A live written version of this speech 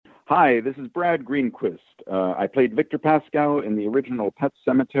Hi, this is Brad Greenquist. I played Victor Pascal in the original Pet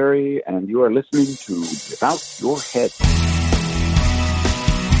Sematary, and you are listening to Without Your Head.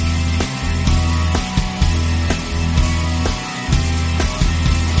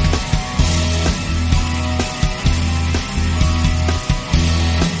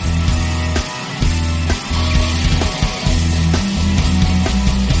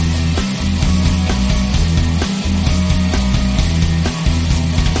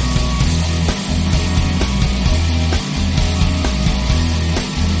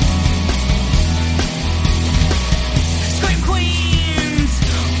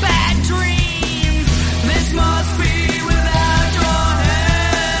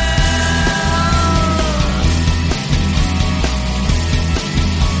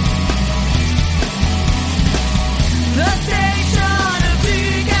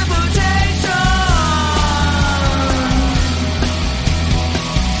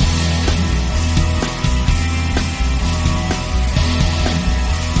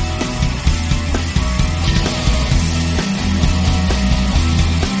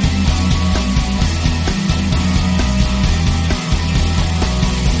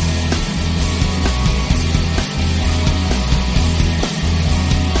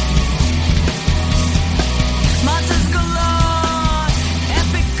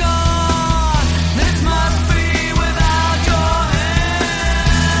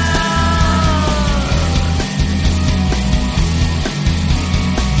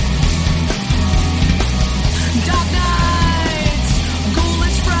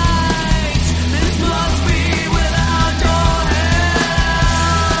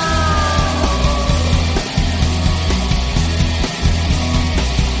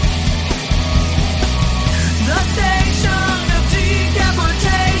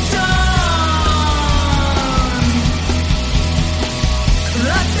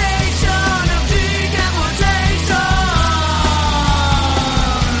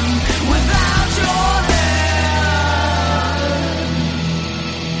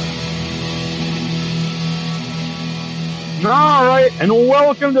 And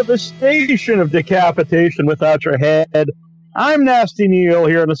welcome to the station of Decapitation Without Your Head. I'm Nasty Neil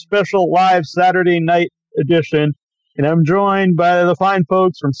here on a special live Saturday night edition, and I'm joined by the fine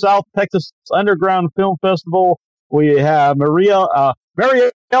folks from South Texas Underground Film Festival. We have Mariella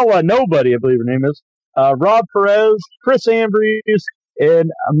Nobody, I believe her name is, Rob Perez, Chris Ambrose, and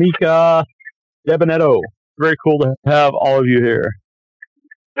Amika Debonetto. Very cool to have all of you here.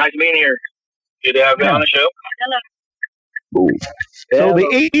 Nice being here. Good to have you on the show. Hello. Ooh. So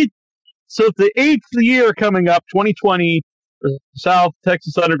the eighth year coming up, 2020, the South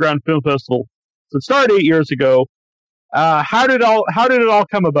Texas Underground Film Festival. So it started 8 years ago. How did it all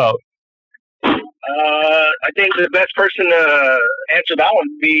come about? I think the best person to answer that one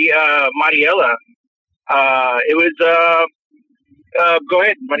would be Mariela. It was go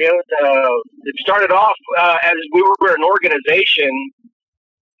ahead, Mariela. It started off as we were an organization,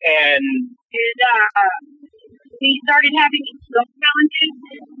 and we started having film challenges.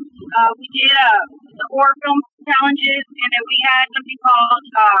 We did the horror film challenges, and then we had something called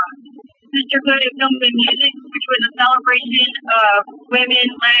Sisterhood of Film and Music, which was a celebration of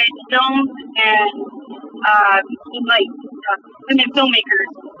women-led films and women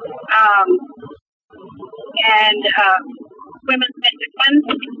filmmakers, and women's ones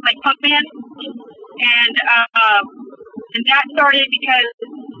like Punkman, and that started because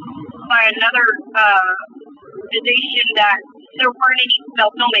by another organization that there weren't any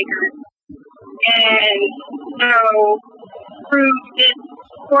female filmmakers. And so, through this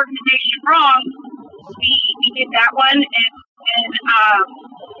organization wrong, we did that one, and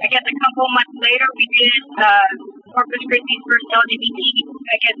I guess a couple months later, we did Corpus Christi's first LGBT,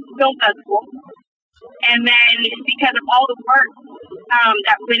 film festival. And then, because of all the work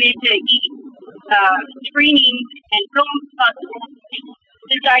that went into each screenings and film festivals,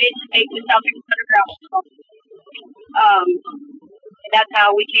 decided to make the South Texas Underground film. That's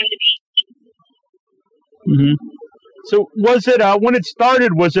how we came to be. Mm-hmm. So was it, when it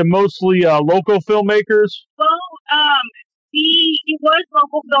started, was it mostly local filmmakers? Well, it was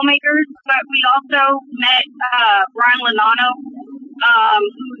local filmmakers, but we also met Brian Lanano,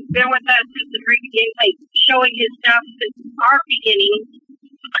 who's been with us since the very beginning, like showing his stuff since our beginning.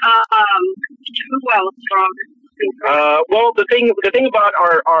 Who else, Robert? Well, the thing about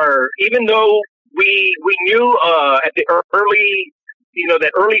our even though we knew at the early,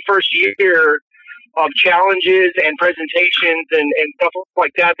 that early first year of challenges and presentations and stuff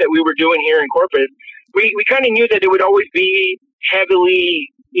like that we were doing here in Corpus, we kind of knew that it would always be heavily,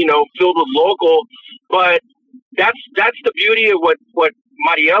 filled with local. But that's the beauty of what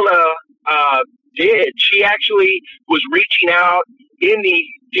Mariela did. She actually was reaching out in the,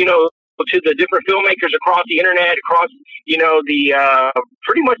 to the different filmmakers across the internet, across, the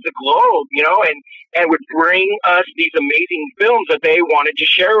pretty much the globe, and would bring us these amazing films that they wanted to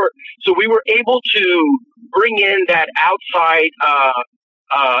share. So we were able to bring in that outside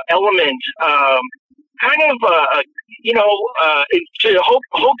element, to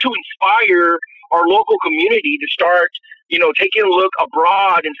hope to inspire our local community to start, taking a look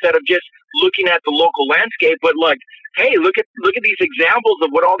abroad instead of just looking at the local landscape, but like, hey, look at these examples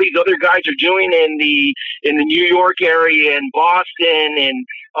of what all these other guys are doing in the New York area and Boston and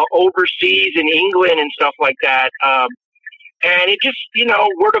overseas in England and stuff like that. And it just,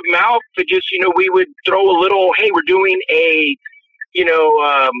 word of mouth, it just, we would throw a little, hey, we're doing a,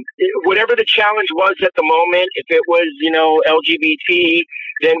 whatever the challenge was at the moment. If it was, LGBT,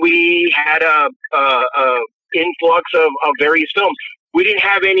 then we had a influx of various films. We didn't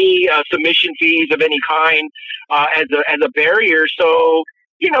have any submission fees of any kind as a barrier, so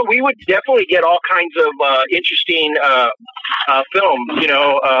we would definitely get all kinds of interesting films.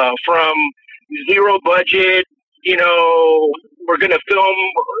 From zero budget, we're going to film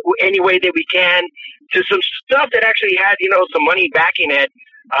any way that we can, to some stuff that actually had some money backing it,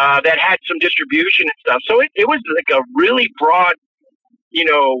 that had some distribution and stuff. So it was like a really broad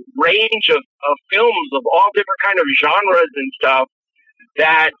range of films of all different kind of genres and stuff.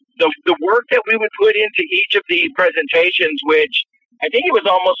 That the work that we would put into each of these presentations, which I think it was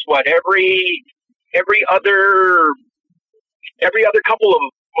almost every other couple of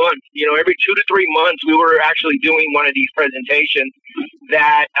months, every 2 to 3 months, we were actually doing one of these presentations.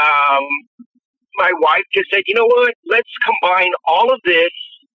 That my wife just said, you know what, let's combine all of this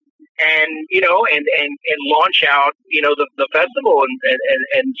and launch out the festival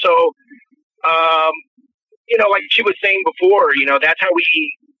and so. Like she was saying before, that's how we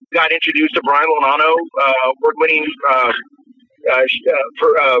got introduced to Brian Lonano, award-winning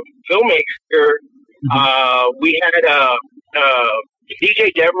filmmaker. We had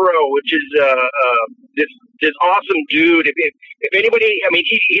DJ Devereaux, which is this awesome dude. If anybody,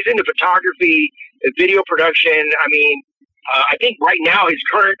 he's into photography, video production. I think right now his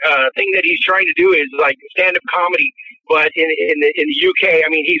current thing that he's trying to do is like stand-up comedy. But in the UK,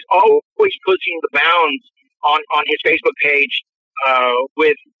 he's always pushing the bounds on his Facebook page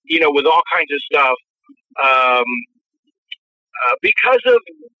with all kinds of stuff. Because of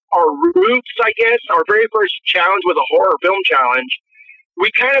our roots, I guess, our very first challenge was a horror film challenge. We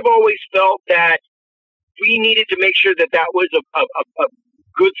kind of always felt that we needed to make sure that was a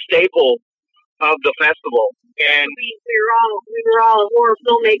good staple of the festival. And we were all horror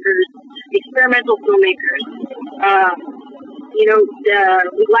filmmakers, experimental filmmakers. We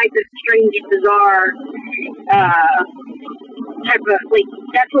like the strange, bizarre type of, like,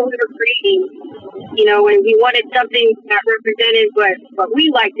 that's what we were creating, and we wanted something that represented what we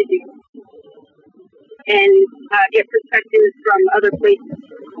like to do and get perspectives from other places.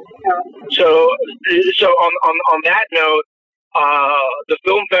 So on that note, the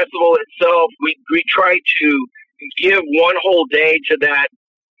film festival itself, we try to give one whole day to that,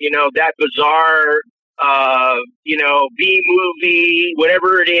 that bizarre, B movie,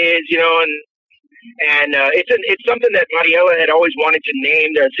 whatever it is, and it's something that Mariela had always wanted to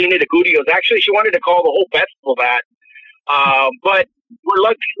name the Cine de Curios. Actually, she wanted to call the whole festival that, but we're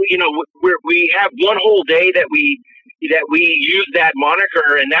lucky, we have one whole day that we use that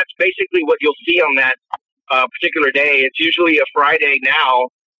moniker, and that's basically what you'll see on that particular day. It's usually a Friday now.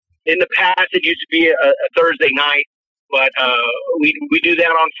 In the past, it used to be a Thursday night, but we do that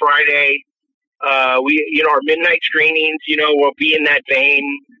on Friday. Our midnight screenings, will be in that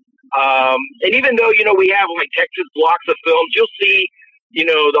vein. And even though, we have like Texas blocks of films, you'll see,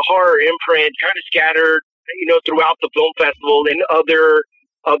 the horror imprint kind of scattered, throughout the film festival and other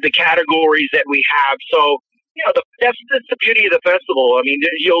of the categories that we have. So, that's the beauty of the festival.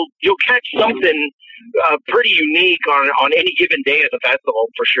 You'll catch something pretty unique on any given day of the festival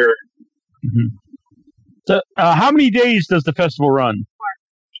for sure. Mm-hmm. So, how many days does the festival run?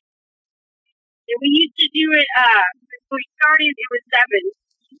 We used to do it, when we started, it was 7,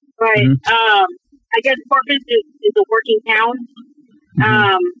 but I guess Corpus is a working town,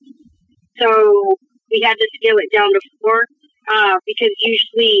 so we had to scale it down to 4, because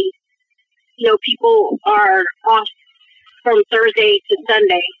usually, people are off from Thursday to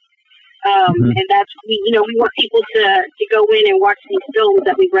Sunday, and that's, we want people to go in and watch these films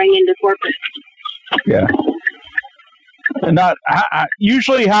that we bring into Corpus. Yeah. And not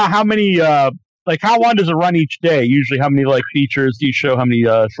usually how many how long does it run each day? Usually how many features do you show? How many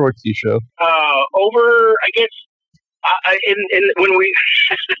shorts do you show? Over, I guess, when we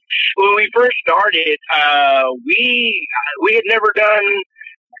when we first started, we had never done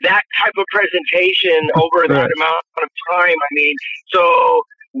that type of presentation over that amount of time. I mean, so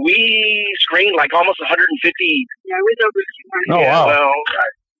we screened like almost 150. Yeah, it was over 200. Oh, wow. Well,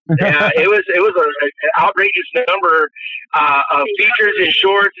 yeah, it was an outrageous number of features and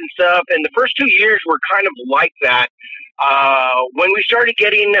shorts and stuff. And the first 2 years were kind of like that. When we started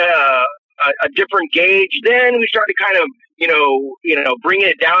getting a different gauge, then we started kind of bringing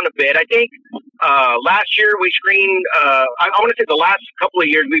it down a bit. I think last year we screened. I want to say the last couple of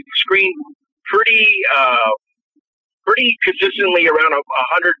years we've screened pretty consistently around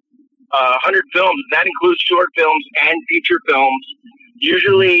 100 films. That includes short films and feature films.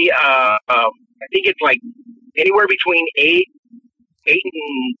 Usually, I think it's like anywhere between 8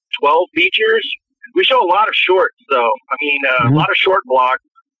 and 12 features. We show a lot of shorts, though. I mean, a lot of short blocks.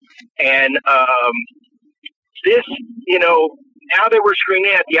 And this, now that we're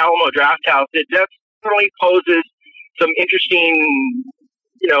screening at the Alamo Drafthouse, it definitely poses some interesting,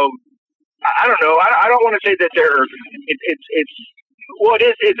 I don't know. I don't want to say that it's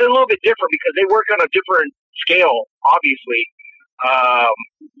a little bit different because they work on a different scale, obviously.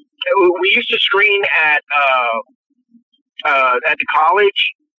 We used to screen at the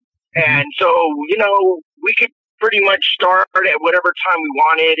college, and so we could pretty much start at whatever time we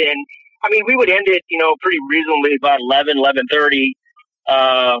wanted, and I mean we would end it pretty reasonably about 11:30.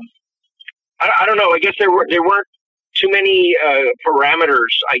 I don't know. I guess there weren't too many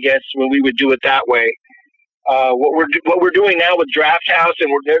parameters, I guess, when we would do it that way. What we're doing now with Drafthouse,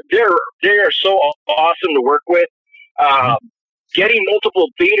 and they are so awesome to work with. Getting multiple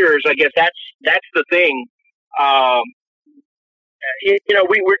theaters, I guess that's the thing.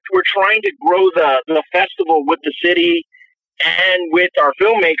 We're trying to grow the festival with the city and with our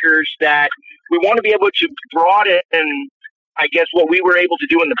filmmakers, that we want to be able to broaden, I guess, what we were able to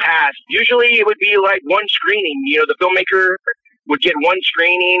do in the past. Usually it would be like one screening. The filmmaker would get one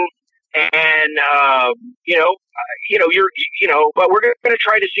screening, and but we're going to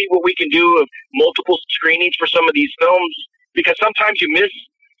try to see what we can do of multiple screenings for some of these films, because sometimes you miss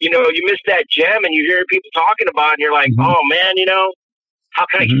that gem, and you hear people talking about it, and you're like, oh man, how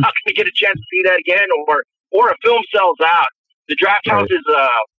can I get a chance to see that again? Or a film sells out. The draft houses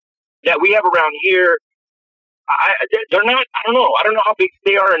that we have around here, they're not. I don't know how big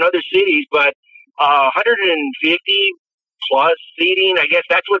they are in other cities, but 150 plus seating. I guess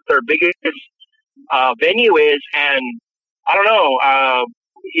that's what their biggest venue is. And I don't know.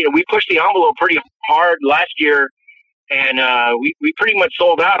 We pushed the envelope pretty hard last year. And we pretty much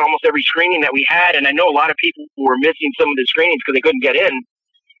sold out almost every screening that we had. And I know a lot of people were missing some of the screenings because they couldn't get in.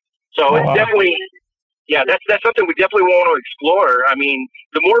 So it's definitely, that's something we definitely want to explore. I mean,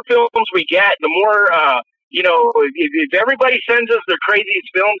 the more films we get, the more, if everybody sends us their craziest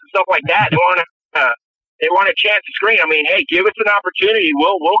films and stuff like that, they want a chance to screen. I mean, hey, give us an opportunity.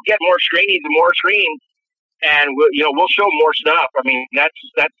 We'll get more screenings and more screens, and we'll show more stuff. I mean, that's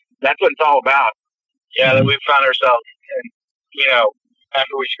what it's all about. Yeah, that we found ourselves. And,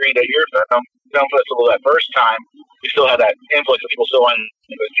 after we screened at your film festival that first time, we still had that influx of people still wanting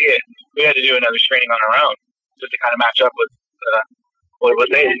to go see it. We had to do another screening on our own just to kind of match up with what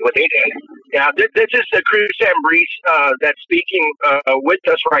they did. Yeah, this is Cruz Ambrice that's speaking with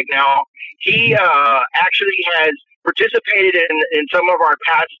us right now. He actually has participated in some of our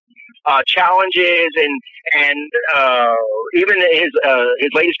past challenges, and even his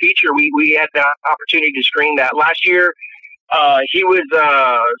latest feature, we had the opportunity to screen that last year. He was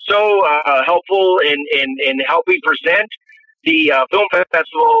so helpful in helping present the film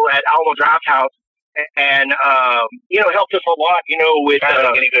festival at Alamo Drafthouse, and helped us a lot. With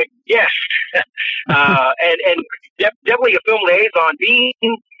yes, and definitely a film liaison,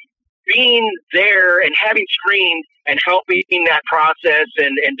 being there and having screened and helping that process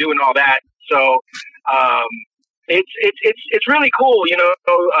and doing all that. So it's really cool,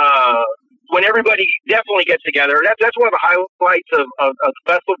 when everybody definitely gets together. That's one of the highlights of the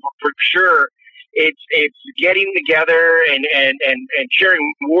festival for sure. It's getting together and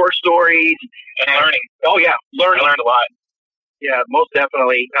sharing war stories and learning. Oh yeah, learning. I learned a lot. Yeah, most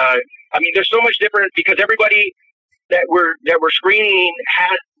definitely. I mean, there's so much different because everybody that we're screening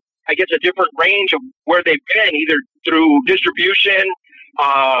has, I guess, a different range of where they've been, either through distribution,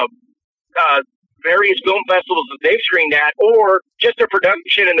 various film festivals that they've screened at, or just their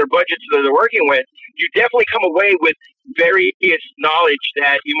production and their budgets that they're working with. You definitely come away with various knowledge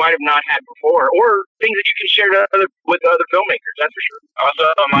that you might have not had before, or things that you can share with other filmmakers. That's for sure. Also,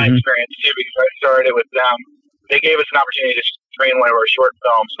 my experience too, because I started with them. They gave us an opportunity to screen one of our short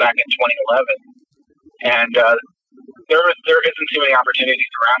films back in 2011, and there isn't too many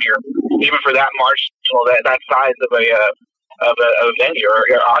opportunities around here, even for that marginal, that size of a venue or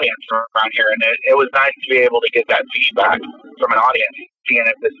audience around here. And it was nice to be able to get that feedback from an audience, seeing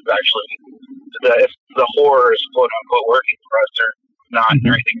if this is actually if the horror is quote unquote working for us or not and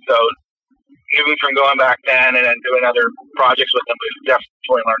everything. So even from going back then and then doing other projects with them, we've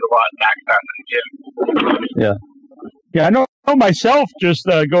definitely learned a lot in that capacity too. Yeah. Yeah, I know myself just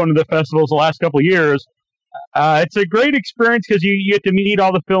going to the festivals the last couple of years. It's a great experience because you get to meet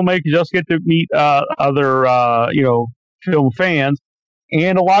all the filmmakers. You also get to meet other, film fans.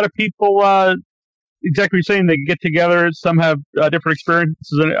 And a lot of people, exactly saying, they get together. Some have different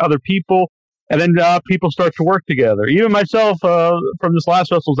experiences than other people. And then people start to work together. Even myself, from this last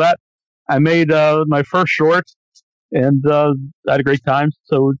festival, I made my first short and I had a great time.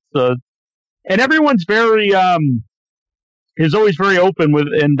 So it's, and everyone's very... is always very open with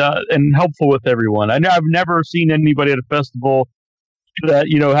and helpful with everyone. I've never seen anybody at a festival that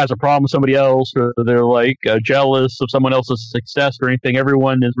has a problem with somebody else, or they're like jealous of someone else's success or anything.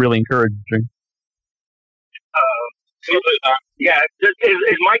 Everyone is really encouraging. Yeah,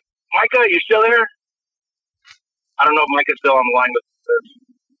 is Micah? You still there? I don't know if Micah's still on the line with us.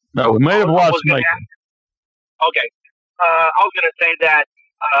 No, we might have lost Micah. Okay, I was going to say that.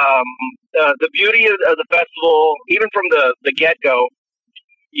 The beauty of the festival, even from the get go,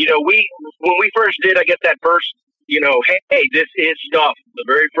 when we first did, I guess that first, hey, this is stuff. The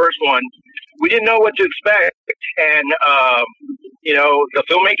very first one, we didn't know what to expect, and the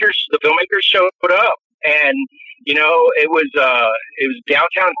filmmakers showed up, and it was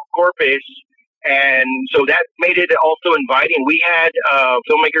downtown Corpus, and so that made it also inviting. We had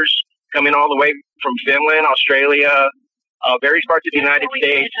filmmakers coming all the way from Finland, Australia. Various parts of the United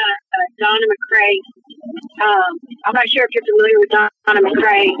States. Donna McCrae. I'm not sure if you're familiar with Donna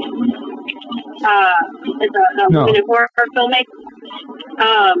McCrae. Is a woman in horror filmmaker.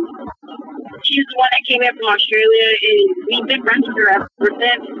 She's the one that came in from Australia, and we've been friends with her ever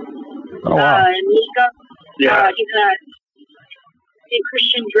since. Oh, wow. Nico. Yeah. He did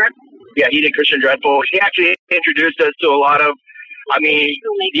Christian Dreadful. Yeah, he did Christian Dreadful. He actually introduced us to a lot of.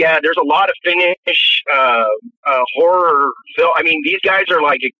 There's a lot of Finnish horror film. These guys are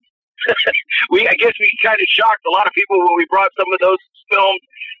like, I guess we kind of shocked a lot of people when we brought some of those films.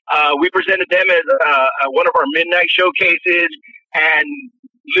 We presented them as one of our midnight showcases, and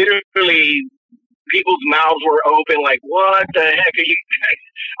literally people's mouths were open, like, what the heck are you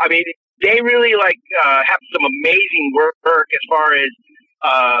guys? They really have some amazing work as far as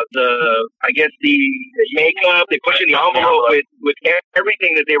the makeup, they're pushing the envelope with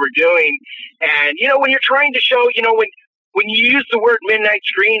everything that they were doing. And, when you're trying to show, when you use the word midnight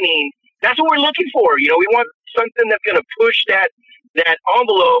screening, that's what we're looking for. We want something that's going to push that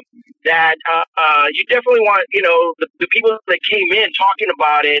envelope that, you definitely want, the people that came in talking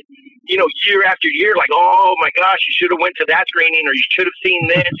about it, year after year, like, oh my gosh, you should have went to that screening, or you should have seen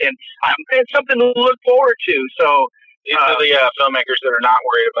this. And it's something to look forward to. So, these are the filmmakers that are not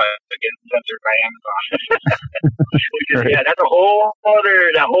worried about getting censored by Amazon. Yeah, that's a whole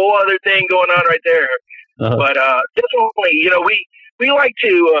other thing going on right there. But definitely, we like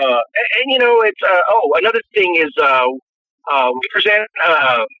to, it's another thing is we present.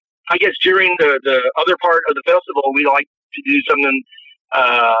 I guess during the other part of the festival, we like to do something.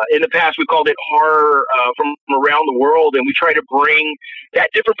 In the past, we called it horror from around the world, and we try to bring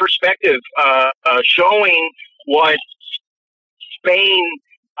that different perspective, showing what Spain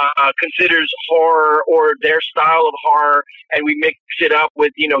considers horror or their style of horror, and we mix it up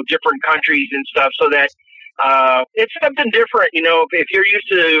with different countries and stuff, so that it's something different. If you're used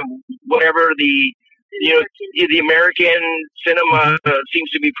to whatever the American cinema seems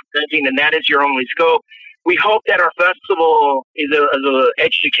to be presenting, and that is your only scope. We hope that our festival is an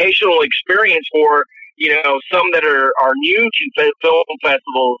educational experience for some that are new to film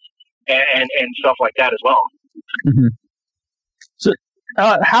festivals and stuff like that as well. Mm-hmm. So,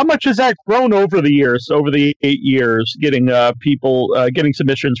 how much has that grown over the years? Over the 8 years, getting people getting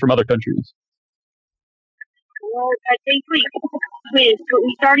submissions from other countries. Well, I think we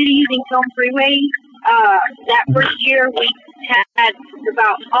started using Film Freeway. That first year, we had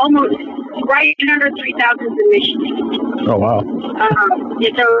about almost right under 3,000 submissions. Oh wow!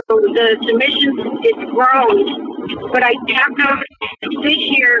 And so the submissions it's grown, but I have noticed this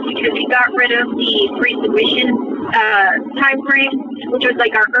year, because we got rid of the free submission time frame, which was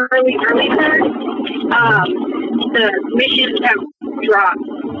like our early bird, the submissions have dropped.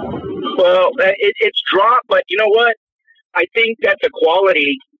 Well, it's dropped, but you know what? I think that's a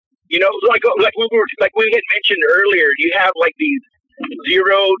quality. Like we had mentioned earlier, you have like these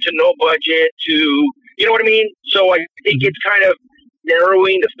zero to no budget to You know what I mean? So I think it's kind of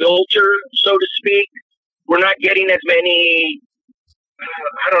narrowing the filter, so to speak. We're not getting as many.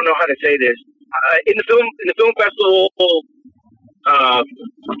 I don't know how to say this. In the film festival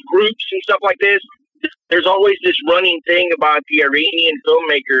groups and stuff like this, there's always this running thing about the Iranian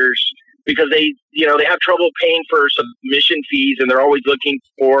filmmakers because they have trouble paying for submission fees, and they're always looking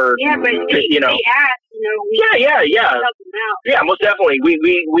for but they ask, yeah, most definitely. We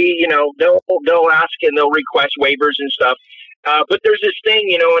they'll ask and they'll request waivers and stuff. But there's this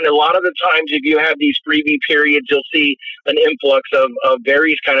thing, and a lot of the times if you have these freebie periods, you'll see an influx of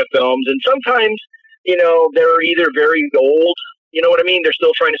various kind of films. And sometimes, they're either very old, you know what I mean? They're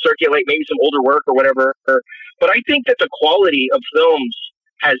still trying to circulate maybe some older work or whatever. But I think that the quality of films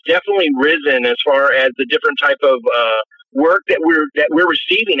has definitely risen as far as the different type of work that we're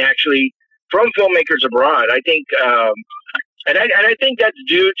receiving actually from filmmakers abroad. I think, and I think that's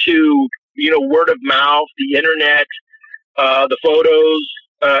due to, word of mouth, the internet, the photos,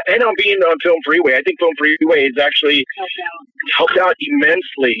 and on being on Film Freeway. I think Film Freeway has actually helped out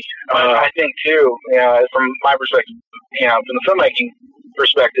immensely. I think too, from my perspective, from the filmmaking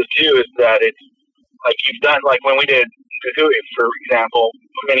perspective too, is that it's like you've done, like when we did Kukui, for example,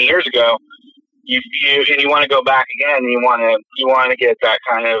 many years ago, you want to go back again, and you want to get that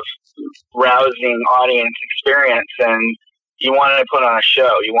kind of rousing audience experience, and you want to put on a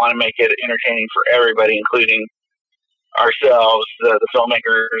show. You want to make it entertaining for everybody, including ourselves, the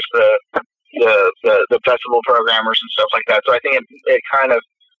filmmakers, the festival programmers and stuff like that. So I think it kind of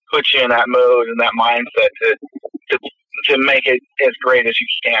puts you in that mode and that mindset to make it as great as you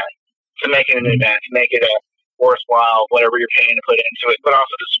can, to make it an event, to make it a worthwhile, whatever you're paying to put into it, but also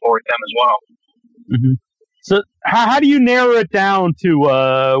to support them as well. Mm-hmm. So how do you narrow it down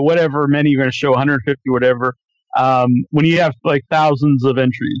to whatever many you're going to show, 150, whatever, when you have like thousands of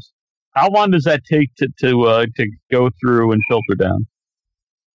entries? How long does that take to go through and filter down?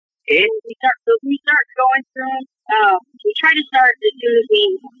 We start going through. We try to start as soon as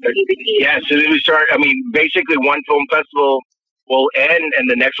we. Yeah, as soon as we start. I mean, basically, one film festival will end and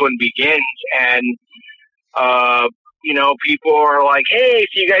the next one begins, and people are like, "Hey,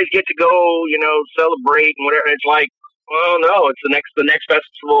 so you guys get to go, celebrate and whatever." And it's like, well, no, it's the next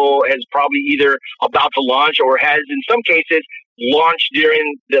festival is probably either about to launch or has, in some cases, launched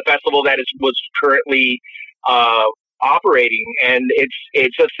during the festival that was currently operating, and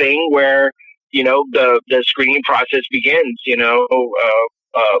it's a thing where the screening process begins.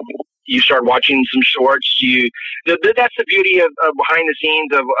 You start watching some shorts. That's the beauty of behind the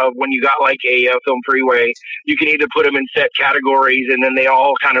scenes of when you got like a Film Freeway. You can either put them in set categories, and then they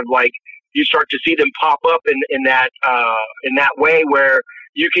all kind of like you start to see them pop up in that way where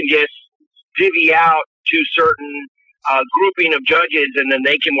you can just divvy out to certain grouping of judges, and then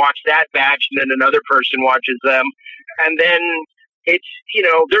they can watch that batch, and then another person watches them. And then it's,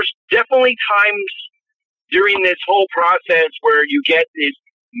 there's definitely times during this whole process where you get this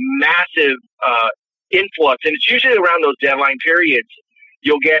massive influx, and it's usually around those deadline periods.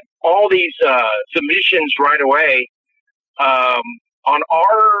 You'll get all these submissions right away. On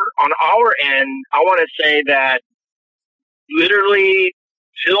our end, I want to say that literally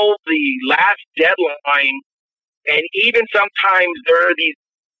till the last deadline, and even sometimes there are these,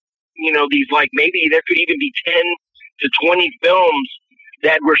 these like maybe there could even be 10 to 20 films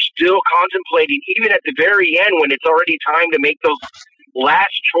that we're still contemplating, even at the very end when it's already time to make those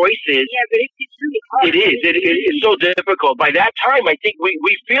last choices. Yeah, but it's really hard. It is. It's so difficult. By that time, I think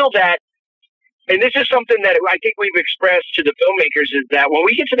we feel that, and this is something that I think we've expressed to the filmmakers, is that when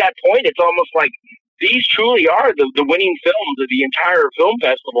we get to that point, it's almost like these truly are the winning films of the entire film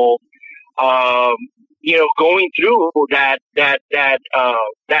festival. Going through that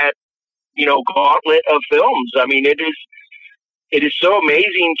gauntlet of films. I mean, it is so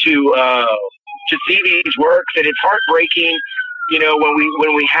amazing to see these works, and it's heartbreaking,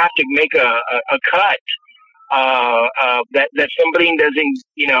 when we have to make a cut that somebody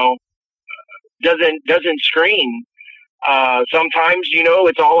doesn't screen. Sometimes,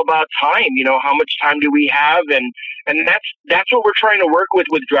 it's all about time. How much time do we have, and that's what we're trying to work with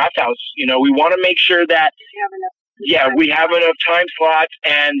Draft House. We want to make sure that we have enough time slots,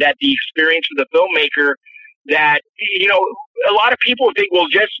 and that the experience for the filmmaker, that a lot of people think we'll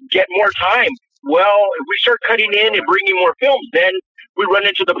just get more time. Well, if we start cutting in and bringing more films, then we run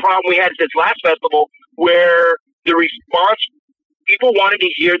into the problem we had at this last festival, where the response, people wanted to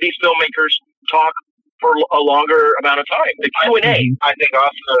hear these filmmakers talk for a longer amount of time. The Q&A. I think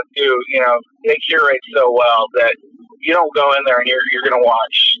also too, they curate so well that you don't go in there and you're going to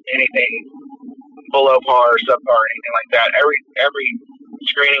watch anything below par or subpar or anything like that. Every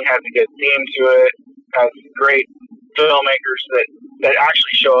screening has a good theme to it. has great filmmakers that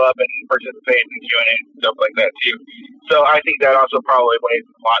actually show up and participate in Q&A and stuff like that too. So I think that also probably weighs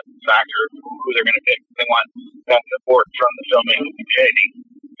a lot in the factor of who they're going to pick. They want that support from the filmmaking community,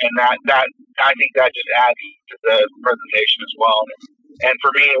 and that I think that just adds to the presentation as well. And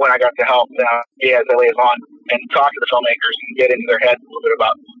for me, when I got to help be as a liaison and talk to the filmmakers and get into their heads a little bit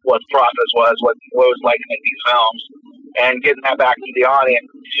about what the process was, what it was like to make these films, and getting that back to the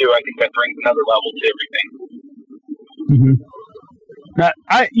audience too, I think that brings another level to everything. Mm-hmm. Now,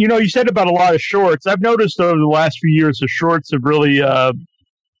 you said about a lot of shorts. I've noticed over the last few years the shorts have really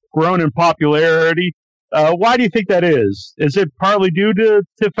grown in popularity. Why do you think that is? Is it partly due to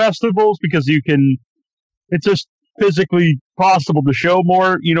festivals because it's just physically possible to show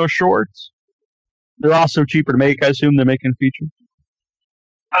more, shorts? They're also cheaper to make, I assume, than making features.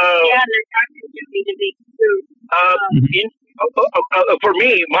 Yeah, they're actually to be too. For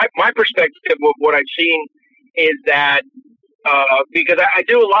me, my perspective of what I've seen is that because I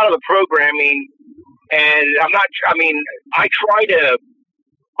do a lot of the programming, and I try to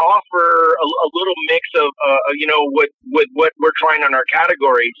offer a little mix of what we're trying on our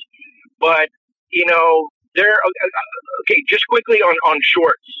categories, but just quickly on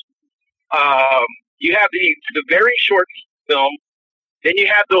shorts. You have the very short film, then you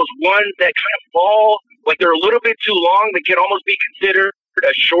have those ones that kind of fall like they're a little bit too long. They can almost be considered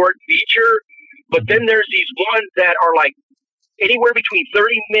a short feature, but then there's these ones that are like anywhere between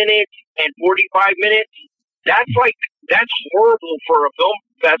 30 minutes and 45 minutes. That's horrible for a film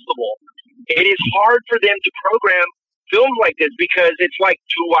festival. It is hard for them to program films like this because it's like,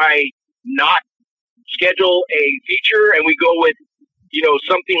 do I not schedule a feature and we go with,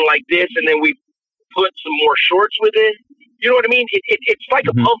 something like this and then we put some more shorts with it? You know what I mean? It's like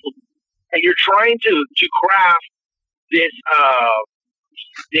a puzzle, and you're trying to craft this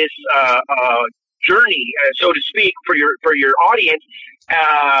journey, so to speak, for your audience,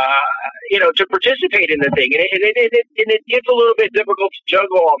 to participate in the thing, and it gets a little bit difficult to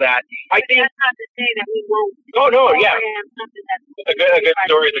juggle all that. I think that's not to say that we won't. Oh no, yeah. A good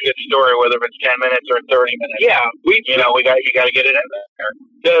story is a good story, whether it's 10 minutes or 30 minutes. Yeah, you got to get it in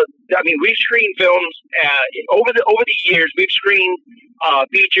there. We've screened films over the years. We've screened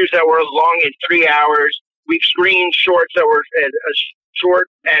features that were as long as 3 hours. We've screened shorts that were as short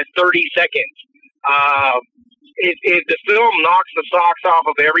as 30 seconds. If the film knocks the socks off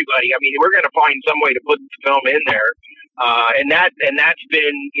of everybody, we're going to find some way to put the film in there. And that's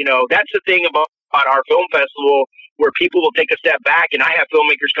been, that's the thing about our film festival, where people will take a step back, and I have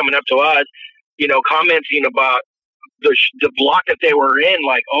filmmakers coming up to us, commenting about the block that they were in,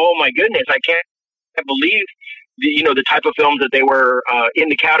 like, oh my goodness, I can't believe the type of films that they were in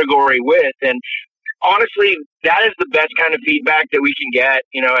the category with. And honestly, that is the best kind of feedback that we can get,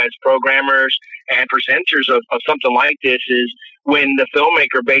 as programmers and presenters of something like this, is when the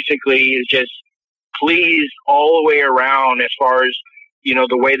filmmaker basically is just pleased all the way around as far as,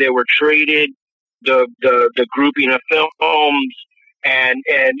 the way they were treated, the grouping of films, and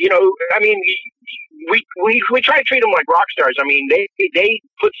we try to treat them like rock stars. They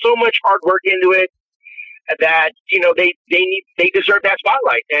put so much hard work into it that they deserve that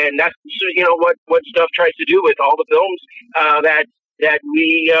spotlight, and that's what Stuff tries to do with all the films that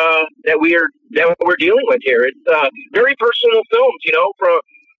we're dealing with here. It's very personal films,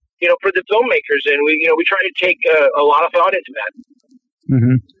 for the filmmakers, and we try to take a lot of thought into that.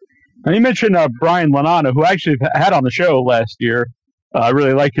 Mm-hmm. And you mentioned Brian Lanano, who I actually had on the show last year. I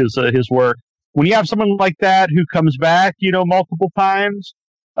really like his work. When you have someone like that who comes back, multiple times,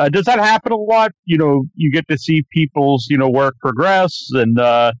 does that happen a lot? You get to see people's, work progress and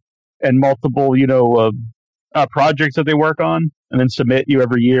multiple, projects that they work on, and then submit you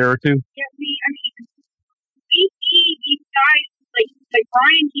every year or two. Yeah, we see these guys like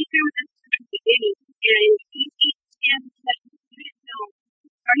Brian. He's been with us from the beginning, and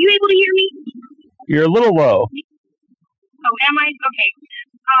are you able to hear me? You're a little low. Oh, am I? Okay.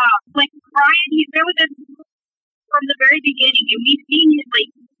 Like Brian, he's been with us from the very beginning, and we've seen his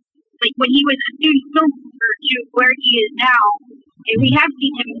like when he was a student filmmaker to where he is now, and we have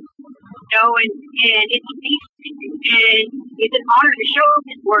seen him, and it's amazing, and it's an honor to show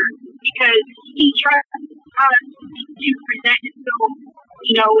his work because he trusts us to present his film,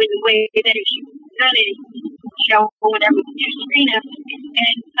 in the way that it should be done, and whenever we do screen him,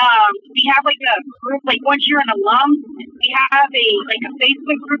 and we have like a group, like once you're an alum, we have a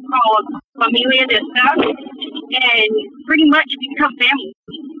Facebook group called Familia de Stuff, and pretty much we become family.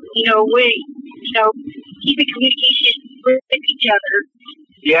 We keep in communication with each other.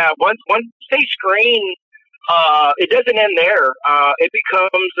 Yeah, once they screen it doesn't end there. It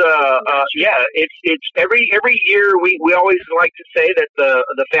becomes, it's every year we always like to say that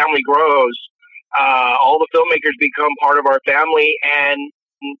the family grows. All the filmmakers become part of our family, and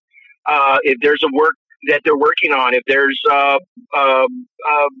if there's a work that they're working on, if there's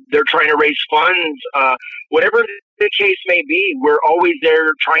they're trying to raise funds, whatever the case may be, we're always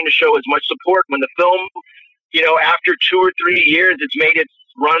there trying to show as much support. When the film, after 2 or 3 years, it's made its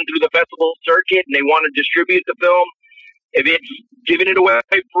run through the festival circuit and they want to distribute the film, if it's giving it away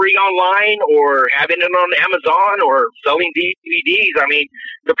free online or having it on Amazon or selling DVDs, I mean,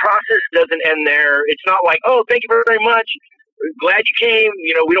 the process doesn't end there. It's not like, oh, thank you very much, glad you came,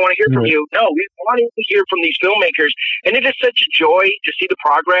 we don't want to hear from you. No, we want to hear from these filmmakers. And it is such a joy to see the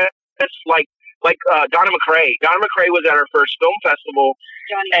progress. It's like Donna McRae. Donna McRae was at our first film festival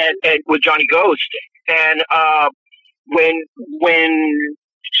and with Johnny Ghost. And when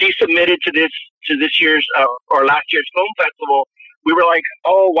she submitted to this year's or last year's film festival, we were like,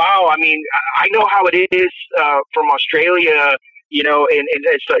 oh wow! I mean, I know how it is from Australia, and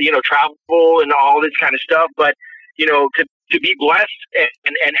travel and all this kind of stuff. But to be blessed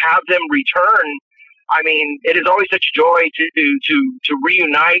and have them return, I mean, it is always such joy to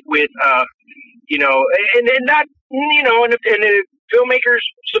reunite with and that and if filmmakers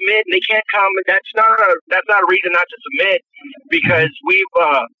submit and they can't come, that's not a reason not to submit, because we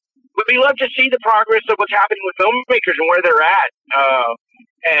love to see the progress of what's happening with filmmakers and where they're at,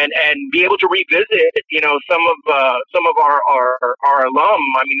 and be able to revisit some of our alum.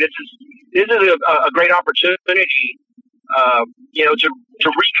 I mean, this is a great opportunity to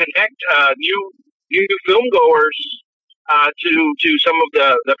reconnect new film goers to some of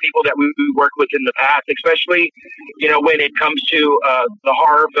the people that we worked with in the past, especially when it comes to the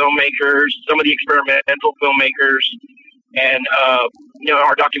horror filmmakers, some of the experimental filmmakers, and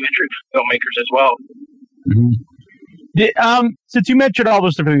our documentary filmmakers as well. Mm-hmm. Since you mentioned all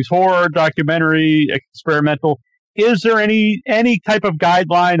those different things, horror, documentary, experimental, is there any type of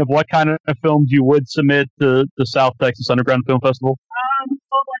guideline of what kind of films you would submit to the South Texas Underground Film Festival? Well,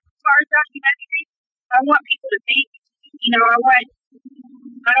 as far as documentary, I want people to think. I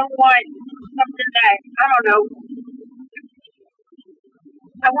don't want something that, I don't know.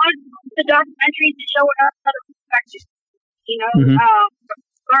 I want the documentary to show another perspective,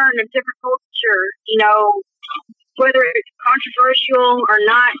 learn a different culture, whether it's controversial or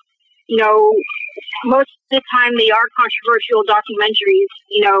not. Most of the time they are controversial documentaries,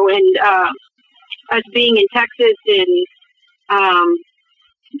 and us being in Texas and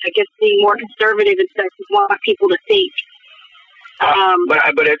I guess being more conservative in Texas, want people to think. But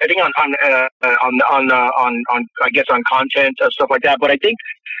I think on I guess on content stuff like that. But I think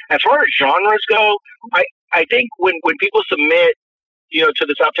as far as genres go, I think when people submit, to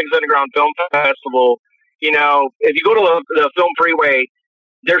the South Texas Underground Film Festival, if you go to the Film Freeway,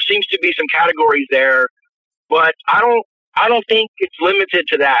 there seems to be some categories there, but I don't think it's limited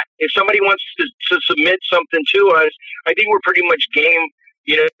to that. If somebody wants to submit something to us, I think we're pretty much game,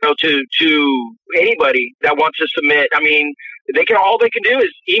 to anybody that wants to submit. I mean, all they can do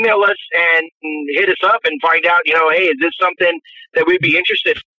is email us and hit us up and find out, hey, is this something that we'd be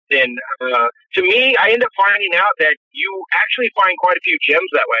interested in? To me, I end up finding out that you actually find quite a few gems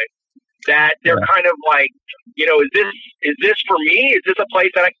that way. That they're kind of like, is this for me? Is this a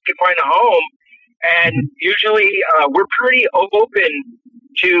place that I can find a home? And usually we're pretty open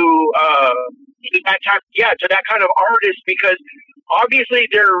to that kind of artist, because obviously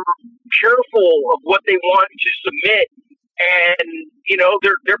they're careful of what they want to submit, and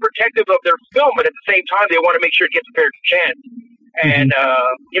they're protective of their film, but at the same time they want to make sure it gets a fair chance. And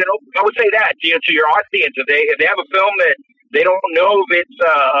I would say that to your audience, if they have a film that they don't know if it's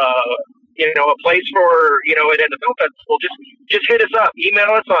a place for it at the film festival, just hit us up,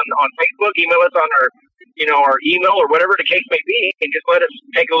 email us on Facebook, email us on our our email or whatever the case may be, and just let us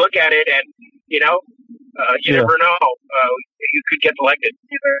take a look at it. And you never know, you could get selected. I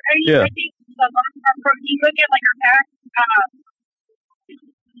think you look at like our past,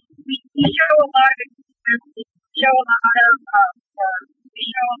 we show a lot of experiences.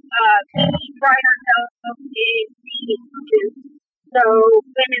 We pride ourselves in being so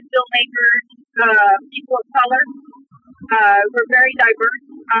women filmmakers, people of color, we're very diverse.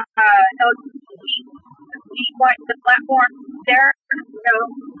 We want the platform there,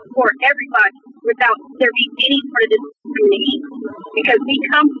 for everybody without there being any sort of discrimination, because we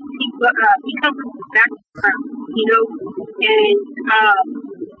come from background, and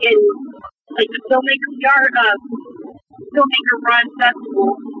like the filmmakers, we are a filmmaker run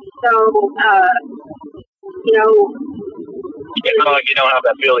festival, so It's not like you don't have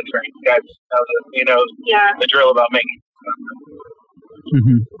that field experience. You guys know the drill about making.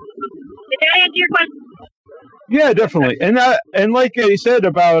 Mm-hmm. Did that answer your question? Yeah, definitely. And like you said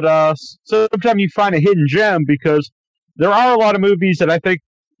about sometimes you find a hidden gem, because there are a lot of movies that I think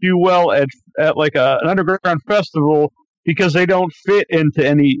do well at like an underground festival because they don't fit into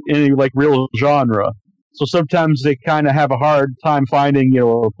any like real genre. So sometimes they kind of have a hard time finding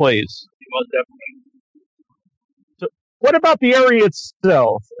a place. Most definitely. So what about the area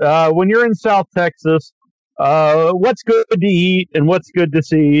itself? When you're in South Texas, what's good to eat and what's good to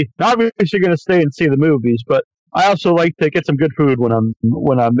see? Obviously, you're going to stay and see the movies, but I also like to get some good food when I'm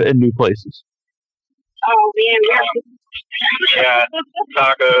in new places. Oh man, yeah,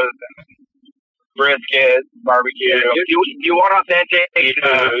 tacos, brisket, barbecue. You want authentic,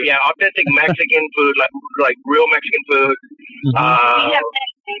 authentic Mexican food, like real Mexican food. Mm-hmm.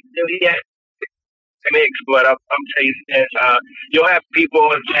 Mix, but I'm telling you this, you'll have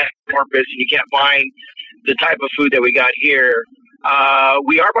people in Corpus, and you can't find the type of food that we got here.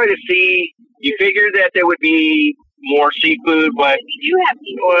 We are by the sea. You figure that there would be more seafood, but we do have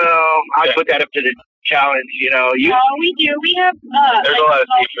seafood. Well, I'd put that up to the challenge. We do. We have. There's a lot of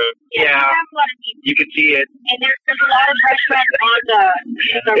seafood. Yeah, we have a lot of seafood. You can see it. And there's a lot of restaurants on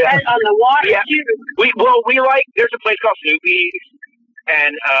the water too. There's a place called Snoopy's,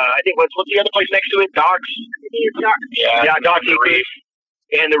 and I think what's the other place next to it? Doc's. Yeah, Doc's Reef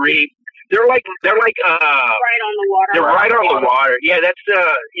and the Reef. They're like right on the water. They're right on the water. Yeah, that's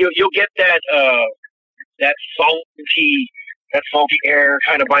you'll get that salty air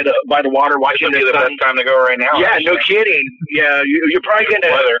kind of by the water watching the best time to go right now. Yeah, no kidding. Yeah, you're probably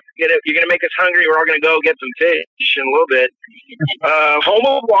you're gonna make us hungry. We're all gonna go get some fish in a little bit. Home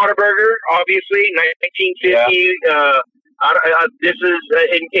of Whataburger, obviously, 1950. Yeah. This is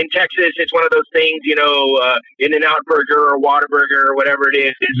in Texas. It's one of those things, In-N-Out Burger or Whataburger or whatever it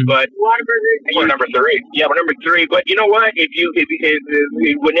is. But Whataburger. We're number 3. Yeah, we're number 3. But you know what? If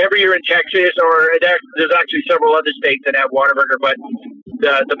whenever you're in Texas, or there's actually several other states that have Whataburger, but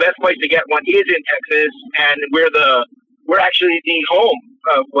the best place to get one is in Texas, and we're actually the home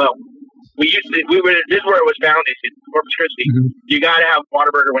of this is where it was founded in Corpus Christi. Mm-hmm. You got to have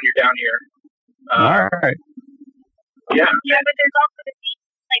Whataburger when you're down here. All right. Yeah, but there's also the beach.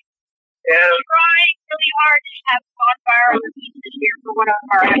 We're trying really hard to have a bonfire on the beach this year for one of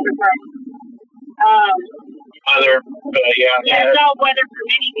our after parties. Weather, it's all weather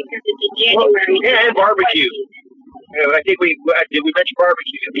permitting because it's in January. And barbecue. I think did we mention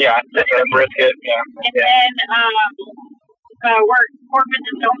barbecue? Yeah, and brisket. Yeah. And then we're Corpus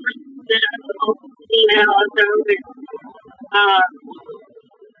and known for the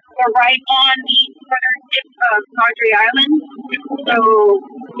we're right on the southern tip of Padre Island. So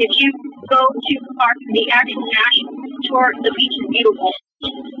if you go to the actual national tour, the beach is beautiful.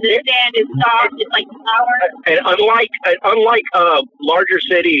 The sand is soft. It's like flowers. And unlike larger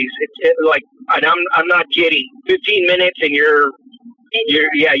cities, it's like, and I'm not kidding. 15 minutes and you're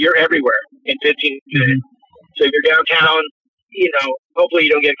everywhere in 15 minutes. So if you're downtown, hopefully you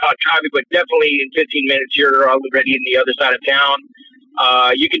don't get caught traffic, but definitely in 15 minutes you're already in the other side of town.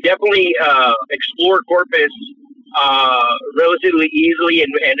 You can definitely explore Corpus relatively easily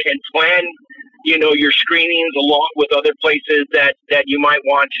and plan, your screenings along with other places that you might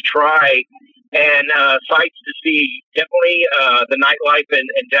want to try, and sites to see. Definitely the nightlife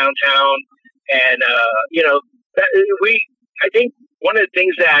and downtown, and I think one of the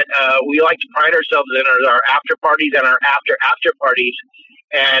things that we like to pride ourselves in are our after parties and our after parties.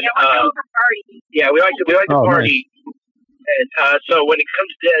 And we like to party. Nice. And so when it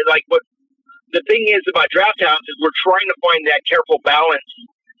comes to what the thing is about Draft House is we're trying to find that careful balance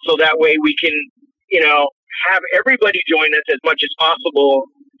so that way we can, have everybody join us as much as possible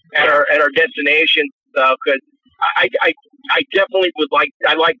at our destination. Because I definitely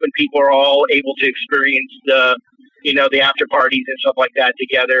I like when people are all able to experience the after parties and stuff like that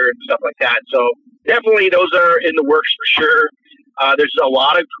together and stuff like that. So definitely those are in the works for sure. There's a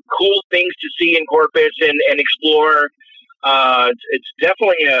lot of cool things to see in Corpus and explore. It's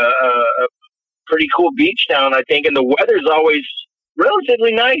definitely a pretty cool beach town, I think, and the weather's always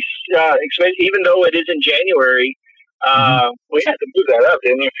relatively nice, even though it is in January. We had to move that up,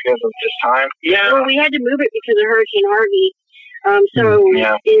 didn't we, because of this time? Yeah. Well, we had to move it because of Hurricane Harvey.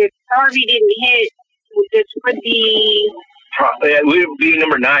 If Harvey didn't hit, this would be... we would be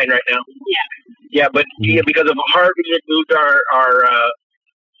number 9 right now. Yeah. Yeah, but because of Harvey, it moved our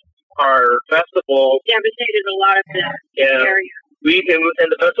festival. Devastated a lot of the area.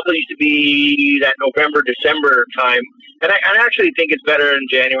 And the festival used to be that November, December time, and I actually think it's better in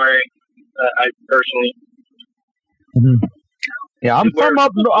January. I personally. Mm-hmm. Yeah, I'm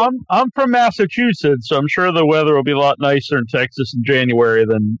from Massachusetts, so I'm sure the weather will be a lot nicer in Texas in January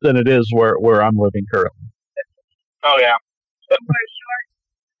than it is where I'm living currently. Oh yeah.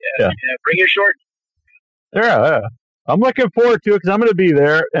 Yeah. Bring your short. Yeah. I'm looking forward to it because I'm going to be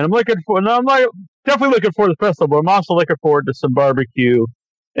there, and I'm definitely looking forward to the festival. But I'm also looking forward to some barbecue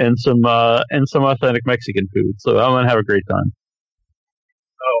and some authentic Mexican food. So I'm going to have a great time.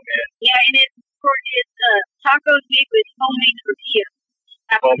 Oh man. Yeah, and it's tacos made with homemade tortillas.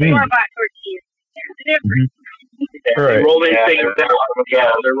 Store-bought tortillas. There's a difference. Yeah, Right. They're rolling things out.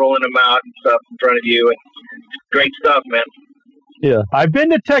 Yeah, they're rolling them out and stuff in front of you, and great stuff, man. Yeah, I've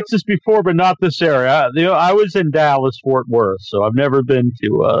been to Texas before, but not this area. I was in Dallas, Fort Worth, so I've never been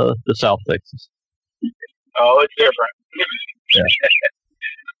to South Texas. Oh, it's different. Yeah.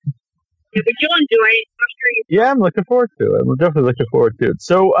 But you'll enjoy it. I'm sure you. Yeah, I'm looking forward to it. I'm definitely looking forward to it.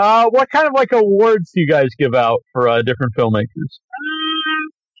 So, what kind of awards do you guys give out for different filmmakers?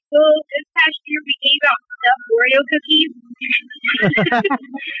 Well, this past year we gave out stuffed Oreo cookies.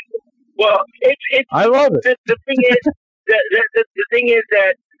 Well, it's. I love it. The thing is, the thing is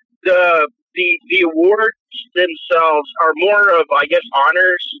that the awards themselves are more of, I guess,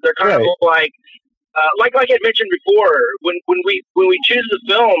 honors. They're kind of like I had mentioned before. When we choose the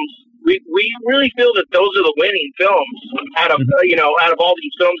films, we really feel that those are the winning films out of all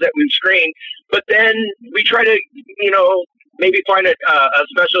these films that we've screened. But then we try to maybe find a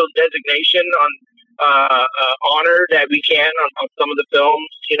special designation on honor that we can on some of the films,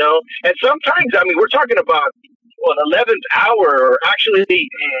 and sometimes we're talking about an 11th hour, or actually it's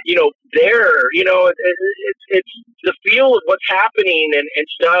the feel of what's happening and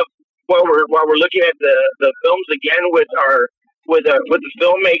stuff while we're looking at the films again with the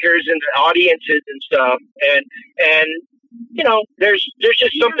filmmakers and the audiences and stuff, and there's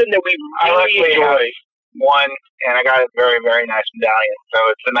just something that we really enjoy. One, and I got a very, very nice medallion, so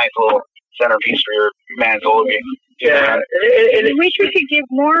it's a nice little centerpiece for your mantle. Yeah, I wish we could give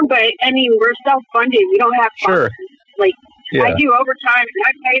more, but we're self-funded. We don't have funds. Sure. I do overtime.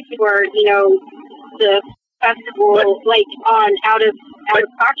 I pay for the festival out of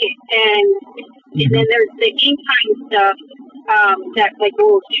pocket, and then there's the in-kind stuff that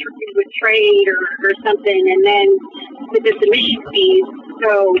with trade or something, and then with the submission fees.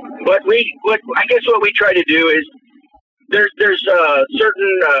 So, but I guess what we try to do is there's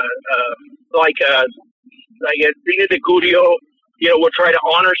certain I guess Cine de Curio, we'll try to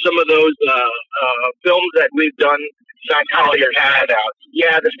honor some of those films that we've done. The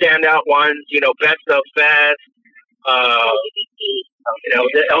standout ones, Best of Fest,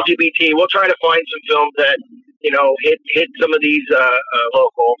 the LGBT. We'll try to find some films that hit some of these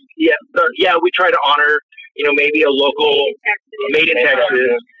local. Yeah, we try to honor maybe a local made in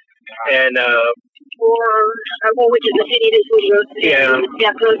Texas, and which is the Cine de Curio.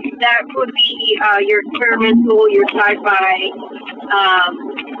 Yeah. So that would be your experimental, your sci-fi,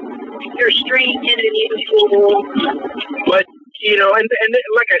 your straight and unusual. But and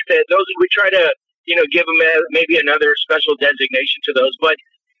like I said, those we try to give them maybe another special designation to those. But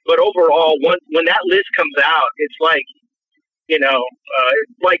overall, when that list comes out, it's like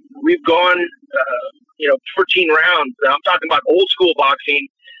we've gone 14 rounds. I'm talking about old school boxing.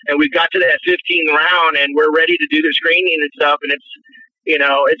 And we got to that 15th round, and we're ready to do the screening and stuff. And it's,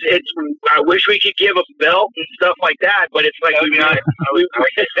 it's. I wish we could give a belt and stuff like that, but it's like we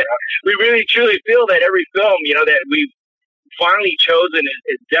really truly feel that every film, that we've finally chosen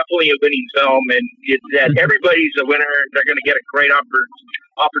is definitely a winning film, and it's that everybody's a winner. They're going to get a great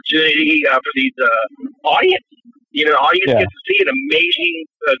opportunity for these audience. Audience gets to see an amazing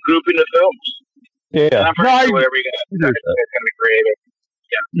grouping of films. Yeah, I'm pretty sure whatever you guys it's going to be creative.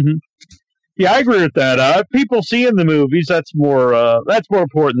 Yeah. Mm-hmm. Yeah, I agree with that. People seeing the movies, that's more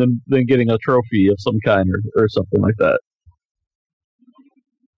important than getting a trophy of some kind or something like that.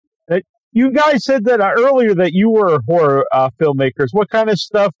 You guys said that earlier that you were horror filmmakers. What kind of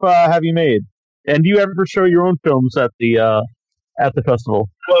stuff have you made? And do you ever show your own films at the festival?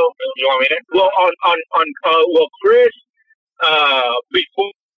 Well, you want me to? Well, Chris,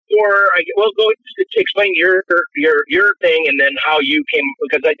 we'll go explain your thing, and then how you came,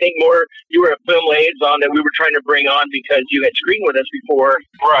 because I think you were a film liaison that we were trying to bring on because you had screened with us before.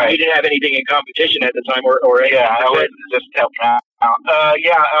 Right. You didn't have anything in competition at the time, or yeah, I was just helping out.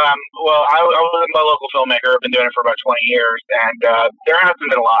 Well, I was a local filmmaker. I've been doing it for about 20 years, and there hasn't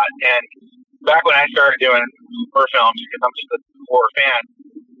been a lot. And back when I started doing horror films, because I'm just a horror fan,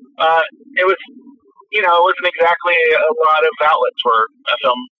 it was. It wasn't exactly a lot of outlets for a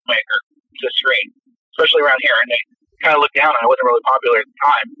filmmaker to screen, especially around here. And they kind of looked down on it. I wasn't really popular at the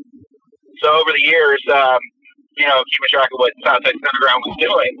time. So over the years, keeping track of what South Texas Underground was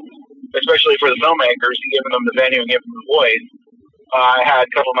doing, especially for the filmmakers and giving them the venue and giving them the voice. I had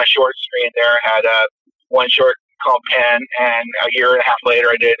a couple of my shorts screened there. I had one short called Pen, and a year and a half later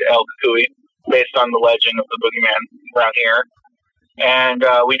I did El Cucuy, based on the legend of the boogeyman around here. And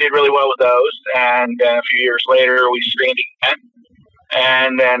we did really well with those. And then a few years later, we screened again.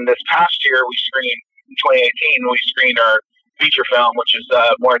 And then this past year, in 2018, we screened our feature film, which is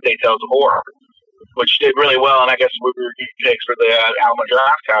Muerte Tales of Horror, which did really well. And I guess we were picks for the Alamo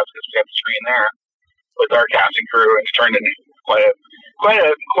Draft House because we got the screen there with our casting crew, and it's turned into quite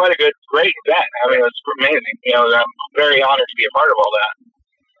a good, great event. I mean, it's amazing. I'm very honored to be a part of all that.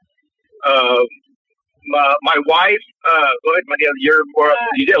 My wife, go ahead,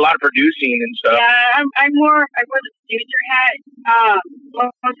 you did a lot of producing and stuff. Yeah, I wear the producer hat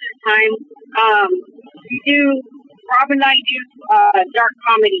most of the time. Rob and I do dark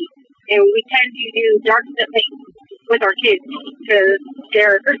comedy, and we tend to do dark stuff with our kids because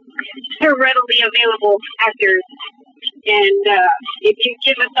they're readily available actors. And if you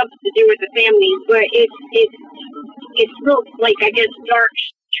give us something to do with the family, but it's real, like, I guess, dark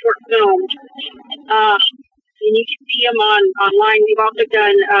short film. And you can see them online. We've also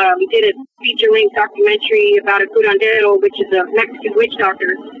done, we did a feature-length documentary about a curandero, which is a Mexican witch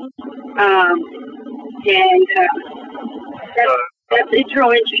doctor. It's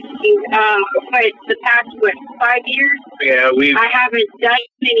real interesting. But the past, 5 years? Yeah, I haven't done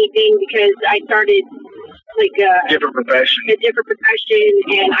anything because I started a different profession,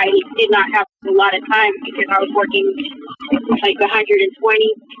 and I did not have a lot of time because I was working 120,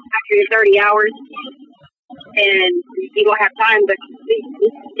 130 hours, and you don't have time to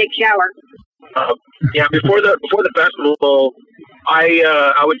take a shower. Before the festival,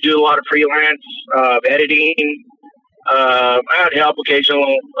 I would do a lot of freelance editing. I had help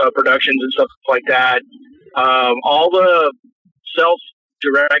occasional productions and stuff like that. All the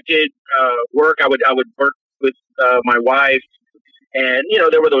self-directed work, I would work with my wife, and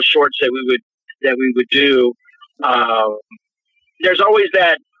there were those shorts that we would do. There's always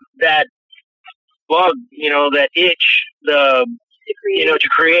that bug, that itch, to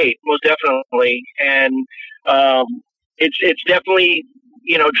create, most definitely, and it's definitely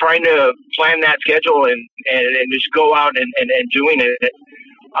trying to plan that schedule and just go out and doing it.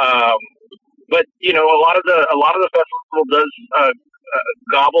 But a lot of the festival does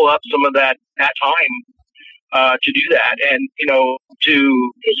gobble up some of that time to do that, and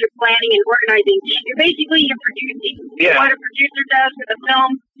because you're planning and organizing, you're producing. Yeah. What a producer does with a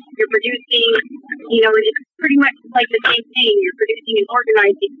film, you're producing. It's pretty much like the same thing. You're producing and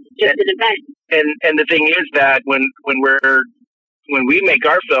organizing just an event. And the thing is that when we make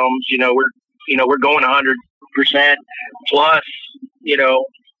our films, we're going 100% plus,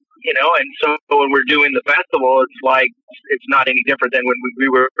 and so when we're doing the festival, it's like it's not any different than when we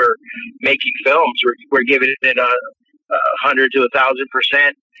were making films. We're giving it 100 to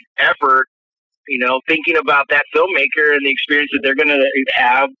 1,000% effort, thinking about that filmmaker and the experience that they're going to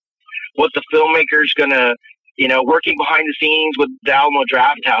have, what the filmmaker's going to, working behind the scenes with the Alamo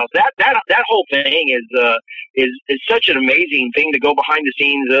Draft House. That whole thing is such an amazing thing to go behind the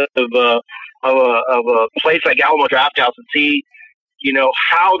scenes of a place like Alamo Draft House and see,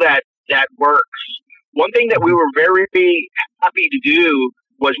 how that works. One thing that we were very happy to do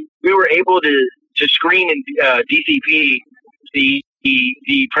was we were able to screen in DCP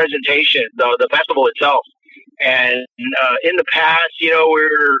the presentation, the festival itself. And in the past,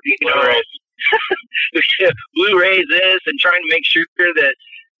 Blu-rays this and trying to make sure that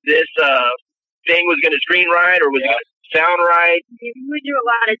this thing was going to screen right or was going to sound right. We do a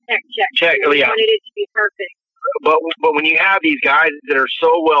lot of tech checks. We wanted it to be perfect. But when you have these guys that are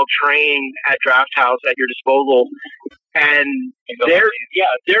so well trained at Draft House at your disposal, and their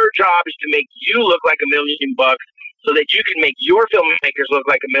job is to make you look like $1 million so that you can make your filmmakers look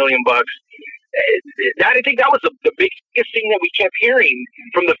like $1 million. I think that was the biggest thing that we kept hearing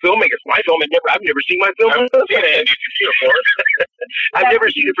from the filmmakers. I've never seen my film. I've never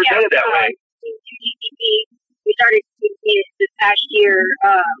seen it presented that way. We started it this past year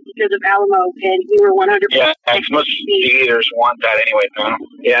because of Alamo, and we were 100%. Yeah, most theaters want that anyway, though.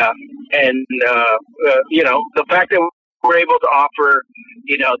 Yeah, and the fact that we're able to offer,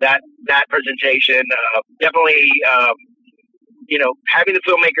 that presentation, definitely, having the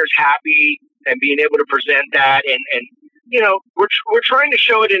filmmakers happy and being able to present that, and we're trying to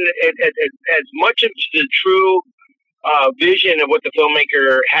show it in as much of the true vision of what the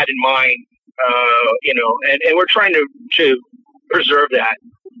filmmaker had in mind. And we're trying to preserve that.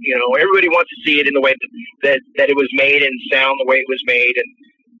 Everybody wants to see it in the way that it was made and sound the way it was made, and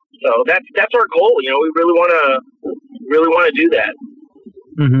So that's our goal. You know, we really want to do that.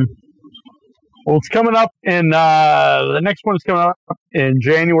 Mm-hmm. Well, it's coming up the next one is coming up in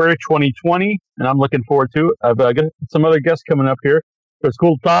January 2020, and I'm looking forward to it. I've got some other guests coming up here. So it's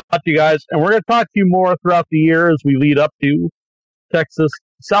cool to talk to you guys, and we're going to talk to you more throughout the year as we lead up to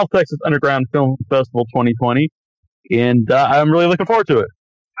South Texas Underground Film Festival 2020, and I'm really looking forward to it.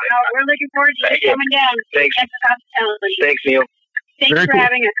 We're looking forward to you coming down. Thanks. Thanks, Neil. Thanks Very for cool.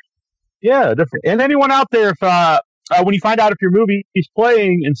 having us. Yeah, definitely. And anyone out there, if when you find out if your movie is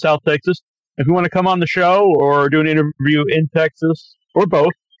playing in South Texas, if you want to come on the show or do an interview in Texas or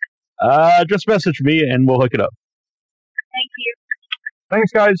both, just message me and we'll hook it up. Thank you.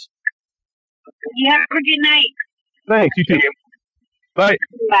 Thanks, guys. You have a good night. Thanks. You too. Thank you. Bye.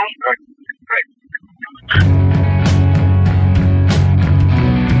 Bye.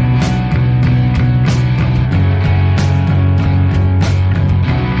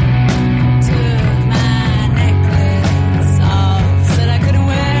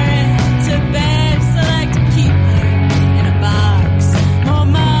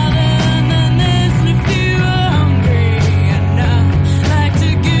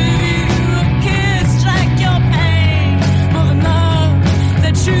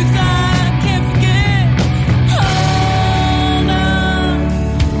 Truth I can't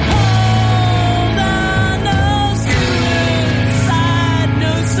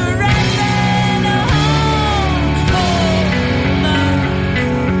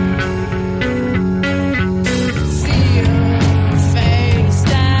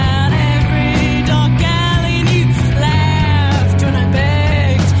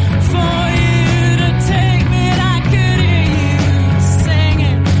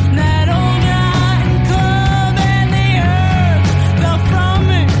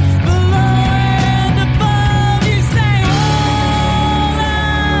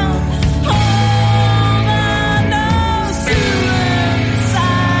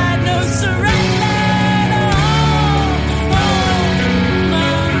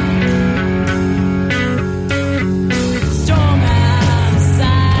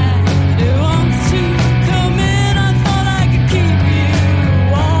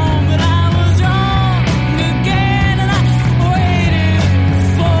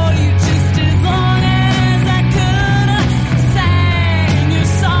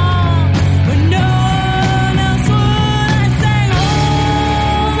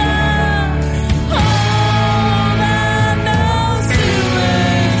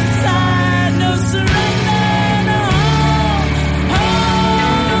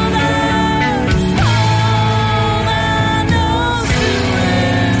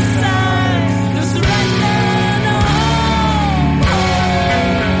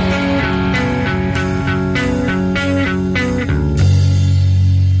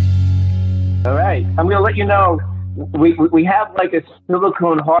I'm going to let you know, we have like a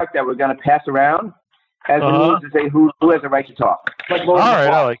silicone heart that we're going to pass around as a means to say who has the right to talk. Like all right,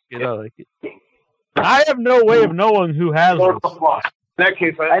 I like it. I have no way of knowing who has this. In that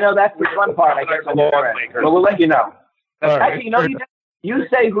case, I know that's the fun part, I guess, on your end. But we'll let you know. Right. Actually, you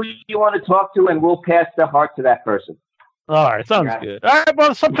say who you want to talk to, and we'll pass the heart to that person. All right, sounds good. All right,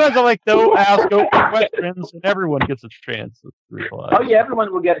 well, sometimes I like to ask open questions, and everyone gets a chance to reply. Oh, yeah,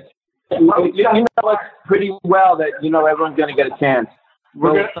 everyone will get a chance. You know us pretty well that everyone's going to get a chance.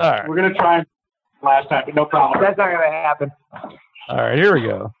 We're gonna try last time, but no problem. That's not going to happen. All right, here we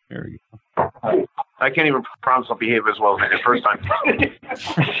go. I can't even promise I'll behave as well as I did first time.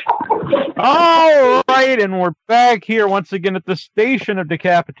 All right, and we're back here once again at the Station of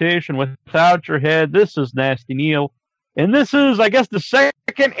Decapitation without your head. This is Nasty Neil, and this is, I guess, the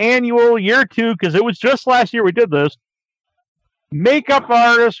second annual year 2, because it was just last year we did this. Makeup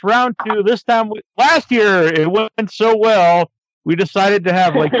artist round 2. This time, last year it went so well, we decided to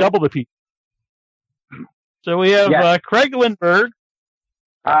have like double the people. So we have Craig Lindberg.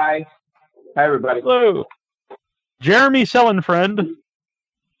 Hi, everybody. Hello. Jeremy Sellenfriend.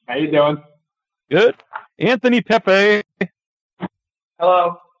 How you doing? Good. Anthony Pepe.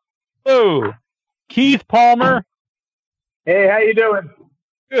 Hello. Hello. Keith Palmer. Hey, how you doing?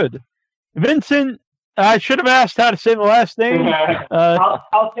 Good. Vincent. I should have asked how to say the last name.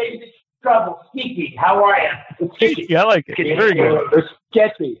 I'll take the trouble. Kiki, how are you? Kiki, I like it. Very good. It's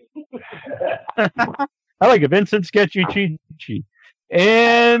sketchy. I like it. Vincent Sketchy Chi.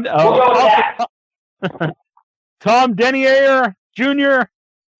 And Tom Denier Jr.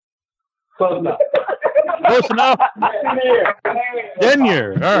 Close enough. Close enough.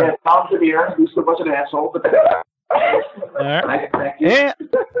 Denier. All right. Tom Denier, who's so much an asshole. All right.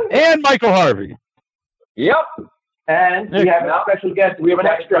 And Michael Harvey. Yep. And we have a special guest. We have an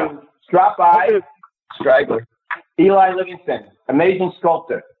extra. Drop by. Straggler. Eli Livingston, amazing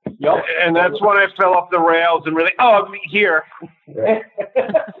sculptor. Yep. And that's when I fell off the rails and really, I'm here.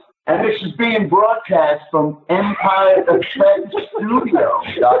 And this is being broadcast from Empire Effects Studio.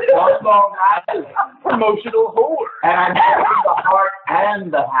 Long Island. Promotional whore. And I'm having the heart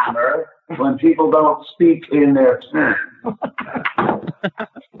and the hammer when people don't speak in their turn.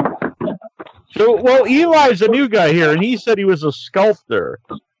 So, well, Eli's a new guy here, and he said he was a sculptor.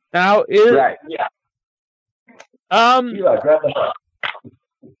 Now, right. Yeah. Eli, grab the heart.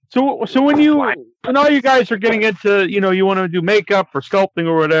 So when all you guys are getting into, you want to do makeup or sculpting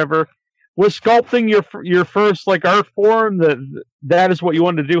or whatever, was sculpting your first like art form that is what you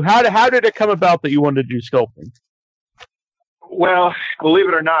wanted to do? How did it come about that you wanted to do sculpting? Well, believe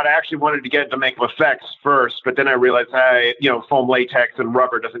it or not, I actually wanted to get into makeup effects first, but then I realized foam latex and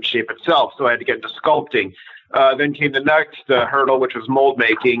rubber doesn't shape itself, so I had to get into sculpting. Then came the next hurdle, which was mold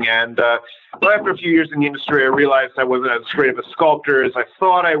making. And after a few years in the industry, I realized I wasn't as great of a sculptor as I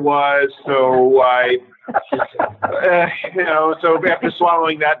thought I was. So so after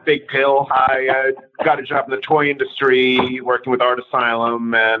swallowing that big pill, I got a job in the toy industry, working with Art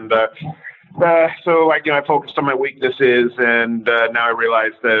Asylum. And so I focused on my weaknesses. And now I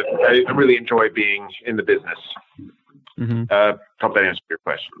realize that I really enjoy being in the business. Mm-hmm. Hope that answered your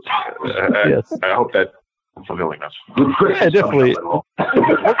questions. Yes. I hope that fulfilling enough. Yeah, definitely. We'll get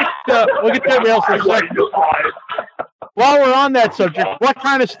to everybody else in a second. While we're on that subject, what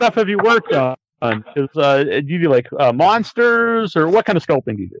kind of stuff have you worked on? Do you do like monsters, or what kind of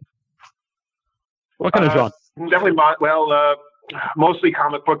sculpting do you do? What kind of genre? Definitely, mostly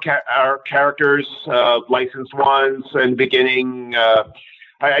comic book characters, licensed ones. In the beginning,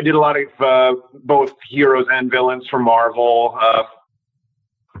 I did a lot of both heroes and villains for Marvel.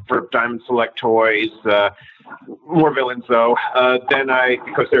 For Diamond Select Toys, more villains though. Then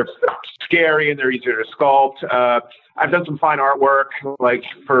because they're scary and they're easier to sculpt. I've done some fine artwork, like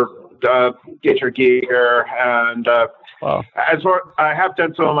for Get Your Gear, and as far I have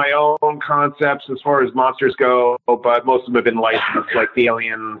done some of my own concepts as far as monsters go, but most of them have been licensed, like the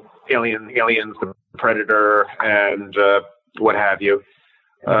aliens, the Predator, and what have you.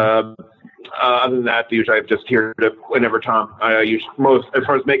 Other than that, usually I'm just here to whenever Tom. As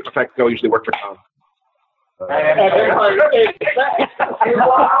far as makeup effects go, I usually work for Tom. I'm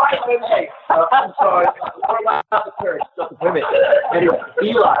sorry. Anyway,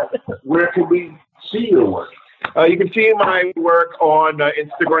 Eli, where can we see your work? You can see my work on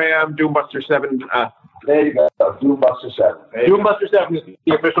Instagram, Doombuster7. There you go, Doombuster7. Doombuster7 is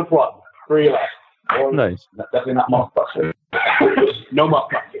the official plug for Eli. Nice. Definitely not Muffbuster. No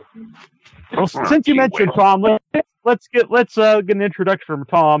Muffbuster. Well, since you mentioned Tom, let's get an introduction from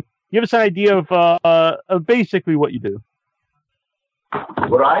Tom. Give us an idea of basically what you do.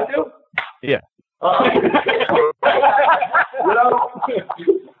 What I do? Yeah.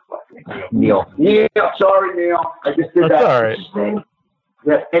 Neil. Sorry, Neil. I just did that. That's all right.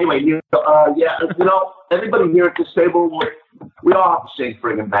 Yeah. Anyway, everybody here at this table, we all have the same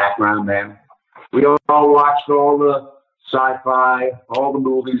friggin' background, man. We all watched all the sci-fi, all the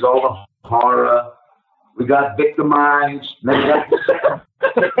movies, all the horror. We got victimized. Then we got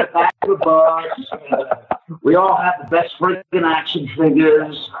back to the bus. We all have the best freaking action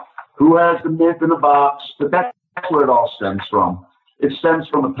figures. Who has the myth in the box? But that's where it all stems from. It stems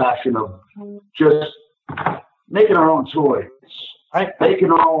from a passion of just making our own toys.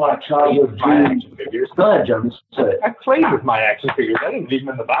 Making all our childhood dreams. Go ahead, John. I played with my action figures. I didn't leave them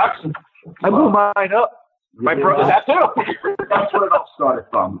in the box. I blew mine up. My brother, that too. That's where it all started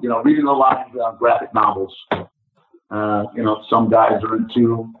from. Reading a lot of graphic novels. Some guys are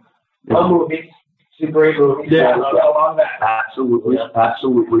into movies. Super 8 movies. Yeah, on that. Absolutely.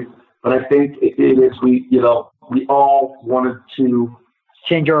 But I think it is we all wanted to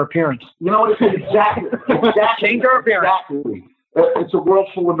change our appearance. Exactly. Change our appearance. Exactly. It's a world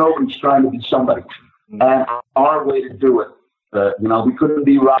full of nobodies trying to be somebody, and our way to do it. We couldn't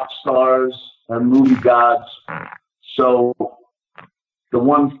be rock stars and movie gods. So the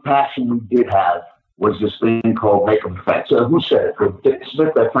one passion we did have was this thing called makeup effects. Who said it? Dick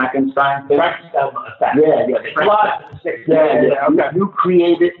Smith, the Frankenstein thing? Frankenstein effect. Yeah. You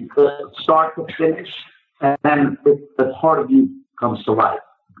create it, start to finish, and the part of you comes to life.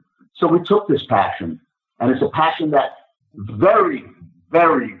 So we took this passion, and it's a passion that very,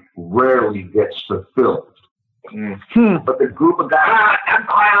 very rarely gets fulfilled. But the group of guys,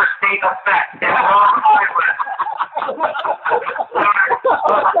 Empire State Effect.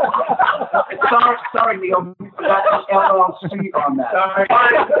 Sorry, Neil. That's LLC on that.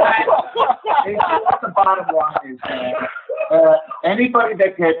 What the bottom line is,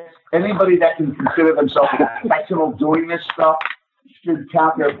 anybody that can consider themselves a professional doing this stuff should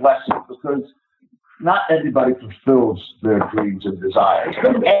count their blessings, because not everybody fulfills their dreams and desires.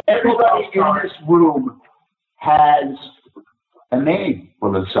 Everybody in this room has a name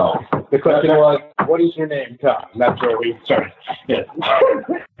for themselves. The question was, what is your name, Tom? That's where we started. Yeah.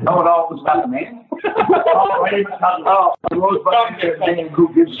 No, it was about the name.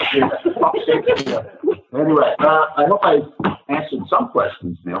 Who gives a shit? Anyway, I hope I answered some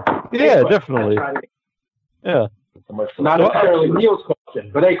questions, Neil. Yeah, definitely. Yeah. Not necessarily Neil's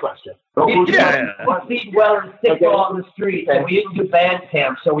question, but a question. Yeah. Feed well and sick on the street, and we didn't do band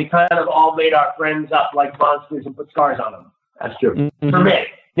camp, so we kind of all made our friends up like monsters and put scars on them. That's true. Mm-hmm. For me.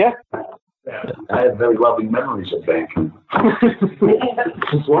 Yeah. I have very loving memories of band camp. Come to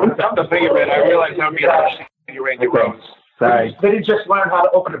think of it, I realized how many you Randy Rose. Sorry. They didn't just learn how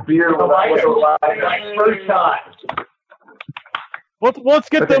to open a beer First time. Let's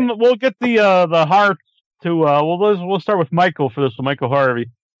get them. We'll get the heart to. We'll start with Michael for this one, Michael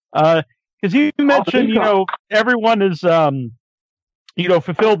Harvey, because you mentioned everyone is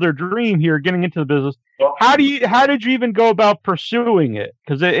fulfilled their dream here, getting into the business. How did you even go about pursuing it?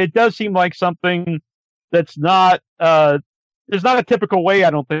 Because it does seem like something that's not there's not a typical way,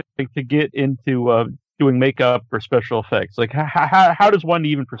 I don't think, to get into doing makeup or special effects. Like how does one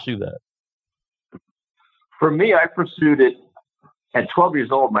even pursue that? For me, I pursued it at 12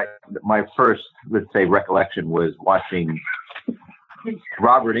 years old. My first, let's say, recollection was watching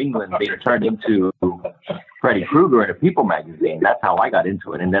Robert Englund being turned into Freddy Krueger in a People magazine. That's how I got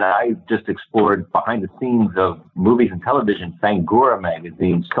into it. And then I just explored behind the scenes of movies and television, Fangoria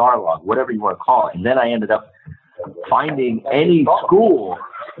magazine, Starlog, whatever you want to call it. And then I ended up finding any school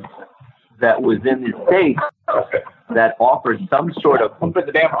that was in the States that offered some sort of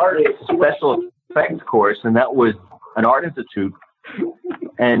special effects course, and that was an art institute.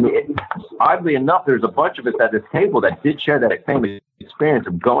 And oddly enough, there's a bunch of us at this table that did share that same experience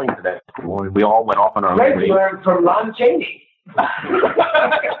of going to that school, and we all went off on our own. You learned from Lon Chaney.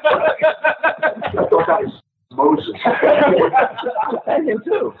 Moses. And him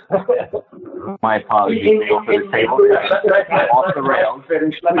too. My apologies. Go for the table. Off the rails. Let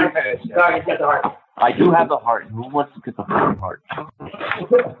me finish. Sorry, get the heart. I do have the heart. Who wants to get the heart?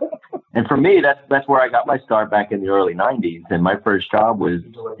 And for me, that's where I got my start back in the early 90s. And my first job was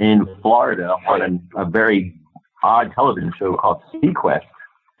in Florida on a very odd television show called Sequest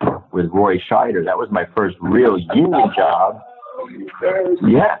with Roy Scheider. That was my first real union job.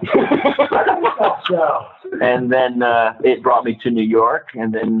 Yeah. And then it brought me to New York.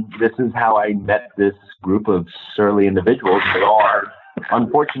 And then this is how I met this group of surly individuals. They all are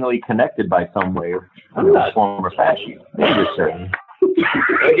unfortunately connected by some way or form or fashion. Maybe certain.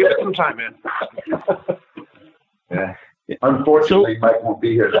 Give it some time, man. Yeah. Unfortunately, Mike won't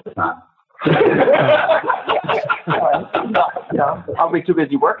be here this time. I'll be too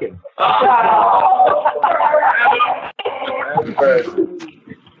busy working. How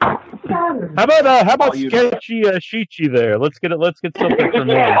about sketchy Shichi there? Let's get something from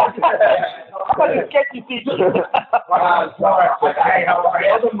him. Sketchy Shichi. Sorry. I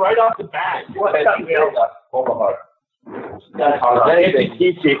had them right off the bat.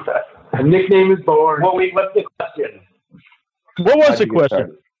 A nickname is born. Well, what's the question? What was the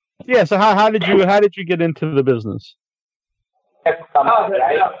question? Yeah, so how did you get into the business?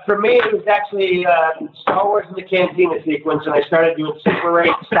 For me, it was actually Star Wars in the Cantina sequence, and I started doing Super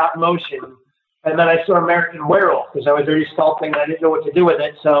 8 stop motion. And then I saw American Werewolf because I was already sculpting and I didn't know what to do with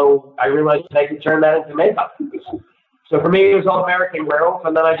it, so I realized I could turn that into makeup. So for me, it was all American Werewolf,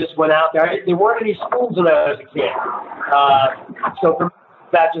 and then I just went out there. There weren't any schools when I was a kid. So for me,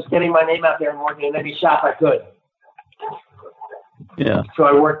 that just getting my name out there and working in any shop I could. Yeah. So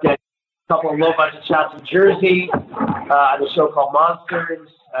I worked at a couple of low-budget shops in Jersey, a show called Monsters,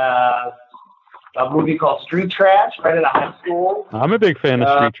 a movie called Street Trash right at a high school. I'm a big fan of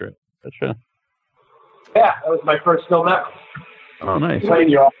Street Trash. That's true. Yeah, that was my first film ever. Oh, nice. And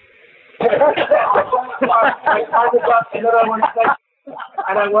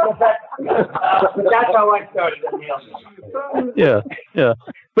I went back. That's how I started. Yeah.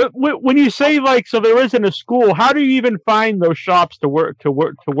 But when you say so there isn't a school, how do you even find those shops to work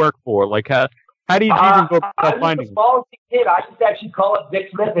for? Like how do you even go about finding them? I was a kid. I used to actually call it Dick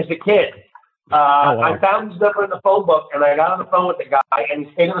Smith as a kid. Wow. I found his number in the phone book, and I got on the phone with the guy, and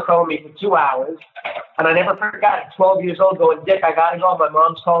he stayed on the phone with me for 2 hours. And I never forgot it. 12 years old, going, Dick, I got to go. My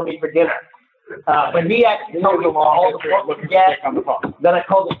mom's calling me for dinner. But he actually told me all the books to get. Then I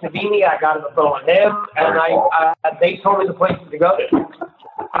called the Savini. I got on the phone with him, and they told me the places to go to.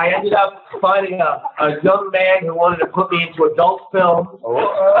 I ended up finding a young man who wanted to put me into adult film. For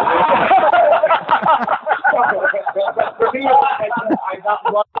me, I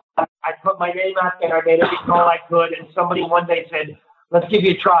got lucky. I put my name out there. I made every call I could, and somebody one day said, "Let's give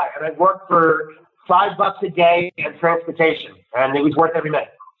you a try." And I worked for $5 a day and transportation, and it was worth every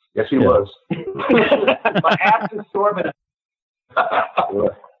minute. Yes, he was. My ass is sore, but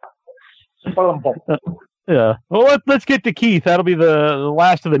yeah. Well, let's get to Keith. That'll be the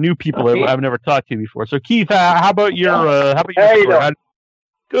last of the new people that I've never talked to before. So, Keith, how about your story?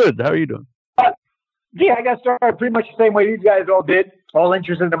 Good. How are you doing? Gee, I got started pretty much the same way you guys all did. All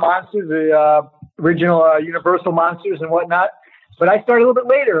interested in the monsters, the original Universal monsters and whatnot. But I started a little bit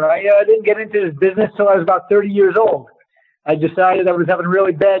later. I didn't get into this business till I was about 30 years old. I decided I was having a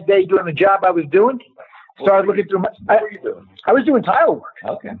really bad day doing the job I was doing. Started looking through what were you doing? I was doing tile work.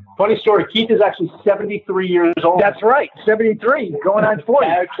 Okay. Funny story. Keith is actually 73 years old. That's right. 73, going on 40.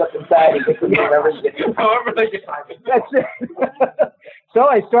 That's it. So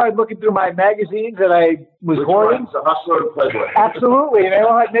I started looking through my magazines that I was hoarding. The Hustler and Playboy. Absolutely. And they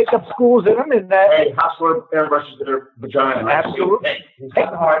all had makeup schools in them. And hey, Hustler airbrushes their vagina. Absolutely. Hey, he's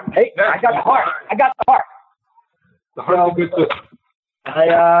got the heart. Hey, I got the heart. I got the heart. The heart's a good system.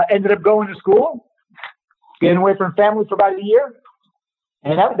 I ended up going to school, getting away from family for about a year.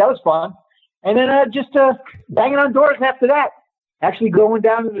 And that was fun. And then just banging on doors after that. Actually going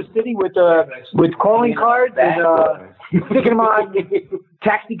down to the city with calling cards and sticking them on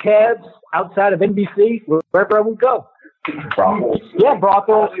taxi cabs outside of NBC, wherever I would go. Brothels. Yeah,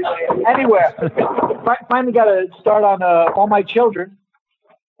 brothels. Anywhere. Finally got a start on All My Children.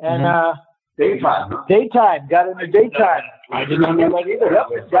 And daytime. Huh? Daytime. Got in the daytime. I didn't know that either.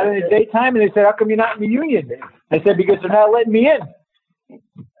 Yep. Got in the daytime, and they said, "How come you're not in the union?" I said, "Because they're not letting me in."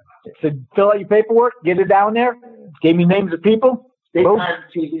 I said, "Fill out your paperwork, get it down there." Gave me names of people. Daytime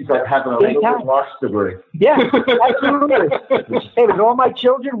TV's like having a little master's degree. Yeah, absolutely. It was All My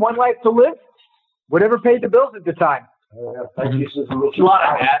Children, One Life to Live. Whatever paid the bills at the time. A lot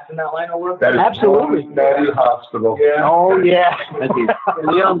of hats in that line of work. Absolutely. That is hospital. Yeah. Oh, yeah.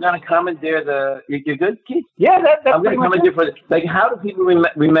 I'm going to commandeer you're good, Keith? Yeah, that's I'm going to commandeer for like, how do people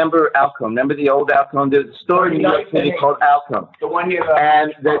remember Alcom? Remember the old Alcom? There's a store in New York City called Alcom. The one here.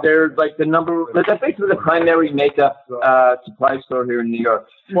 And they're like they're basically the primary makeup supply store here in New York.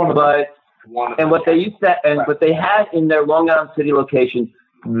 What they had in their Long Island City location,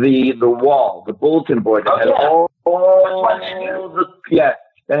 the wall, the bulletin board that had all the cards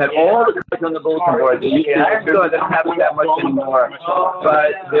on the bulletin board. They used to store. They don't have it that much anymore.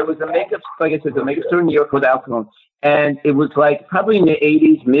 But there was a makeup, like I said, the makeup store in New York called Alcom, and it was like probably in the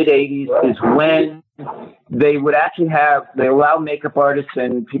mid 80s is when they would actually allow makeup artists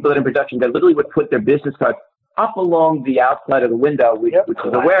and people that are in production that literally would put their business cards up along the outside of the window, which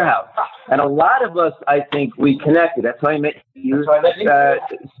was a warehouse. And a lot of us, I think, we connected. That's how I met you. We got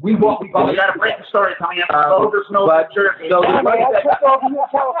a break story coming up.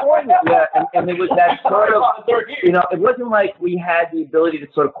 And there was that sort of, it wasn't like we had the ability to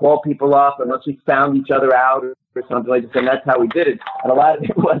sort of call people up unless we found each other out or something like that. And that's how we did it. And a lot of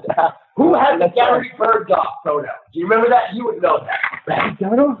it was who had the Gary Bird-Dog photo? Do you remember that? You would know that.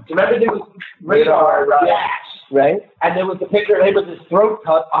 Remember there was radar right? And there was the picture of him with his throat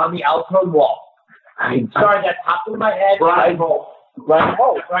cut on the Alcone wall. Sorry, that popped in my head. Brian Holt.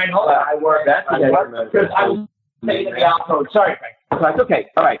 I worked. Because I was saying the Alcone. Sorry, Frank. That's okay.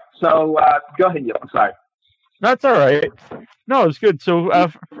 All right. So go ahead, Neil. I'm sorry. That's all right. No, it's good. So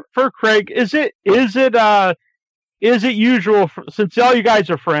for Craig, is it usual since all you guys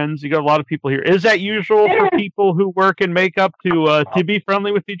are friends? You got a lot of people here. Is that usual for people who work in makeup to be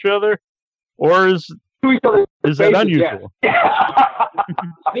friendly with each other, or is that unusual? Yeah.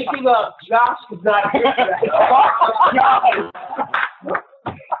 Speaking of, Josh is not here today.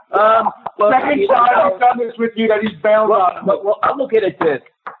 Second time I've done this with you that he's bailed on. Well, I'll look at it this.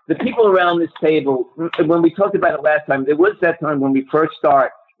 The people around this table, when we talked about it last time, there was that time when we first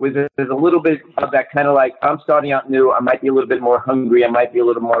start, there's a little bit of that kind of like, I'm starting out new, I might be a little bit more hungry, I might be a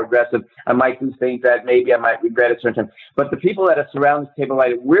little more aggressive, I might do things that maybe I might regret at a certain time. But the people that are surrounding this table,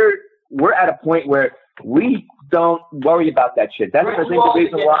 like, we're at a point where we don't worry about that shit. That's I think the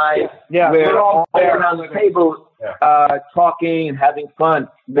reason why we're all around the table talking and having fun.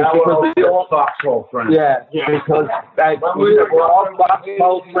 Now we're all foxhole friends. Yeah. Because we're all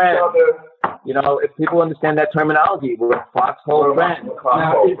foxhole friends. If people understand that terminology, we're foxhole friends.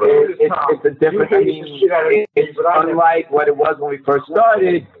 It's a different. It's unlike what it was when we first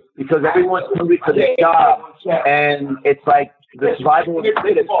started, because everyone's hungry for their job, and it's like the survival of the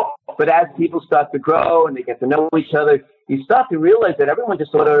fittest. But as people start to grow and they get to know each other, you start to realize that everyone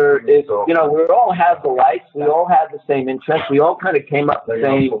just sort of is, we all have the likes, we all have the same interests, we all kind of came up the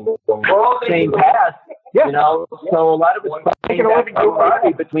same path, so a lot of us find that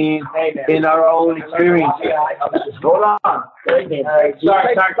camaraderie between in our own experience. Hold on.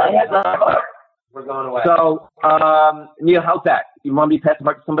 Sorry. We're going away. So, Neil, how's that? You want me to pass the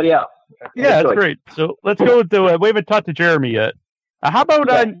mic to somebody else? Yeah, that's great. So let's go with we haven't talked to Jeremy yet. How about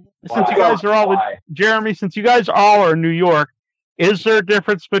since you guys are all Jeremy, since you guys all are in New York, is there a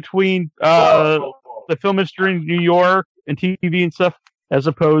difference between the film industry in New York and TV and stuff as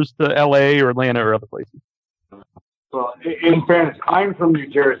opposed to LA or Atlanta or other places? Well, in fairness, I'm from New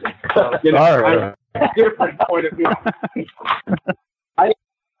Jersey, so I have a different point of view. I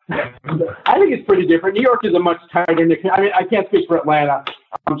think it's pretty different. New York is a much tighter knit. I mean, I can't speak for Atlanta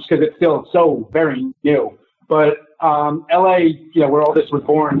just because it's still so very new. But LA, where all this was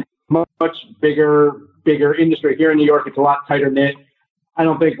born, much bigger industry. Here in New York, it's a lot tighter knit. I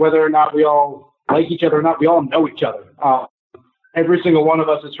don't think whether or not we all like each other or not, we all know each other. Every single one of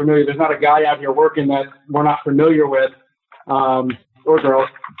us is familiar. There's not a guy out here working that we're not familiar with, or girls,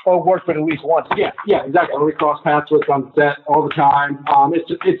 or worked with at least once. Yeah, exactly. Or we cross paths with on set all the time.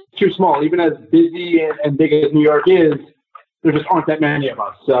 It's too small. Even as busy and big as New York is, there just aren't that many of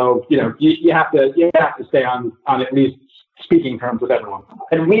us. So you have to stay on at least speaking terms with everyone.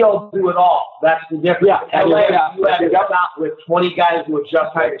 And we all do it all. That's the difference. LA, you have to stop with 20 guys who have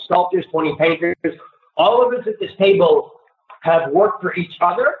just hired sculptors, 20 painters. All of us at this table have worked for each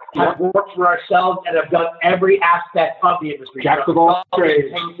other, have worked for ourselves, and have done every aspect of the industry. Jacks of all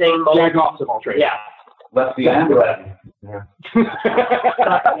trades. Painting, Jack of all trades. Yeah. Lefty and righty. Yeah.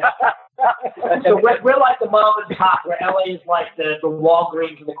 So we're like the mom and pop, where LA is like the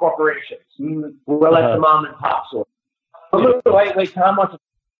Walgreens and the corporations. We're like the mom and pop sort. Wait, Tom wants to.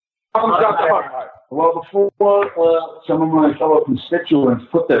 Well, before some of my fellow constituents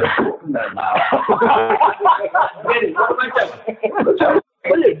put their foot in their mouth.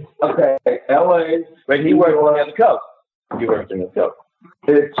 Okay, LA. But he worked on the coast. You worked on the coast.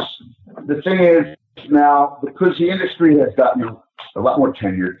 The thing is now, because the industry has gotten a lot more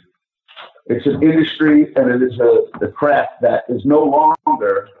tenured, it's an industry and it is a craft that is no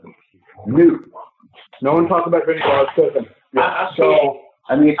longer new. No one talks about Vinny Ball's cooking. So,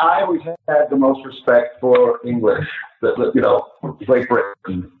 I mean, I always had the most respect for English, Great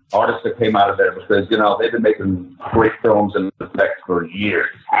Britain, artists that came out of there because, they've been making great films and effects for years.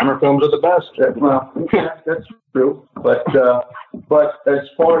 Hammer films are the best. Well, yeah, that's true. But as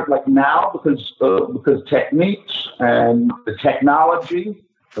far as like now, because techniques and the technology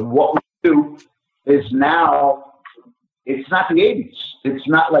and what we do is now, it's not the 80s. It's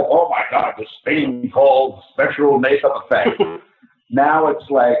not like, oh my God, this thing called special makeup effect. Now it's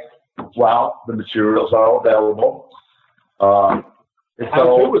like, well, the materials are available. It's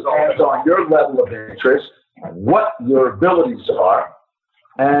all depends on your level of interest, what your abilities are,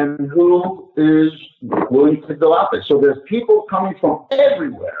 and who is willing to go out there. So there's people coming from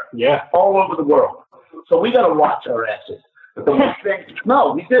everywhere, all over the world. So we got to watch our asses. But the one thing,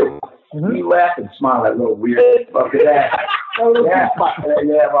 no, we do. We laugh and smile at little weird fucking ass. Well,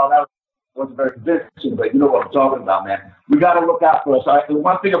 that wasn't very convincing, but you know what I'm talking about, man. We got to look out for us. The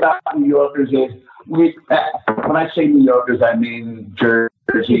one thing about New Yorkers is, when I say New Yorkers, I mean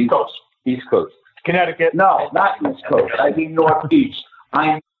Jersey, East Coast. Connecticut. No, not East Coast. I mean Northeast.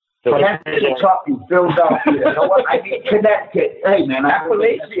 I'm Kentucky, Philadelphia. You know what? I mean Connecticut. Hey, man,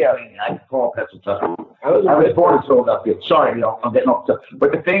 Appalachia. I call Pennsylvania. I was born in Philadelphia. Sorry, I'm getting off.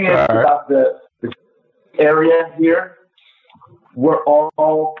 But the thing is about the area here, we're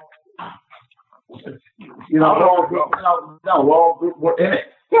all, we're in it.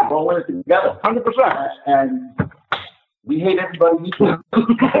 Yeah, we're all in it together. 100%. And we hate everybody equally.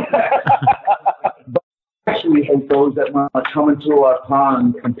 But actually hate those that want to come into our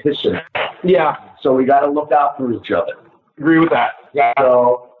pond and piss in it. Yeah. So we got to look out for each other. Agree with that. Yeah.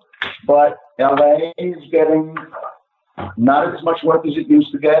 So, but LA is getting not as much work as it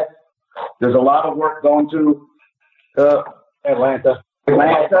used to get. There's a lot of work going to Atlanta, a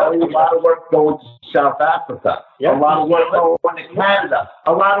lot of work going to South Africa, a lot of work going to Canada,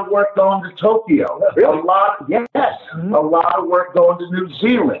 a lot of work going to Tokyo, a lot of work going to New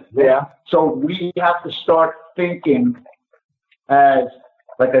Zealand. Yeah. So we have to start thinking as,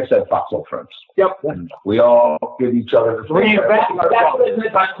 like I said, foxhole firms. Yep. We all give each other the reinventing ourselves. That's what it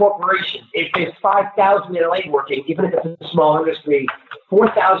is by corporations. If there's 5,000 in LA working, even if it's a small industry,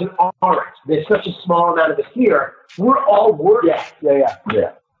 4,000 aren't. There's such a small amount of us here. We're all working. Yeah.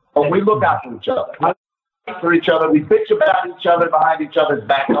 But we look out for each other. For each other. We bitch about each other behind each other's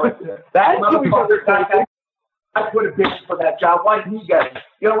back. That's I put a bid for that job. Why didn't he get it?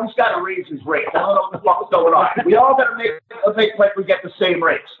 You know, he's got to raise his rates. I don't know what the fuck's going on. We all got to make like we get the same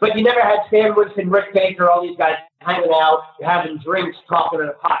rates. But you never had Stan Winston, Rick Baker, all these guys hanging out, having drinks, talking in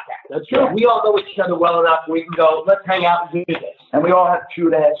a podcast. That's true. We all know each other well enough. We can go, let's hang out and do this. And we all have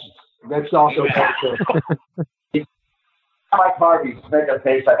chewed asses. That's also true. Mike Harvey's making a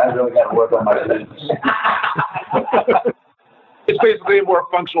face like I really got to work on my business. It's basically a more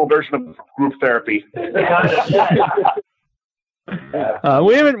functional version of group therapy. We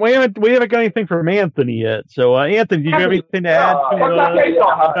haven't got anything from Anthony yet. So, Anthony, did you have anything to add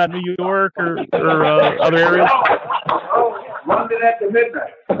about New York or other areas? London after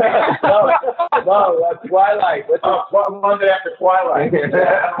midnight. No, Twilight. London after Twilight.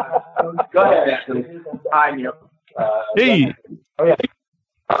 Go ahead, Anthony. Hi, Neil. Hey. Oh yeah.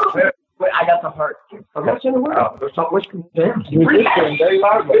 Wait, I got the heart. What's in the world? There's something which can very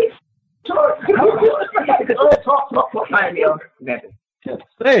loudly. Talk. Hi, Neil.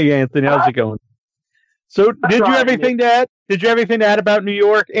 Hey, Anthony, how's it going? So, did you have anything to add? Did you have anything to add about New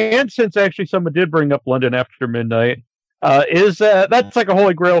York? And since actually someone did bring up London After Midnight, that's like a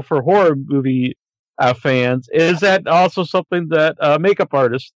holy grail for horror movie fans? Is that also something that makeup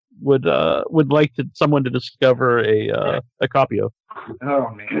artists would like someone to discover a copy of? Oh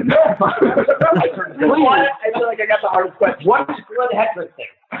man! I feel like I got the hardest question. What's Glenn Heckler's thing?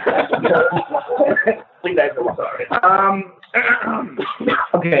 Sorry.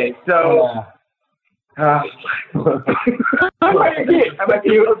 Okay, so. How about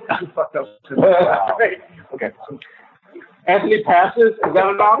you? Fucked up. Okay. Anthony passes. Is that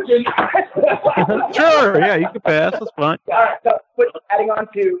an option? Sure. Yeah, you can pass. That's fine. All right. So, adding on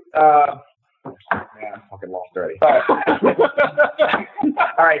to. Man, I'm fucking lost already. All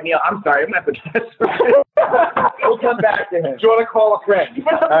right, Neil. I'm sorry. I'm gonna have to guess. We'll come back to him. Do you want to call a friend?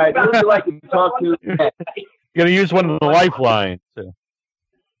 All right. Who would you like to talk to? You're gonna use one of the lifelines. So.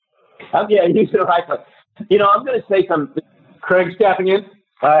 Yeah, use the lifeline. You know, I'm gonna say something. Craig's tapping in.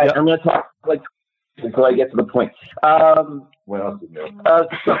 All right. Yep. I'm gonna talk like until I get to the point. What else is new?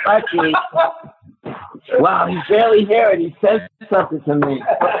 So actually, wow, he's barely here and he says something to me.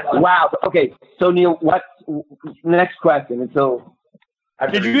 Wow. Okay. So Neil, what's next question? Until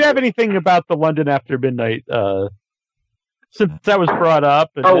did you have anything about the London After Midnight? Since that was brought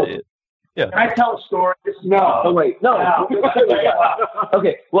up. Yeah. Can I tell a story? No. Oh wait. No.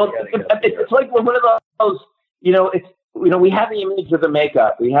 Okay. Well, it's like one of those. You know, we have the image of the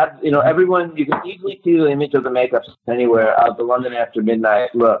makeup. We have, everyone, you can easily see the image of the makeup anywhere of the London After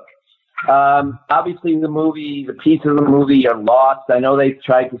Midnight look. Obviously, the pieces of the movie are lost. I know they've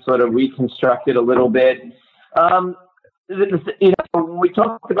tried to sort of reconstruct it a little bit. We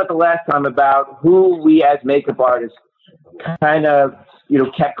talked about the last time about who we as makeup artists kind of,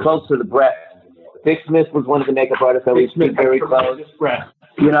 kept close to the breast. Vic Smith was one of the makeup artists that we keep very close.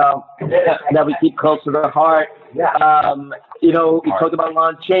 That we keep close to the heart. We talked about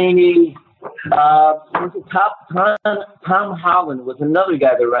Lon Chaney. Tom Holland was another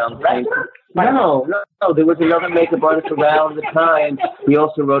guy around the same time. No, there was another makeup artist around the time. He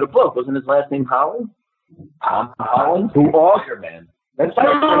also wrote a book. Wasn't his last name Holland? Tom Holland? Who also, man? That's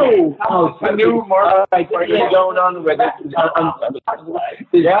the new Marvel. Going on the record.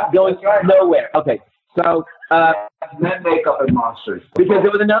 Going nowhere. Okay. So, men makeup and monsters. Because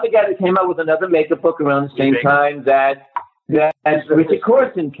there was another guy that came out with another makeup book around the same time that Richard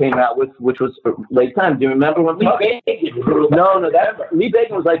Corson came out with, which was late time. Do you remember when Lee Bacon? No, Lee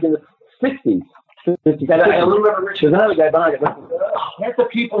Bacon was like in the 60s. I remember Richard. There's another guy behind it. That's the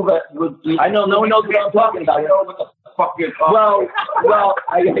people that would. I know no one knows what I'm talking about. I know what the fuck you're talking about. Well,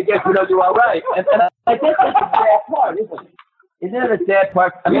 I guess you're all right. And I guess that's the sad part, isn't it? Isn't that a sad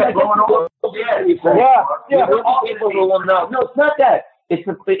part? I mean, people will know. No, it's not that. It's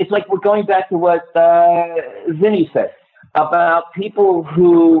like we're going back to what Vinny said about people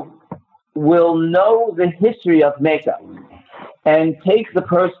who will know the history of makeup and take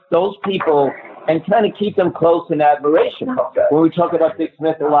those people and kind of keep them close in admiration. When we talk about Dick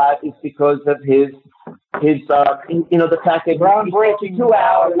Smith a lot, it's because of his the fact that groundbreaking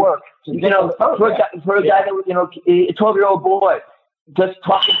 2-hour work. For a guy that was, a 12-year-old boy, just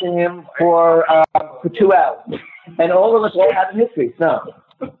talking to him for 2 hours, and all of us all have a history. No,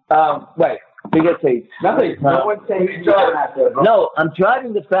 wait, bigger thing. Nothing. No one's saying. No, I'm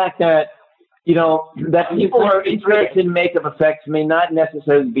driving the fact that that people who are interested in makeup effects may not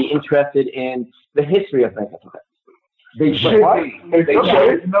necessarily be interested in the history of makeup effects. They should be. They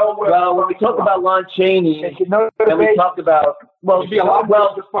should. Well, when we talk about Lon Chaney, and we talk about be a lot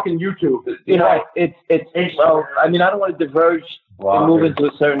more just fucking YouTube. You know, it's well. I mean, I don't want to diverge and move into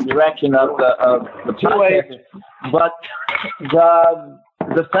a certain direction of the podcast, but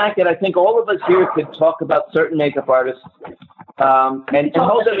the fact that I think all of us here could talk about certain makeup artists and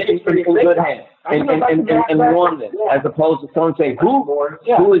hold them in good hands and warm them, as opposed to someone saying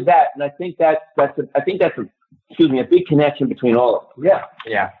who is that? And I think that's a big connection between all of them.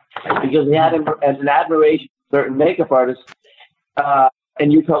 Yeah. Because we had an admiration for certain makeup artists,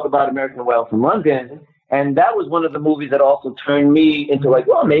 and you talk about American Whale from London, and that was one of the movies that also turned me into like,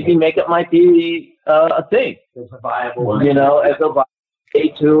 well, maybe makeup might be a thing. It's a viable one. You know, as a way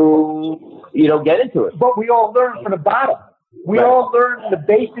to, get into it. But we all learn from the bottom. We all learn the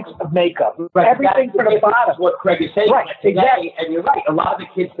basics of makeup. Right. Everything from the bottom. That's what Craig is saying. Right, exactly. And you're right. A lot of the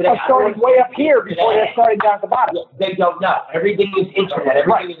kids today are starting way up here before they're starting down at the bottom. They don't know. Everything is internet.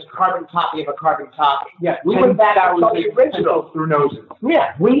 Everything is a carbon copy of a carbon copy. Yeah. We went back and saw the original through noses.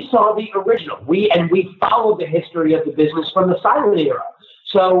 Yeah, we saw the original. We followed the history of the business from the silent era.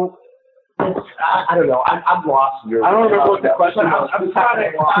 So I don't know. I'm lost here. I don't remember what the question was. I'm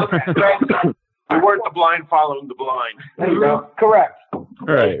trying to. We weren't the blind following the blind. There you go. Correct.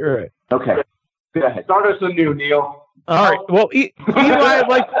 Right. Okay. Go ahead. Start us anew, Neil. All right. Well, Eli,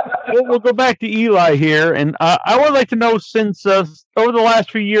 we'll go back to Eli here, and I would like to know, since over the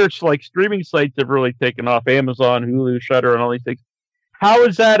last few years, like streaming sites have really taken off, Amazon, Hulu, Shudder, and all these things. How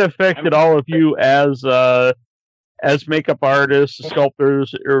has that affected all of you as makeup artists,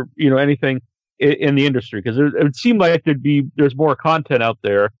 sculptors, or anything in the industry? Because it would seem like there's more content out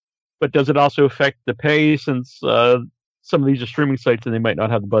there. But does it also affect the pay, since some of these are streaming sites and they might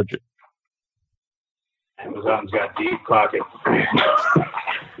not have the budget? Amazon's got deep pockets.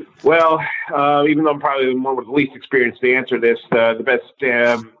 Well, even though I'm probably the one with the least experience to answer this, the best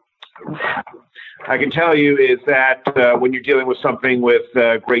I can tell you is that when you're dealing with something with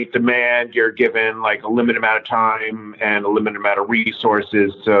great demand, you're given like a limited amount of time and a limited amount of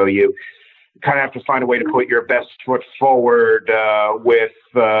resources. So you kind of have to find a way to put your best foot forward with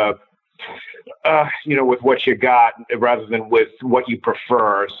what you got rather than with what you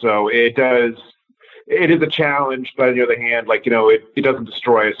prefer. So it is a challenge, but on the other hand, it doesn't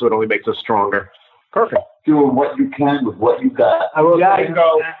destroy us, so it only makes us stronger. Perfect. Doing what you can with what you got. I will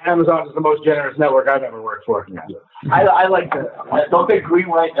go. Amazon is the most generous network I've ever worked for. Yeah. I like to. Don't they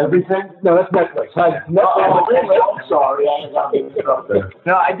greenlight everything? No, that's Netflix. I'm sorry.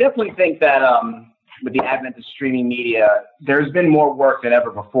 No, I definitely think that with the advent of streaming media, there's been more work than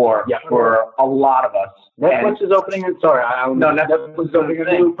ever before for a lot of us. Netflix is opening. Netflix is opening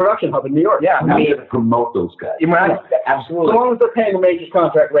a new production hub in New York. Yeah, I mean, to promote those guys. Absolutely. As long as they're paying a major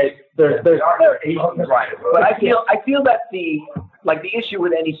contract rate, there's right. But I feel that the issue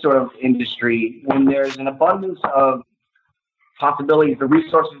with any sort of industry, when there's an abundance of possibilities, the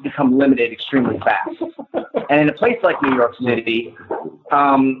resources become limited extremely fast. And in a place like New York City,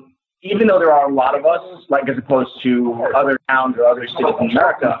 even though there are a lot of us, as opposed to other towns or other cities in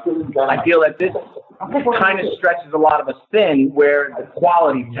America, I feel that this kind of stretches a lot of us thin, where the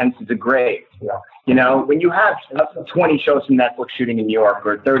quality tends to degrade. When you have 20 shows from Netflix shooting in New York,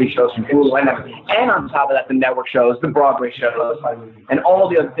 or 30 shows from Hulu, and on top of that, the network shows, the Broadway shows, and all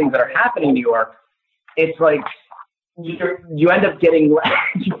the other things that are happening in New York, it's like you end up getting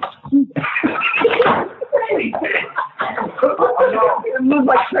it moves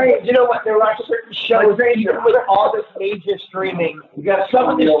like trains. You know what? There are certain shows with all this major streaming. You got some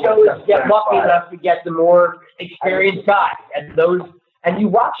of these shows get lucky enough to get the more experienced guys, and you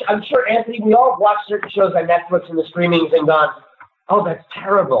watch. I'm sure, Anthony, we all watch certain shows on Netflix and the streamings and gone, "Oh, that's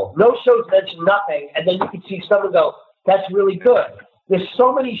terrible." No shows mention nothing, and then you can see someone go, "That's really good." There's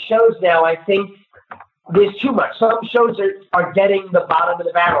so many shows now. I think there's too much. Some shows are getting the bottom of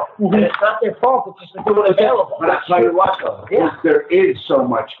the barrel, and it's not their fault. It's just the doing available. But that's why you watch them. Yeah. There is so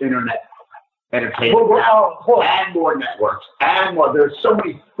much internet entertainment and more networks and more. There's so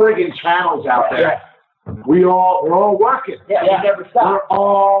many friggin' channels out there. Yeah. We're all working. Yeah, we never stop. We're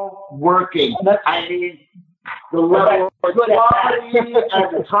all working. I mean, the level of quality and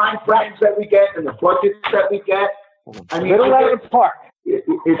the time frames that we get and the budgets that we get. I mean, Little Island Park.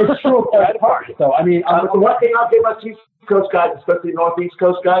 It's true at Park. So, I mean, the one thing I'll give us East Coast guys, especially Northeast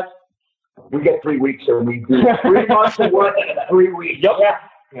Coast guys, we get 3 weeks and we do 3 months of work in 3 weeks. Yep.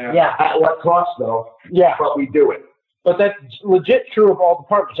 Yeah. At what cost, though? Yeah. But we do it. But that's legit true of all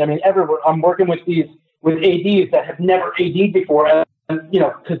departments. I mean, everywhere I'm working with ADs that have never AD'd before, and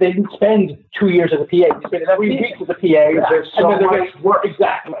because they didn't spend 2 years as a PA. They spent 3 weeks as a PA. There's so much work.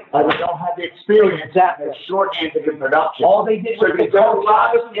 Exactly. And they don't have the experience. Exactly. They're short-handed in production. All they did was they don't a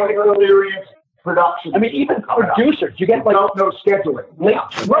lot of experience production. I mean, even producers, you get don't know scheduling.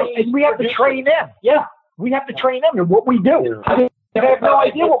 Right, and we have to train them. Yeah, we have to train them in what we do. I mean, they have no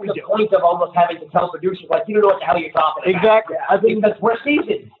idea what we do. The point of almost having to tell producers, like, you don't know what the hell you're talking about. Exactly. Because we're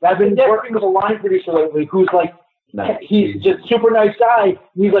seasoned. I've been working with a line producer lately who's like, he's just super nice guy.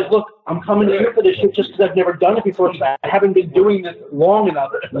 He's like, look, I'm coming to you for this shit just because I've never done it before. I haven't been doing this long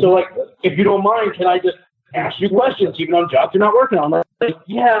enough. So, like, if you don't mind, can I just ask you questions, even on jobs you're not working on? I'm like,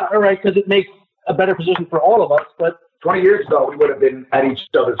 yeah, all right, because it makes a better position for all of us. But 20 years ago, we would have been at each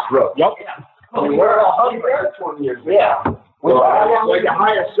other's throats. Yep. Yeah. We were all hungry 20 years ago. Yeah. Well, I want to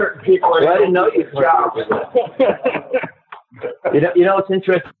hire certain people. I didn't know you could job. You know, it's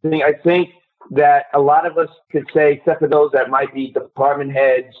interesting. I think that a lot of us could say, except for those that might be department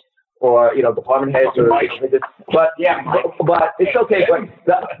heads or, but it's okay. But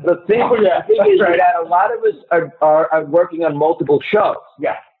the thing is that a lot of us are working on multiple shows.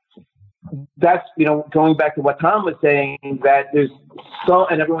 Yeah. That's, going back to what Tom was saying, that there's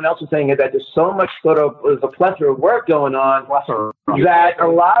and everyone else was saying that there's so much there's a plethora of work going on that a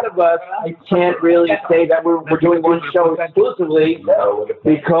lot of us can't really say that we're doing one show exclusively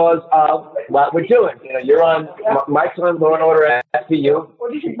because of what we're doing. You're on, Mike's on Law and Order SVU,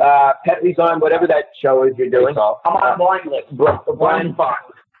 Petley's on whatever that show is you're doing. I'm on Blind List. Blind Spot.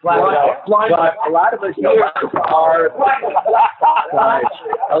 But a lot of us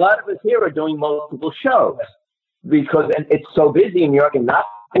here are doing multiple shows because it's so busy in New York and not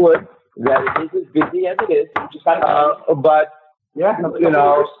wood that it is as busy as it is. But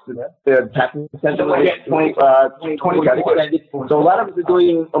the taxing center was 20 got extended. So a lot of us are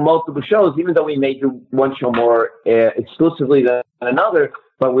doing multiple shows, even though we may do one show more exclusively than another.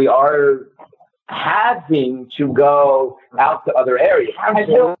 But we are having to go out to other areas.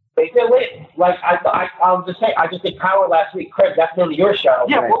 Like I'll just say, I just did Power last week. Craig, that's really your show.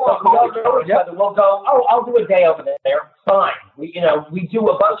 Yeah, we'll go. Oh, I'll do a day over there. Fine. We do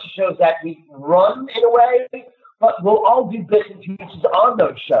a bunch of shows that we run in a way, but we'll all do bits and pieces on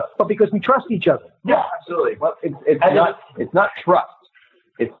those shows. But because we trust each other. Yeah, absolutely. Well, it's not trust.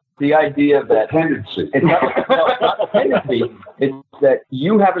 It's the idea that tendency. It's not tendency. It's that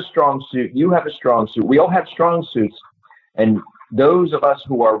you have a strong suit. You have a strong suit. We all have strong suits, and those of us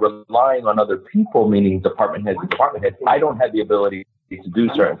who are relying on other people, meaning department heads, I don't have the ability to do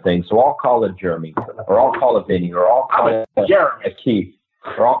certain things. So I'll call a Jeremy, or I'll call a Vinny, or I'll call a Keith,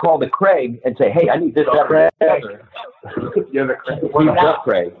 or I'll call the Craig and say, hey, I need this. You're the Craig. He's the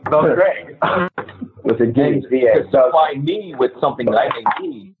Craig. The Craig. With a DVA. So supply me with something that I may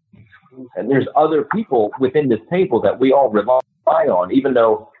need. And there's other people within this table that we all rely on, even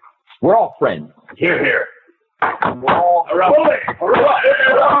though we're all friends. Here. And you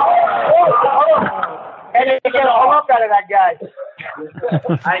get a hump out of that guy.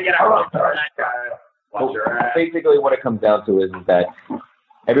 I get a hump out of that guy. Basically, what it comes down to is that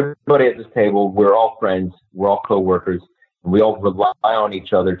everybody at this table, we're all friends, we're all co-workers, and we all rely on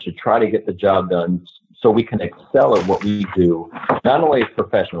each other to try to get the job done so we can excel at what we do, not only as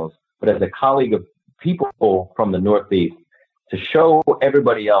professionals, but as a colleague of people from the Northeast, to show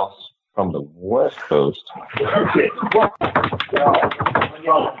everybody else from the West Coast,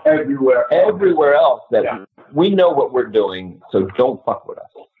 everywhere else, that we know what we're doing, so don't fuck with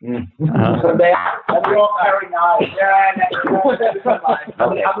us. So we're all very nice. I'm going to grab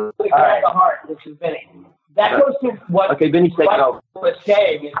the heart, which is Vinny. That goes to what Vinny said no. Was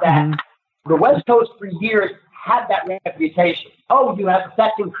saying is that the West Coast for years had that reputation. Oh, you have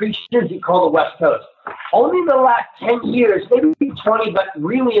affecting creatures you call the West Coast. Only in the last 10 years, maybe 20, but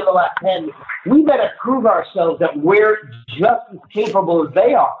really in the last 10, we've got to prove ourselves that we're just as capable as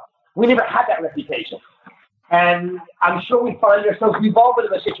they are. We never had that reputation. And I'm sure we find ourselves, we've all been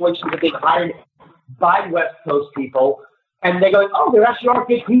in the situations of being hired by West Coast people, and they're going, oh, there actually are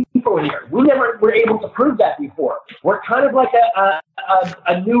good people in here. We never were able to prove that before. We're kind of like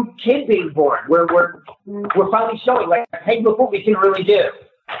a new kid being born, where we're finally showing, like, hey, look what we can really do.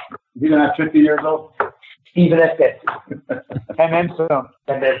 You're not 50 years old? Even at 50. And then some.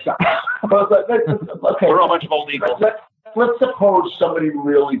 Okay. We're all a bunch of old eagles. Let's suppose somebody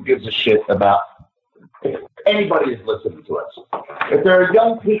really gives a shit about if anybody is listening to us. If there are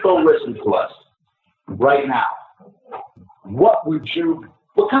young people listening to us right now, what kind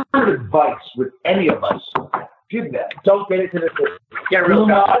of advice would any of us give them? Don't get into this. Get real.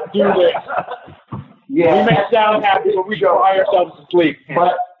 Do not do this. Yeah. We may sound happy, but we cry ourselves to sleep.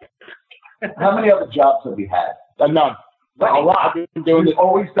 But how many other jobs have we had? None. A lot. I've been doing this.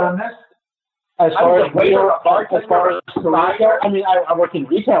 Always done this? As far as career go, I mean, I work in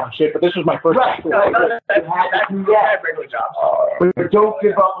retail and shit, but this was my first. Right. That's regular jobs. But don't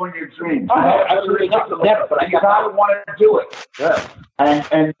give up on your dreams. Absolutely never. But you gotta want to do it. Yeah.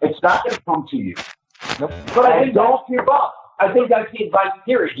 And it's not gonna come to you. But I think don't give up. I think that's the advice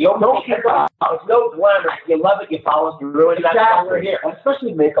period. You don't give up. It's no glamour. If you love it, you follow through, and that's why we're here. And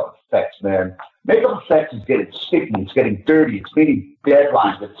especially makeup effects, man. Makeup effects is getting sticky. It's getting dirty. It's meeting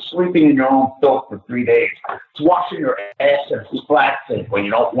deadlines. It's sleeping in your own filth for 3 days. It's washing your ass and splashing when you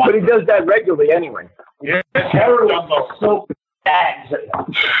don't want. But he does that regularly anyway. Yeah, heroin, soap, bags.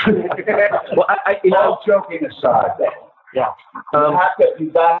 Well, all joking aside, yeah, you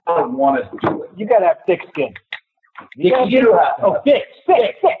gotta want to do it. You gotta have thick skin. You do have to. Oh, thick.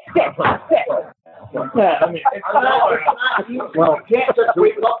 Yeah, I mean, well, you can't just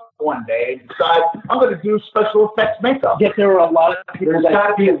wake up one day and decide, I'm going to do special effects makeup. Yes, there are a lot of people There's got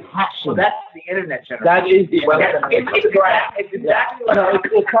to be a passion. Well, that's the internet generation. That is the It's exactly like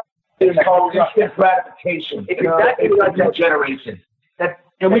it's called instant gratification. It's exactly like that generation.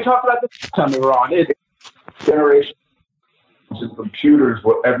 And we talked about this time we were on. It's generation of computers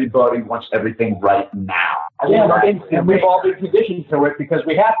where everybody wants everything right now. Yeah, and we've all been conditioned to it because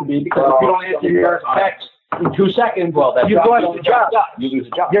we have to be, because if you don't answer your text in 2 seconds, well, that's you lose a job. You lose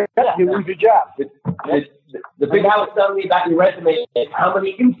a job. You lose your job. The big house suddenly got your resume. How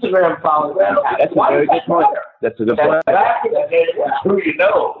many Instagram followers? That's a very good point. That's a good point. Back in the day, it was who you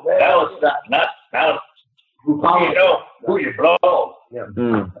know. Now it's not who you know, who you blow. Yeah.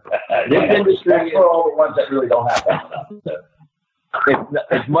 This industry is for all the ones that really don't have that stuff.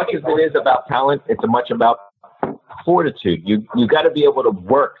 As much as it is about talent, it's much about fortitude. You got to be able to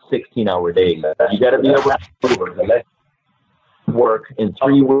work 16-hour days. You got to be able to work in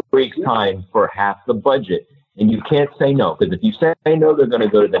 3 weeks' time for half the budget. And you can't say no, because if you say no, they're going to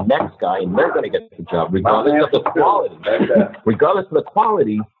go to the next guy and they're going to get the job, regardless of the quality. Regardless of the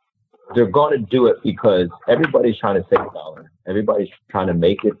quality, they're going to do it because everybody's trying to save a dollar. Everybody's trying to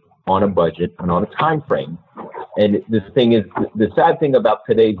make it on a budget and on a time frame. And this thing is, the sad thing about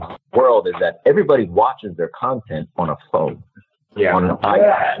today's world is that everybody watches their content on a phone. Yeah. On an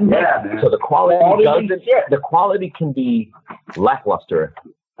iPad. Yeah. So the quality can be lackluster.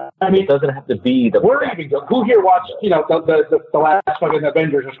 I mean, it doesn't have to be the. Who here watched, the last fucking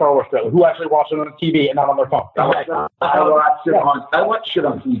Avengers or Star Wars trailer? Who actually watched it on TV and not on their phone? I watch shit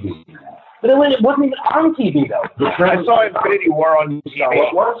on TV. But it wasn't even on TV though. I saw Infinity War on TV.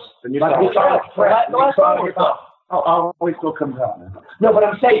 What was? Oh, always still comes out now. No, but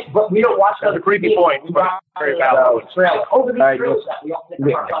I'm saying, but we don't watch That's a creepy point. Very valid. Over the trailers that we all think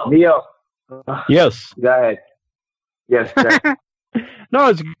about. Neo. Yes. Go ahead. Yes. No,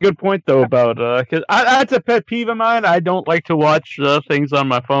 it's a good point though about because that's a pet peeve of mine. I don't like to watch things on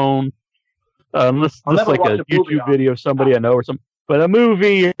my phone unless it's like a YouTube video of somebody I know or something. But a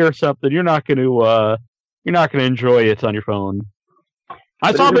movie or something, you're not going to enjoy it on your phone.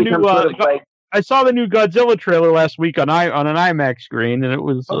 I saw the new Godzilla trailer last week on an IMAX screen, and it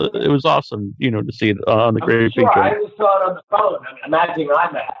was awesome, to see it on the great big screen. I just saw it on the phone. I'm imagining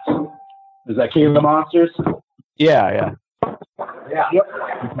IMAX. Is that King of the Monsters? Yeah. Yeah.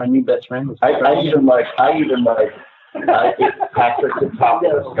 Yep. My new best friend. I even like Patrick to top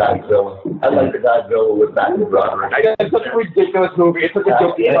of Godzilla. I like the Godzilla with Matthew Broderick. It's such a ridiculous movie. It's such a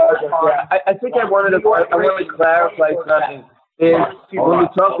good movie. I think I wanted to clarify something. Is when we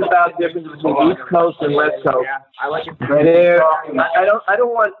talk about difference between East Coast and West Coast, I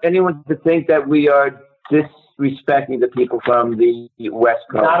don't want anyone to think that we are disrespecting the people from the West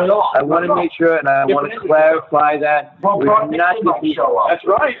Coast. Not at all. I want to make sure, and I want to clarify that we're not the people. That's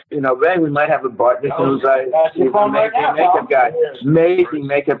right. Ray, we might have a Bartlett who's an amazing makeup guy. Amazing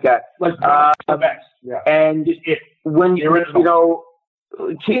makeup guy. And when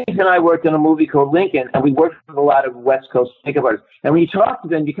Keith and I worked in a movie called Lincoln, and we worked with a lot of West Coast makeup artists. And when you talk to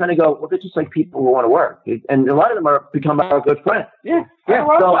them, you kind of go, well, they're just like people who want to work. And a lot of them become our good friends. Yeah.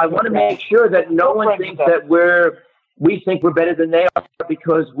 So I want to make sure that no one thinks that we think we're better than they are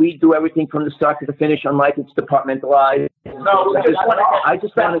because we do everything from the start to the finish, unlike it's departmentalized. No, I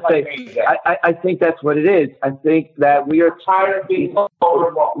just want to say, I think that's what it is. I think that we are tired of being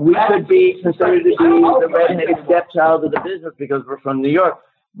we could be considered to be the redheaded stepchild of the business because we're from New York.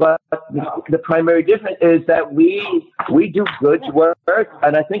 But the primary difference is that we do good work,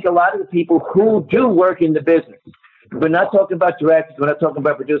 and I think a lot of the people who do work in the business, we're not talking about directors, we're not talking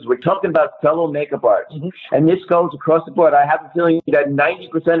about producers, we're talking about fellow makeup artists. Mm-hmm. And this goes across the board. I have a feeling that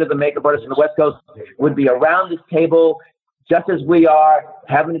 90% of the makeup artists on the West Coast would be around this table just as we are,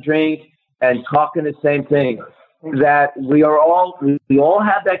 having a drink and talking the same thing. that we all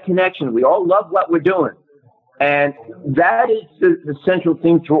have that connection. We all love what we're doing. And that is the central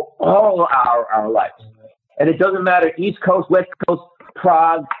thing through all our lives. And it doesn't matter, East Coast, West Coast,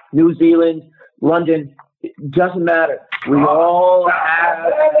 Prague, New Zealand, London, it doesn't matter. We all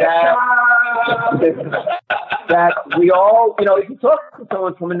have that we all, if you talk to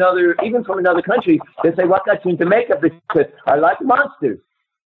someone from another country, they say, what got you into makeup? They say, I like monsters.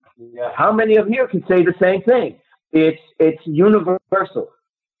 Yeah. How many of you can say the same thing? It's universal.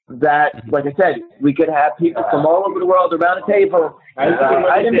 That, like I said, we could have people from all over the world around the table.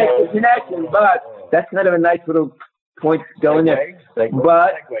 I didn't make the connection, but that's kind of a nice little point going there.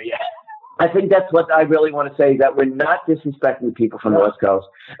 But I think that's what I really want to say, that we're not disrespecting people from the West Coast.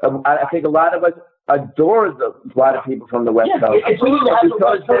 I think a lot of us adore a lot of people from the West Coast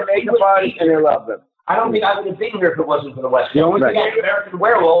because they're makeup artists and they love them. I don't think I would have been here if it wasn't for the West Coast. The only thing American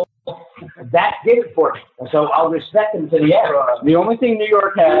Werewolf, that did it for me. So I'll respect them to the end. The only thing New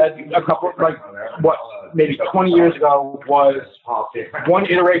York had maybe 20 years ago was one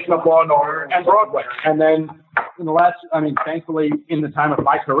iteration of Law and Order and Broadway. And then in the last, thankfully, in the time of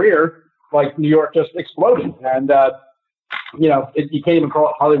my career, New York just exploded. And, you can't even call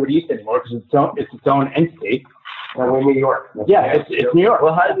it Hollywood East anymore because it's its own entity. And we're New York. Yeah, it's New York.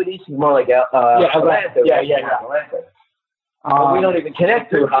 Well, Hollywood East is more like Atlanta. Yeah. We don't even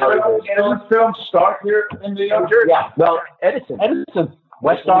connect to Hollywood. Didn't film start here in New York? Yeah. Well, Edison.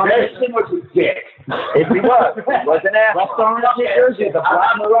 West Orange. Edison was a dick. If he was, he was an asshole. West Orange, New Jersey, the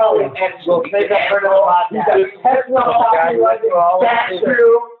Black Road, and we'll say that for a lot. That's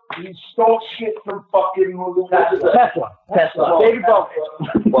true. You stole shit from fucking Tesla. David Bowie.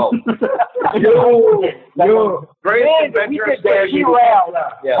 Whoa. You. Great adventure.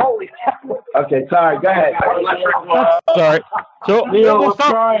 Holy cow. Okay, sorry. Go ahead. Sorry. So we're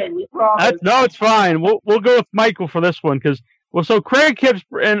trying. It's fine. We'll go with Michael for this one because so Craig Kipps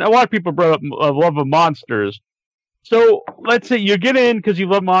and a lot of people brought up a love of monsters. So let's say you get in because you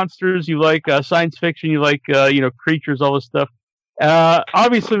love monsters, you like science fiction, you like creatures, all this stuff.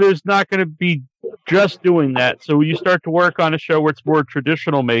 Obviously, there's not going to be just doing that. So you start to work on a show where it's more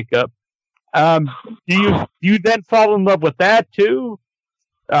traditional makeup. Do you then fall in love with that too?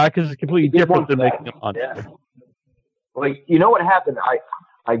 Because it's completely different than making a monster. Yeah. Well, you know what happened?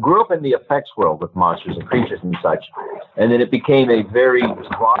 I grew up in the effects world with monsters and creatures and such, and then it became a very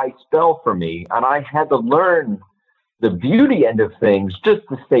dry spell for me, and I had to learn the beauty end of things just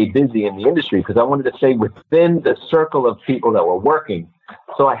to stay busy in the industry because I wanted to stay within the circle of people that were working.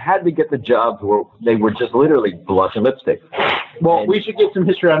 So I had to get the jobs where they were just literally blush and lipstick. Well, we should get some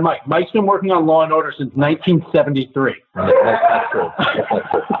history on Mike. Mike's been working on Law and Order since 1973. That's true.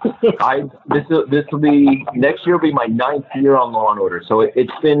 This will be next year will be my 9th year on Law and Order. So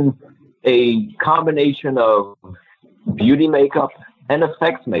it's been a combination of beauty makeup and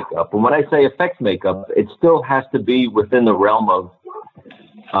effects makeup. And when I say effects makeup, it still has to be within the realm of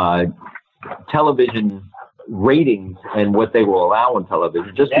television ratings and what they will allow on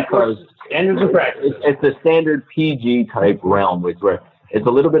television, just because it's a standard PG type realm, where it's a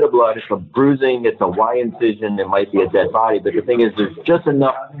little bit of blood, it's a bruising, it's a Y incision, it might be a dead body, but the thing is, there's just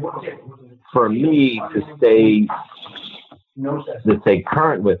enough for me to stay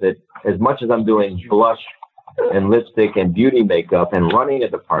current with it. As much as I'm doing blush and lipstick and beauty makeup and running a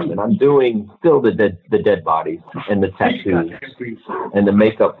department, I'm doing still the dead bodies and the tattoos and the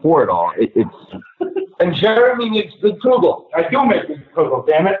makeup for it all. And Jeremy makes good Kugel. I do make good Kugel,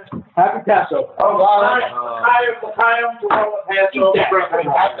 damn it. Happy Passover.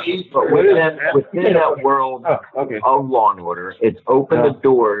 Within that world of Law and Order, it's opened the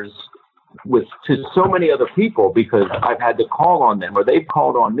doors to so many other people because I've had to call on them or they've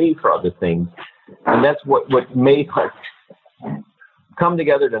called on me for other things. And that's what made us come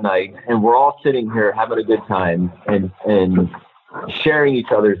together tonight, and we're all sitting here having a good time and sharing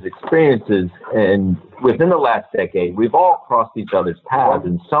each other's experiences. And within the last decade, we've all crossed each other's paths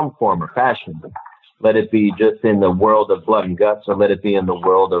in some form or fashion. Let it be just in the world of blood and guts, or let it be in the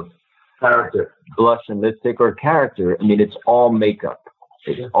world of character, blush and lipstick, or character. I mean, it's all makeup.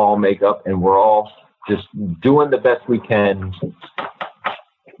 It's all makeup, and we're all just doing the best we can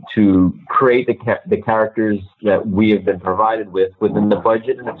to create the characters that we have been provided with within the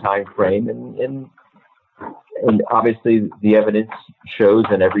budget and the time frame, and obviously the evidence shows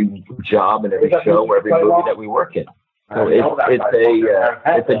in every job and every show or every movie that we work in. So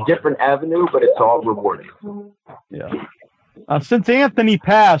it's a different avenue, but it's all rewarding. Yeah. Since Anthony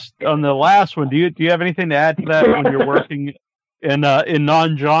passed on the last one, do you have anything to add to that when you're working in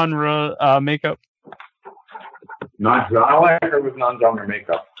non-genre makeup? Non-genre. All I heard was non-genre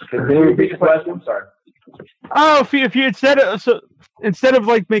makeup. Can you repeat the question? I'm sorry. Oh, if you instead of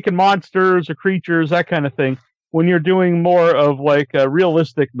like making monsters or creatures, that kind of thing, when you're doing more of like a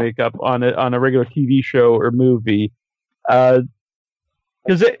realistic makeup on a regular TV show or movie, because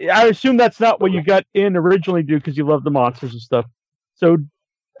I assume that's not what you got in originally do because you love the monsters and stuff. So,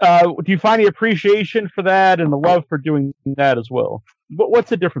 do you find the appreciation for that and the love for doing that as well? What's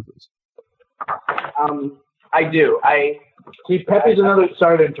the differences? I do. See, Pepe's another.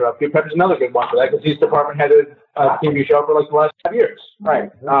 Sorry to interrupt you. Pepe's another good one for that because he's department head of a TV show for like the last 5 years.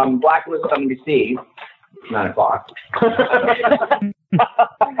 Right. Blacklist on NBC, 9 o'clock.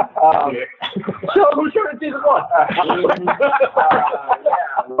 So who's showing season 1?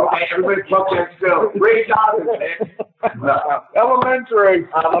 Okay, everybody focus still. Great job, man. Elementary.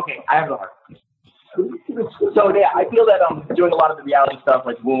 Okay, I have the heart. So yeah, I feel that doing a lot of the reality stuff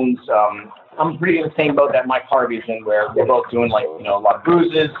like Wounds, I'm pretty in the same boat that Mike Harvey's in, where we're both doing like a lot of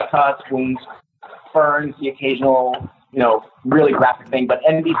bruises, cuts, wounds, burns, the occasional really graphic thing. But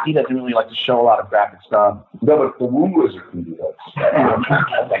NBC doesn't really like to show a lot of graphic stuff. No, but the Wound Wizard can do that.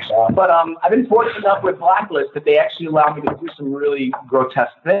 But I've been fortunate enough with Blacklist that they actually allow me to do some really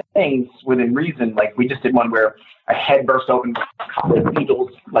grotesque things within reason. Like we just did one where a head burst open, with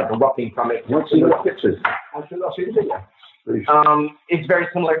needles like erupting from it. What's in the pictures? It's very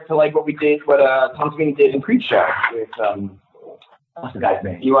similar to like what Tom Savini did in Creepshow with what's the guy's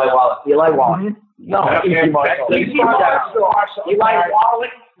name? Eli Wallach. Eli Wallach. Mm-hmm. No, Eli Wallach.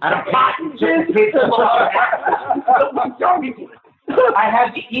 I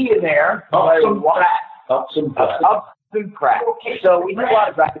had the E in there. Ups and crack. Okay, so we do a lot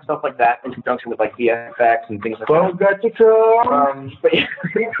of graphic stuff like that in conjunction with like VFX and things like that.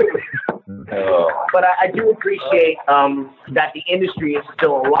 But I do appreciate that the industry is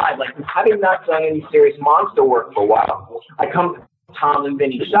still alive. Like having not done any serious monster work for a while, I come to Tom and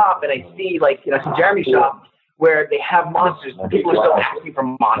Vinny's shop and I see Jeremy's shop where they have monsters. People are still asking for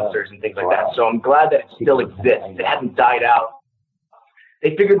monsters and things like that. So I'm glad that it still exists. It hasn't died out.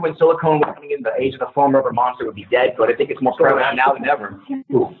 They figured when silicone was coming in, the age of the foam rubber monster would be dead, but I think it's more prevalent now than ever.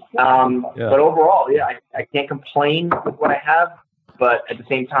 But overall, I can't complain with what I have. But at the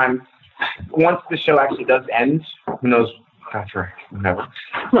same time, once the show actually does end, who knows? After never.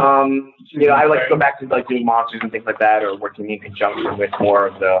 I like to go back to like doing monsters and things like that, or working in conjunction with more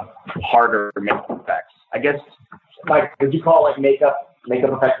of the harder makeup effects. I guess, like, would you call like makeup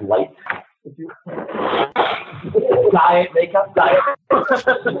effects light? Diet makeup,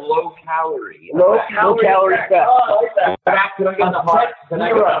 low calorie. Low calorie effect. Oh, I like that. Can I get the heart?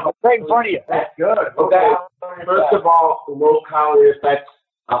 Right in front of you. That's good. Okay. First of all, low calorie effects.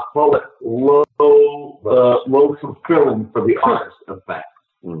 I'll call it low fulfilling for the artist effect.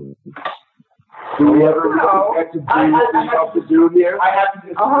 Do we ever get to do what we have to do here? I have to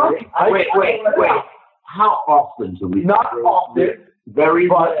do Wait. How often do we? Not often. Very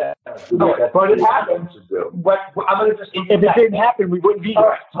much. But it happens. But I'm going to just. If it didn't happen, we wouldn't be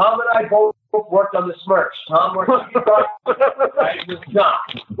here. Tom and I both worked on the Smirch. Tom worked on the John.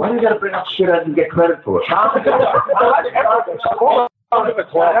 Why do you got to bring up shit I didn't get credit for? Tom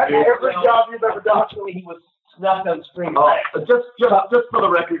every job you've ever done. Actually, he was snuffed on spring break. Just for the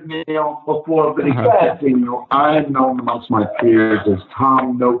record, Neil, before the continue, I am known amongst my peers as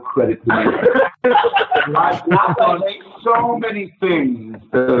Tom No Credit to me. I've done so many things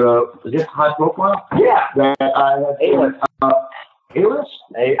that are just high profile. Yeah. That I have A-list? I'm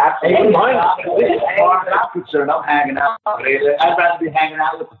hanging out. I'd rather be hanging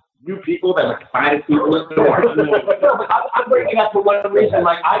out with you people than the finest people in the world. I'm bringing up for one reason.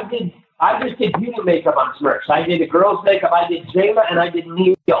 Like I just did beauty makeup on Smirch. I did a girl's makeup. I did Jayla and I did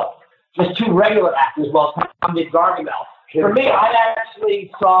Neil. Just two regular actors while Tom did Gargamel. For me,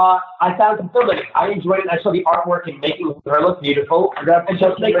 I found some film. I enjoyed it. I saw the artwork and making her look beautiful. And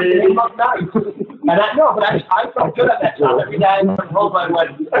just making it look nice. And I felt good at that time. Every day I told my wife,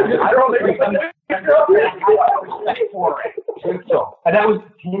 I don't think for it. And that was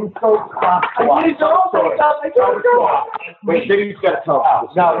Tinsel Wait, Jimmy's got to tell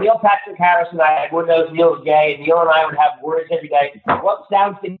us. No, Neil Patrick Harris and I would know Neil's gay, and Neil and I would have words every day. What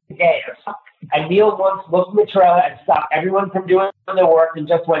sounds gay? And Neil once looked in the trailer and stopped everyone from doing their work and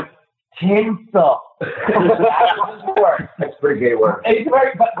just went, Tinsel. That's pretty gay word. It's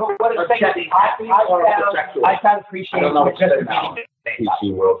very, but what it's saying, I found appreciation for just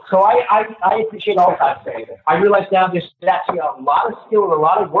PC world. So I appreciate all that. I realize now there's actually a lot of skill and a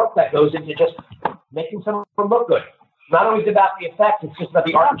lot of work that goes into just making someone look good. It's not always about the effects, it's just about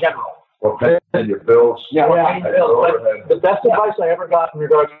the art in general. Or paying your bills. Yeah, but the best advice I ever got in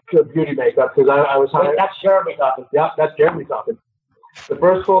regards to beauty makeup, because I was hired. That's Jeremy talking. Yeah, that's Jeremy talking. The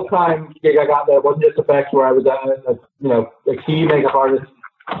first full-time gig I got there wasn't just effects, where I was a key makeup artist.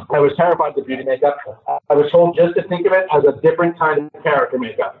 I was terrified of beauty makeup. I was told just to think of it as a different kind of character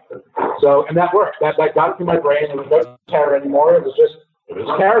makeup. So, and that worked. That got through my brain. There was no terror anymore. It was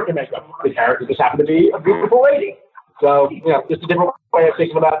character makeup. The character just happened to be a beautiful lady. So, just a different way of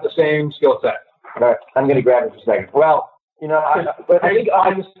thinking about the same skill set. All right, I'm going to grab it for a second. Well, I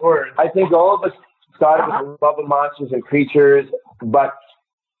think all of us started with the love of monsters and creatures, but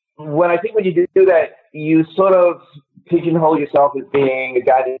when you do that, you sort of pigeonhole yourself as being a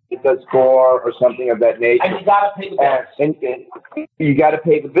guy that does gore or something of that nature. And you got to pay the bills. And you got to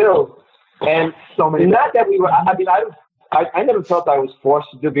pay the bills. And so many. Not that we were. I never felt I was forced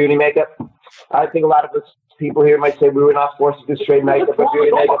to do beauty makeup. I think a lot of us people here might say we were not forced to do straight makeup or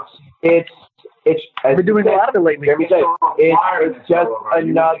beauty makeup. We're doing a lot of it lately. It's just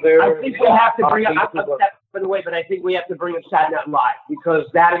another. I think we have to bring up. By the way, but I think we have to bring up Saturday Night Live because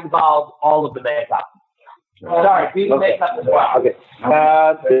that involves all of the makeup. Sorry, beauty makeup as well. Okay.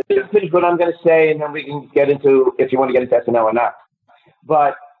 Finish what I'm going to say, and then we can get into if you want to get into SNL or not.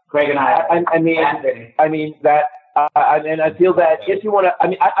 But Craig and I mean that. And I feel that if you want to,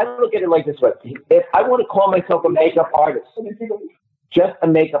 I look at it like this way. If I want to call myself a makeup artist, just a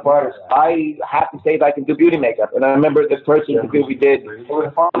makeup artist, I have to say that I can do beauty makeup. And I remember the first interview we did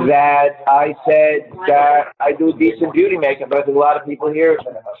that I said that I do decent beauty makeup, but I think a lot of people here,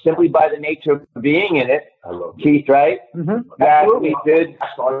 simply by the nature of being in it, Keith, right? Mm-hmm. That we did,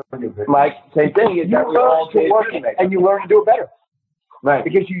 Mike, same thing. You learn to work and you learn to do it better. Right.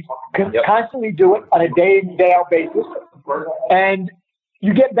 Because you can constantly do it on a day in, day out basis, and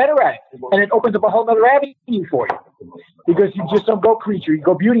you get better at it. And it opens up a whole other avenue for you. Because you just don't go creature, you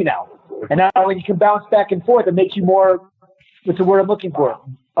go beauty now. And now when you can bounce back and forth, it makes you more, what's the word I'm looking for?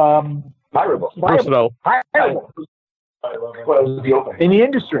 Hireable. Versatile. Hireable. In the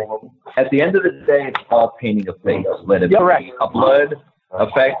industry. At the end of the day, it's all painting a face. Let it be a blood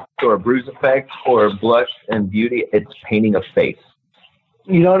effect or a bruise effect or a blush and beauty. It's painting a face.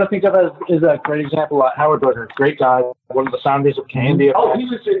 You know what I think of as is a great example? Howard Berger, great guy, one of the founders of Candy. Oh, he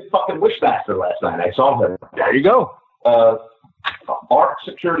was in fucking Wishmaster last night. I saw him. There you go. Art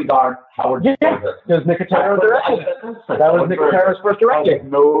security guard, Howard Berger. There's Nicotero directed. That was Nicotero's first directing.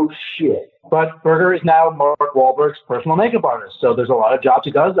 No shit. But Berger is now Mark Wahlberg's personal makeup artist. So there's a lot of jobs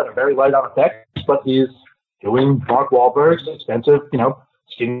he does that are very light on effects, but he's doing Mark Wahlberg's expensive,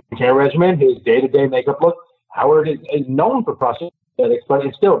 skincare regimen, his day-to-day makeup look. Howard is known for prosthetics, but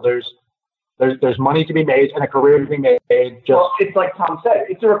it's still there's money to be made and a career to be made. Well, it's like Tom said,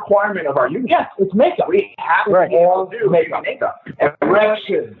 it's a requirement of our union. Yeah, it's makeup. We have to all do makeup.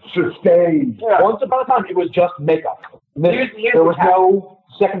 Erection, sustain. Yeah. Once upon a time, it was just makeup. There was no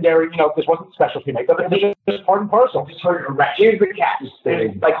secondary, this wasn't specialty makeup. It was just part and parcel. Here's the catch.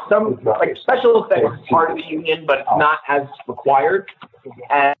 Like special effects is part of the union, but it's not as required.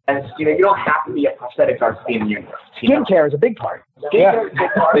 And you don't have to be a prosthetic artist in the union. Skincare is a big part. Skincare is a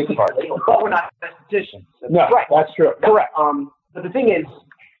big part. But we're not estheticians. No, right. That's true. Correct. But the thing is,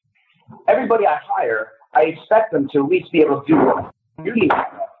 everybody I hire, I expect them to at least be able to do beauty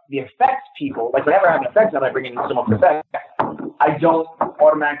makeup. The effects people, like whenever I have an effects and I bring in someone for effects, I don't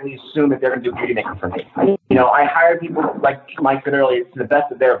automatically assume that they're going to do beauty makeup for me. I hire people, like Mike said earlier, to the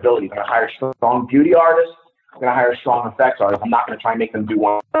best of their ability. I'm going to hire strong beauty artists. I'm going to hire strong effects artists. I'm not going to try and make them do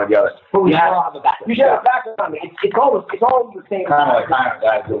one or the other. But we have a background. You should have a background. It's all the same.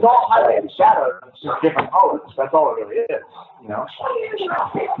 It's all highlight and shadow. It's just different colors. That's all it really is.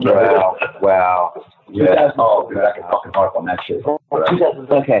 Wow. Yeah. Oh, I can fucking harp on that shit.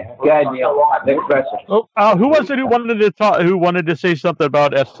 Okay. Go ahead, Neil. Next question. Who was it who wanted to talk? Who wanted to say something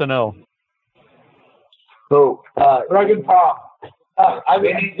about SNL? Who? Greg and Tom. Tom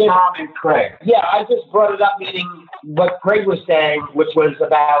and Craig. Yeah, I just brought it up, meaning what Craig was saying, which was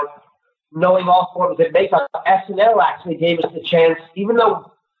about knowing all forms of makeup. SNL actually gave us the chance, even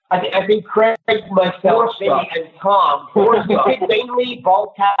though I think Craig, myself, maybe, and Tom, we did mainly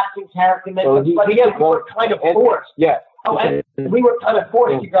ball casting character makeup, but again, we were kind of forced. Yeah. Oh, and we were kind of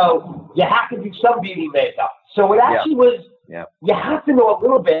forced to go, you have to do some beauty makeup. So it actually was, you have to know a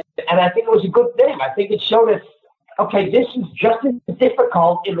little bit, and I think it was a good thing. I think it showed us, okay, this is just as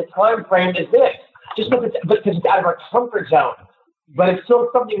difficult in the time frame as this, just because it's out of our comfort zone. But it's still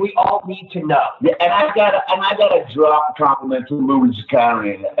something we all need to know. Yeah, and I gotta drop a compliment to Louis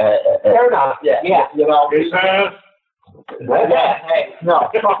Carey. Fair enough. Yeah. Hey, no.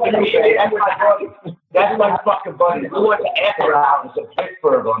 That's my fucking buddy. We went to Anthony House in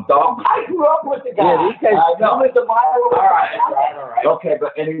Pittsburgh on dog. I grew up with the guy. Yeah, I know. All right. Okay,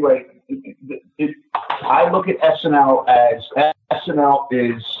 but anyway, I look at SNL as SNL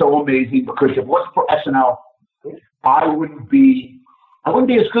is so amazing because if it wasn't for SNL, I wouldn't be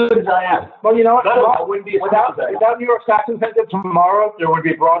as good as I am. Well, you know what? I wouldn't be as without good as I am. New York Stocks Incentive tomorrow, there would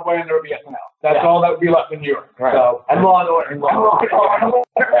be Broadway and there would be SNL. That's all that would be left in New York. Right. So, and Law and Order.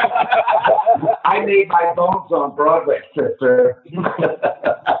 I made my bones on Broadway, sister.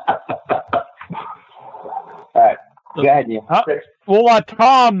 All right. Go ahead, Neil. Well,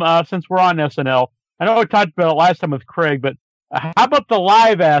 Tom, since we're on SNL, I know we talked about it last time with Craig, but how about the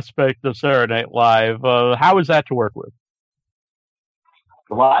live aspect of Saturday Night Live? How is that to work with?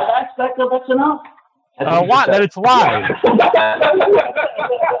 The live aspect of SNL? That it's live.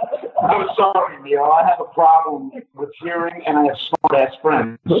 I'm sorry, Neil. I have a problem with hearing, and I have smart-ass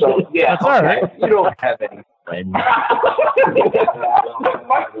friends. So, yeah. That's all right. You don't have any friends.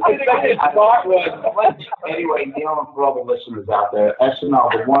 Anyway, Neil, and for all the listeners out there,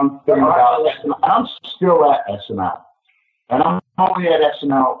 SNL, the one thing about SNL, I'm still at SNL. And I'm only at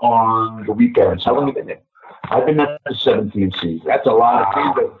SNL on the weekends. How long have you been there? I've been there for 17 seasons. That's a lot of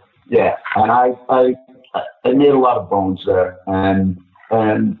seasons. Yeah, and I made a lot of bones there, and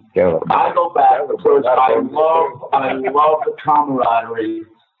I go back because I love the camaraderie.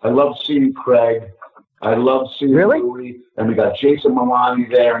 I love seeing Craig. I love seeing Louis, and we got Jason Milani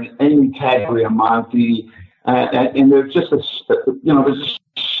there, and Amy Tagliamonte, and there's just there's a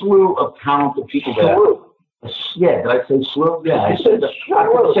slew of talented people there. Yeah, did I say slew? Yeah, I said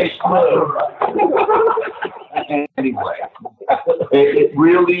slew. Anyway, it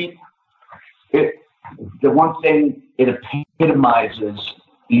really, the one thing, it epitomizes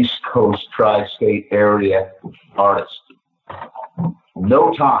East Coast tri-state area artists.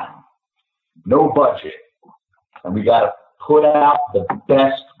 No time, no budget, and we got to put out the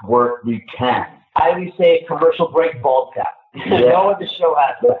best work we can. I always say commercial break ball cap. Yeah. No one the show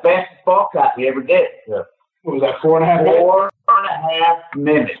has the fastest ball cap we ever did. Yeah. What was that, 4.5 minutes? 4.5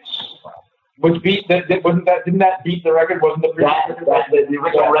 minutes. Which didn't that beat the record? Wasn't the previous record? The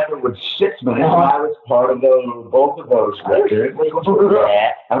original record was 6 minutes, and I was part of both of those records.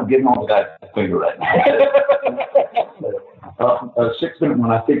 Yeah, I'm getting on the guy's finger right now. 6 minutes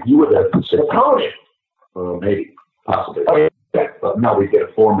when I think you were there for 6 minutes. Maybe, possibly. Okay. But no, we did a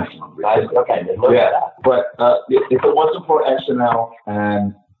 4 minute one. Okay, yeah, but if it wasn't for SNL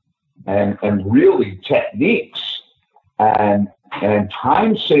and really techniques and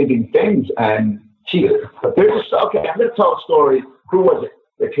time-saving things, and but there's I'm going to tell a story. Who was it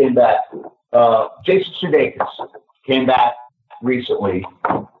that came back? Jason Sudeikis came back recently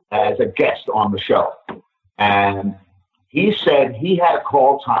as a guest on the show, and he said he had a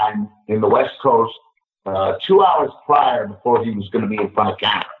call time in the West Coast 2 hours prior before he was going to be in front of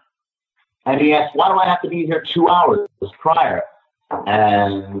camera, and he asked, "Why do I have to be here 2 hours prior?"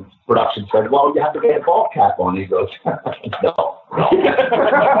 And production said, "Well, you have to get a ball cap on." He goes,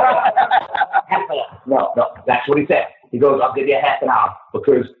 No, that's what he said. He goes, "I'll give you a half an hour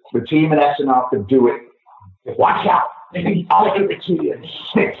because the team at SNL can do it. Watch out. I'll give it to you in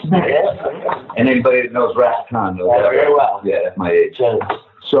 6 minutes." And anybody that knows Ras Khan knows that very well. Yeah, that's my age.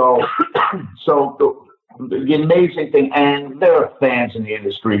 So the amazing thing, and there are fans in the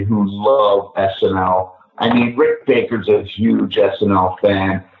industry who love SNL. I mean, Rick Baker's a huge SNL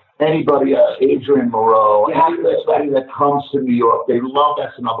fan. Anybody, Adrian Moreau, anybody that comes to New York, they love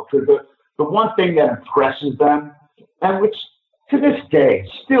SNL because the one thing that impresses them, and which to this day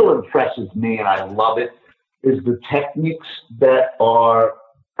still impresses me, and I love it, is the techniques that are,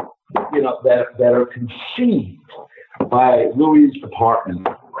 that are conceived by Louis' department.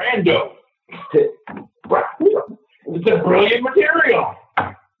 Brando. It's a brilliant material.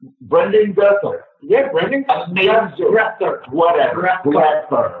 Brendan Grether. Yeah, Brendan. Grether. Whatever.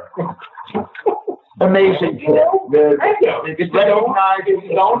 Grether. Amazing kid. Recognizing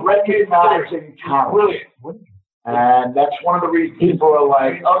talent. Brilliant. And that's one of the reasons people are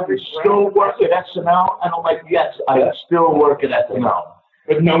like, "Oh, you still work at SNL?" And I'm like, "Yes, I still work at SNL."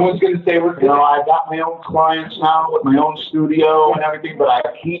 But no one's going to say we're. I got my own clients now with my own studio and everything, but I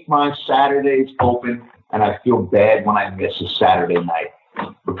keep my Saturdays open, and I feel bad when I miss a Saturday night.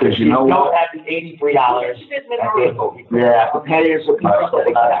 Because you know don't have the $83. Yeah, the pay is it's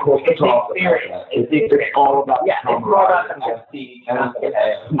all about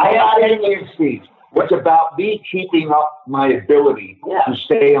It's about me keeping up my ability to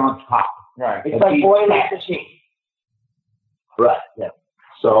stay on top. Right. It's like boiling the machine. Right. Yeah.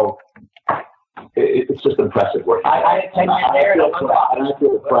 So it's just impressive work. I had 10 years there, and I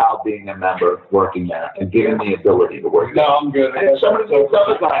feel proud being a member working there and given the ability to work there. No, I'm good. And some of these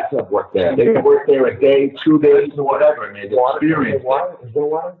other guys have worked there. They can work there a day, 2 days, or whatever, and they've experienced it. Is there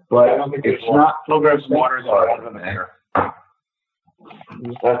water? But it's not. We'll grab some water in the there.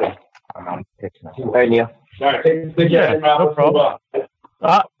 Okay. Hey, Neil. All right. Yeah, no problem.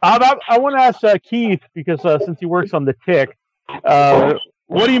 I want to ask Keith, because since he works on the Tick,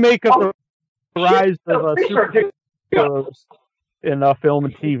 what do you make of the rise of superheroes in film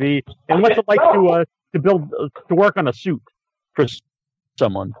and TV, and what's it like to work on a suit for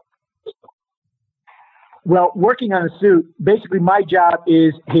someone? Well, working on a suit, basically my job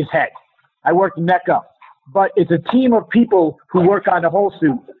is his head. I work the neck up. But it's a team of people who work on the whole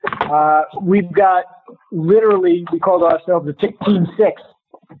suit. We've got literally, we call ourselves the Tick Team 6,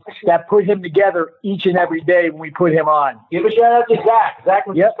 that put him together each and every day when we put him on. Give a shout out to Zach. Zach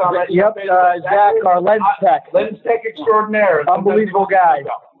was Yep, Zach, our lens tech. Lens tech extraordinaire. Unbelievable guy.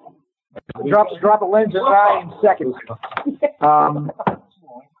 Drop a lens in 9 seconds.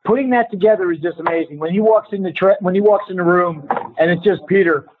 Putting that together is just amazing. When he walks in the room and it's just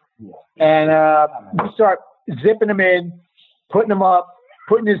Peter, and we start zipping him in, putting him up,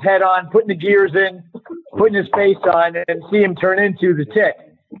 putting his head on, putting the gears in, putting his face on, and see him turn into the Tick.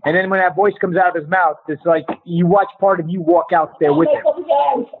 And then when that voice comes out of his mouth, it's like you watch part of you walk out there with him.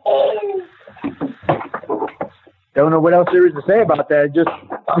 Don't know what else there is to say about that. Just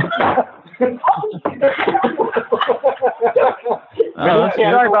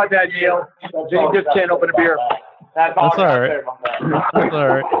sorry about that, Neil. You just can't open a beer. That's all right. That's all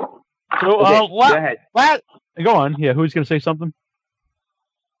right. So, go ahead. Go on. Yeah, who's going to say something?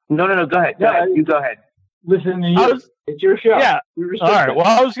 No. Go ahead. You go ahead. Listen to you. It's your show. Yeah. All right. Well,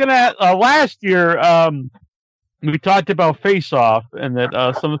 I was going to last year, we talked about Face Off, and that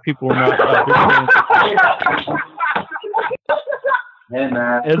some of the people were not big fans.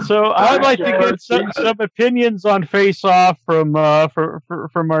 And so I'd like to get some opinions on Face Off from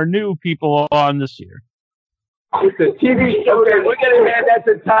our new people on this year. It's a TV show. Okay, we're going to hand that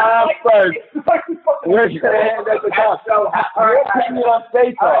to Tom first. We're going to hand that to Tom. So, your opinion on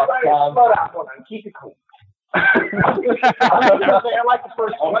Face Off, Tom. Hold on. Keep it cool. I like the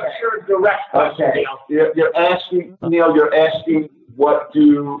first one. What's your direct question? Okay. You're asking, Neil, what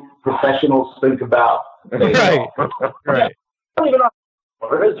do professionals think about Face Off? Right.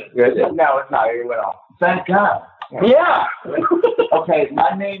 Or is it? No, it's not. It went off. Thank God. Yeah. Okay,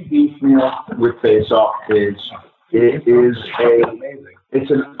 my main beef, Neil, with Face Off is it's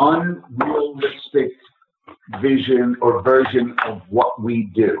an unrealistic vision or version of what we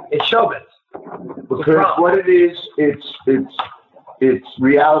do. It's showbiz. Because what it is, it's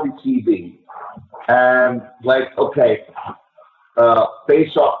reality TV, and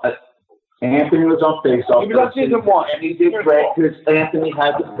Face Off. Anthony was on Face Off. He was on season 1, and he did great because Anthony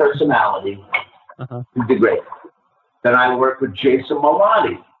has a personality. He did great. Then I worked with Jason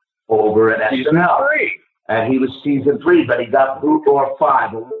Malati over at SNL. And he was season 3, but he got booted, or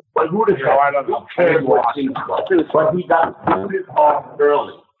 5. But who the hell? I don't know. But he got booted off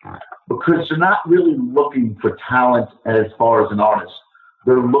early because they're not really looking for talent as far as an artist.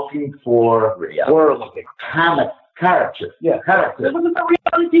 They're looking for character. Yeah, character. This is a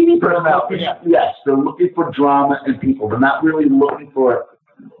reality TV personality. Yes, they're looking for drama and people. They're not really looking for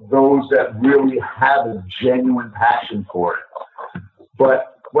those that really have a genuine passion for it.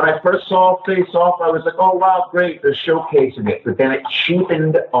 But when I first saw Face Off, I was like, oh, wow, great, they're showcasing it. But then it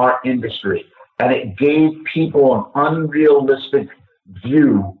cheapened our industry, and it gave people an unrealistic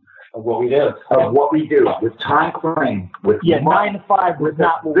view of what we do. With time frame, with 9 to 5 was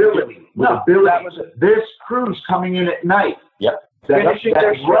not ability. There's crews coming in at night. Yep. Finishing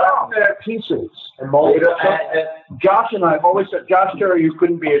their pieces. And Josh and I have always said, Josh Terry, you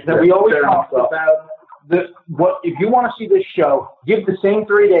couldn't be it. That we always talked about if you want to see this show, give the same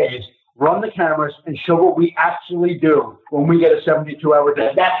 3 days, run the cameras, and show what we actually do when we get a 72-hour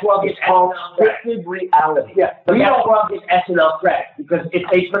day. That's what it's called scripted reality. Yeah. But we don't want this SNL credit because if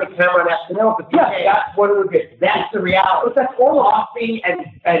they put a camera on SNL for 2 days, that's what it would be. That's the reality. But that's all of coffee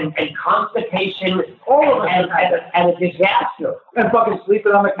and constipation, all of it, and a disaster. And fucking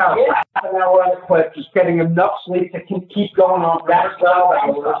sleeping on the couch. Yeah. Half an hour on the clip, just getting enough sleep to keep going on for 12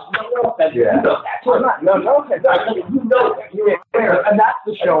 hours. You know that. No. You know that. You're there. And that's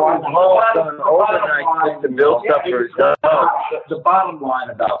the show I'm done overnight to build stuff for the bottom line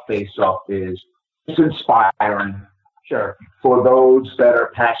about Face Off is it's inspiring. Sure. For those that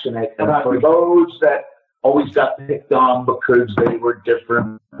are passionate and for those that always got picked on because they were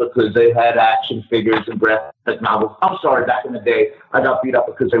different, because they had action figures and graphic novels. I'm sorry, back in the day, I got beat up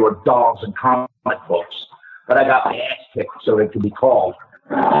because they were dolls and comic books. But I got my ass kicked so they could be called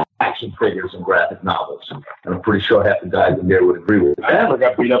action figures and graphic novels. And I'm pretty sure half the guys in there would agree with that. I never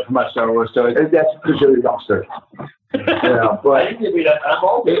got beat up for my Star Wars toys. That's because you're a youngster. But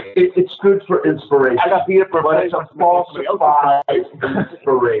it's good for inspiration. I got beat up for but it's a falsified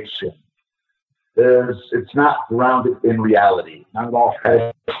inspiration. It's not grounded in reality. Not at all.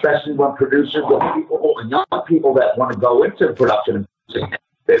 And especially when producers and young people that want to go into the production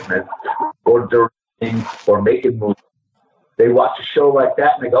business or directing or making movies, they watch a show like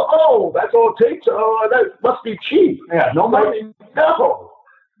that and they go, "Oh, that's all it takes. Oh, that must be cheap." Yeah, no money. No.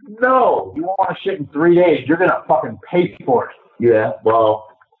 You want shit in 3 days, you're gonna fucking pay for it. Yeah, well,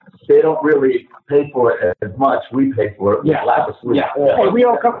 they don't really pay for it as much. We pay for it. Yeah. Hey, we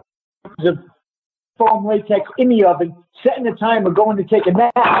all come to foam latex in the oven, setting the timer, going to take a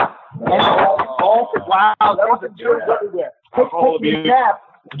nap. And wow, that was a dude everywhere. Taking a nap,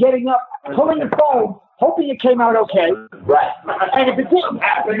 getting up, pulling the foam, hoping it came out okay. Right. And if it didn't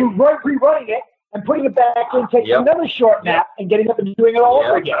happen, you rerunning it and putting it back in, taking another short nap, and getting up and doing it all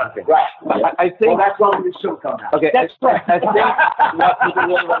over again. Right. I think that's why we still come out. Okay. That's right. I think what people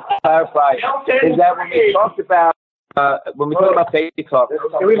really want to clarify is that when we talk about Face Off,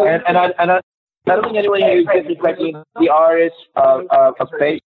 and I don't think anyone here is disrespecting the artist of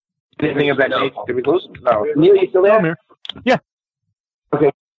Face, anything of that nature. Did we lose? No. Neil, you still there? Yeah.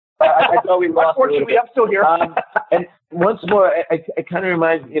 Okay. I thought we lost. Unfortunately, I'm still here. And once more, it kind of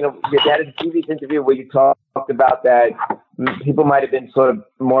reminds you had a previous interview where you talked about that people might have been sort of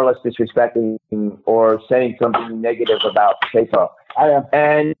more or less disrespecting or saying something negative about Face Off. I am.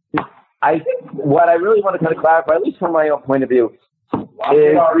 And I think what I really want to kind of clarify, at least from my own point of view,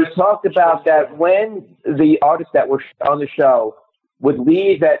 is we talked about that when the artists that were on the show would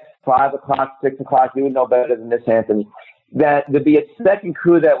leave at 5 o'clock, 6 o'clock, you would know better than this, Anthony, that there'd be a second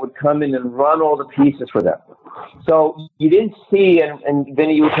crew that would come in and run all the pieces for them. So you didn't see, and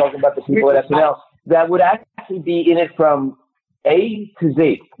Vinny, you were talking about the people at SNL, that would actually be in it from A to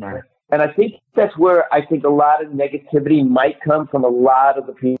Z. Right. And I think that's where I think a lot of negativity might come from a lot of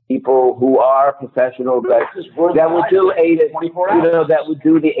the people who are professional that would do that would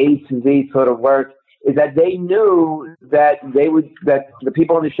do the A to Z sort of work. Is that they knew that that the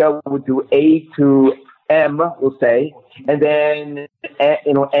people on the show would do A to M, we'll say, and then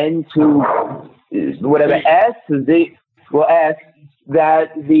N to whatever S to Z, well S.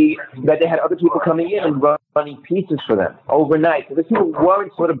 That they had other people coming in and running pieces for them overnight. So the people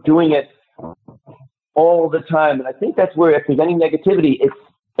weren't sort of doing it all the time. And I think that's where, if there's any negativity,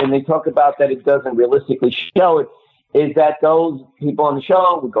 and they talk about that it doesn't realistically show it, is that those people on the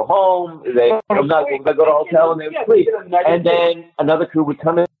show would go home, they go to a hotel and they would sleep. And then another crew would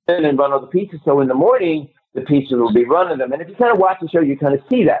come in and run all the pieces. So in the morning, the pieces will be running them. And if you kind of watch the show, you kind of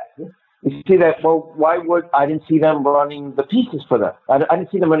see that. You see that, well, I didn't see them running the pieces for them. I didn't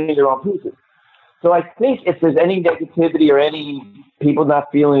see them running their own pieces. So I think if there's any negativity or any people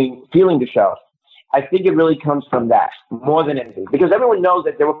not feeling the show, I think it really comes from that more than anything. Because everyone knows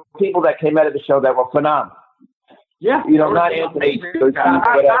that there were people that came out of the show that were phenomenal. Yeah. Not Anthony,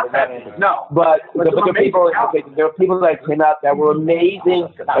 whatever. No. But the people, there were people that came out that were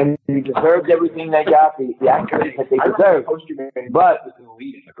amazing and they deserved everything they got, the accolades that they deserved. But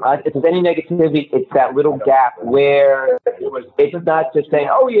if there's any negativity, it's that little gap where it's not just saying,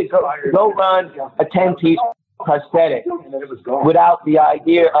 oh, you go run a 10-piece prosthetic without the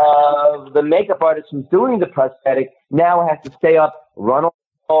idea of the makeup artist who's doing the prosthetic now has to stay up, run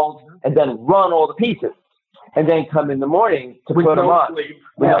all, and then run all the pieces. And then come in the morning to put them on with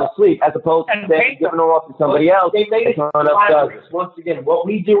no sleep, as opposed to giving them off to somebody else. They made it glamorous. Once again, what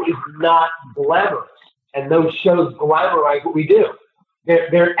we do is not glamorous, and those shows glamorize what we do.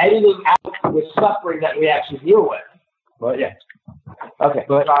 They're editing out the suffering that we actually deal with. Well, yeah. Okay,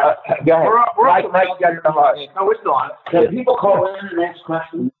 but go ahead. Mike's got the heart. No, we're still on. Can people call in and ask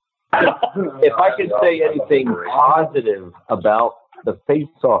questions? If I can say anything positive about the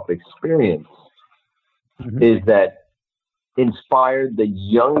face-off experience, is that inspired the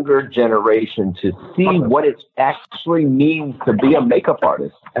younger generation to see what it actually means to be a makeup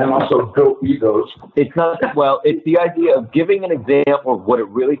artist. And also built egos. It's not, it's the idea of giving an example of what it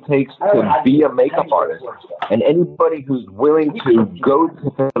really takes to be a makeup artist. And anybody who's willing to go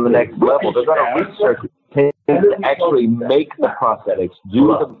to the next level, they're going to research to actually make the prosthetics,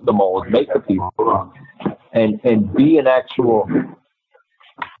 do the molds, make the people, and be an actual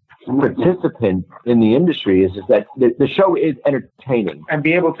participant in the industry is that the show is entertaining and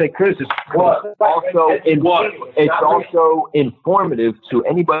be able to take criticism. It's also informative to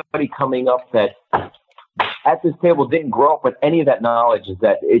anybody coming up that at this table didn't grow up with any of that knowledge. Is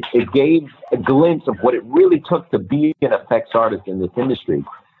that it gave a glimpse of what it really took to be an effects artist in this industry,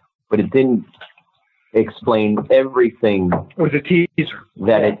 but it didn't explain everything. It was a teaser.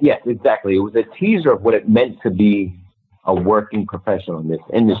 Yes, exactly. It was a teaser of what it meant to be a working professional in this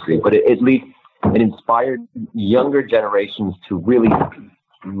industry, but it inspired younger generations to really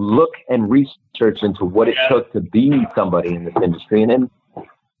look and research into what it took to be somebody in this industry. And then,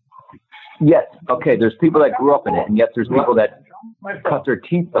 yes, okay, there's people that grew up in it, and yes, there's people that cut their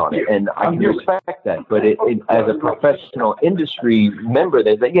teeth on it, and I can respect that. But it as a professional industry member,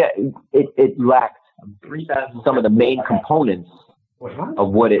 it lacked some of the main components of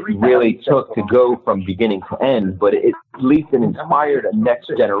what it really took to go from beginning to end, but at least it inspired a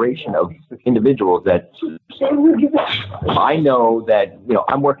next generation of individuals that I know that,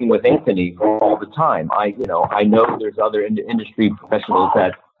 I'm working with Anthony all the time. I know there's other industry professionals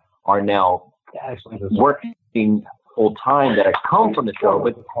that are now working full time that have come from the show,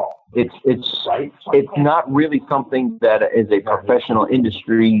 but it's not really something that is a professional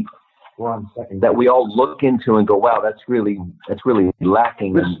industry that we all look into and go, wow, that's really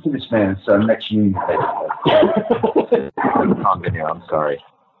lacking. Listen to this man, son. Next to you. I'm sorry.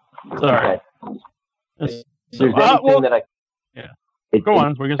 Sorry. There's anything that go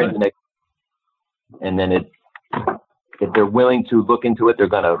on. We're gonna say. And then if they're willing to look into it, they're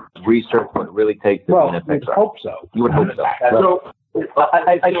going to research what it really takes to be an effects artist. Hope so. You would hope so. So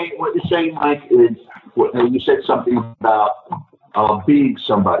I think what you're saying, Mike, is you said something about being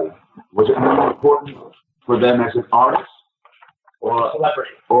somebody. Was it more important for them as an artist, or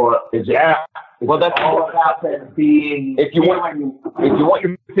celebrity, or is it? Yeah. Well, that's all about them being. If you want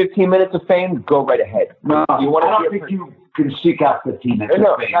your 15 minutes of fame, go right ahead. No, I don't think you can seek out 15 minutes.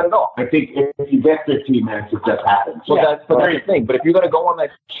 No, of fame. not at all. I think if you get 15 minutes, it just happens. Well, that's the thing. But if you're going to go on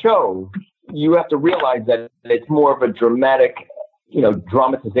that show, you have to realize that it's more of a dramatic,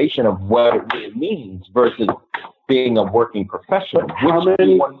 dramatization of what it really means versus being a working professional. How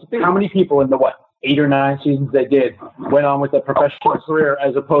many people in the 8 or 9 seasons they did went on with a professional career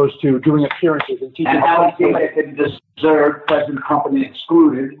as opposed to doing appearances and teaching? And how he did deserve present company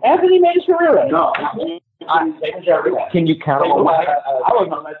excluded. Anthony made his career. No. Can you count them? I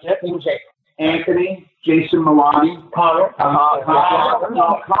wasn't on that yet. Anthony, Jason Milani, Connor.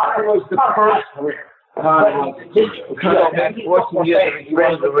 Connor was the first career.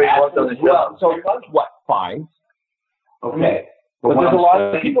 So what? 5. Okay. But there's a lot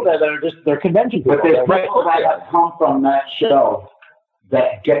of people there that are they're convention people. But there's people that have come from that show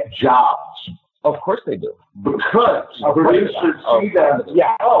that get jobs. Of course they do. Because producers see them.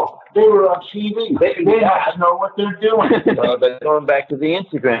 Yeah. Oh, they were on TV. They have to know what they're doing. They're going back to the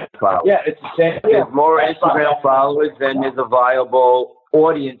Instagram followers. Yeah, it's the same. There's more Instagram followers than is a viable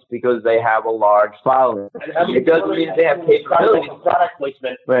audience because they have a large following. It doesn't mean they have capabilities. Product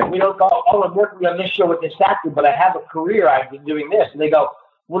placement. Right. We don't go, I'm working on this show with this actor, but I have a career. I've been doing this. And they go,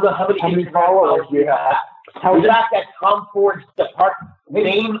 well, how many followers do you have? The fact that Tom Ford's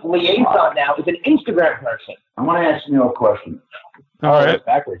main liaison now is an Instagram person. I want to ask Neil a question. All right.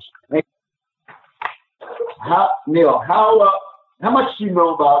 Backwards. Neil, how much do you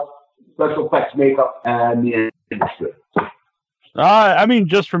know about special effects makeup and the industry?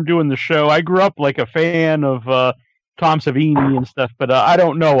 Just from doing the show, I grew up like a fan of Tom Savini and stuff, but I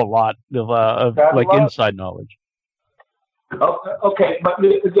don't know a lot of inside knowledge. Okay, but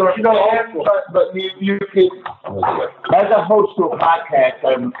you can, as a host of a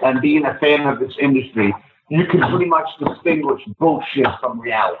podcast and being a fan of this industry, you can pretty much distinguish bullshit from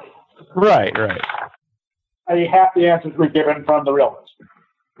reality. Right. Half the answers were given from the real ones.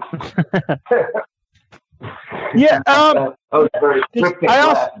 Yeah. That was very cryptic.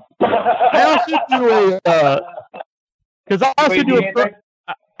 I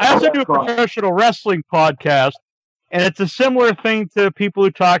also do a professional wrestling podcast. And it's a similar thing to people who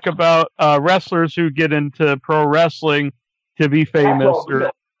talk about wrestlers who get into pro wrestling to be famous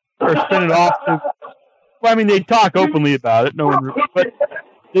or spin it off to. Well, they talk openly about it. No one, but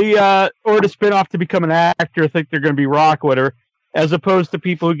or to spin off to become an actor, think they're going to be Rock, whatever. As opposed to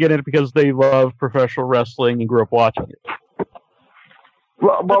people who get in it because they love professional wrestling and grew up watching it.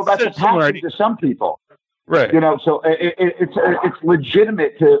 Well, that's a passion to some people, right? So it's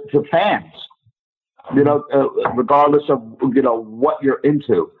legitimate to fans. Regardless of, what you're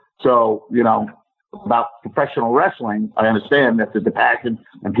into. So, about professional wrestling, I understand that there's a passion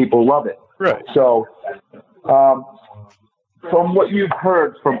and people love it. Right. So, from what you've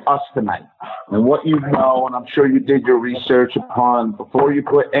heard from us tonight and what you know, and I'm sure you did your research upon before you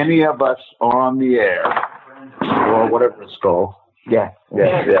put any of us on the air or whatever it's called. Yeah.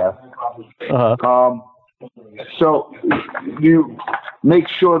 So you make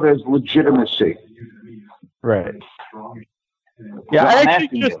sure there's legitimacy. Right. Yeah, I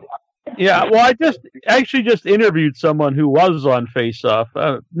just interviewed someone who was on Face Off.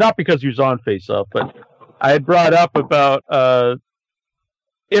 Not because he was on Face Off, but I had brought up about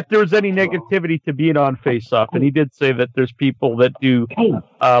if there was any negativity to being on Face Off, and he did say that there's people that do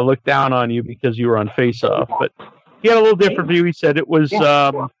look down on you because you were on Face Off. But he had a little different view. He said it was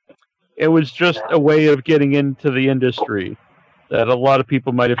just a way of getting into the industry that a lot of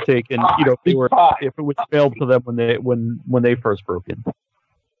people might have taken, if it was failed to them when they first broke in.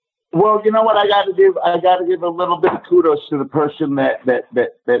 Well, you know what I got to give? I got to give a little bit of kudos to the person that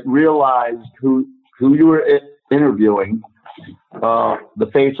realized who you were interviewing, the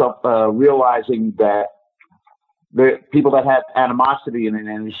Face Off, realizing that the people that have animosity in an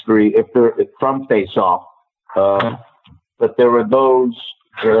industry, if they're from Face Off, but there were those.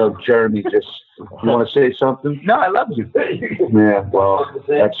 Jeremy, you want to say something? No, I love you. Yeah, well,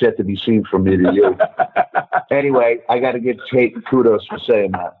 that's yet to be seen from me to you. Anyway, I got to give Tate kudos for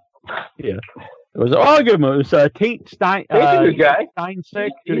saying that. Yeah. It was all good. It was Tate Stein. Tate's a good guy.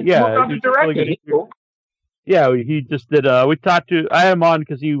 Steinsick. Yeah, he's really good. Yeah, he just did. We talked to. I had him on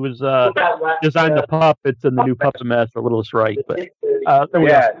because he was designed the puppets and the new Puppet Master, Little Strike. But the thing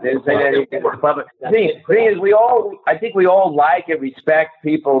is, I think we all like and respect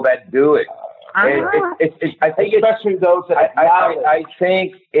people that do it. I think especially those that I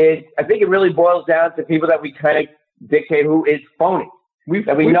think it really boils down to people that we kind of dictate who is phony. We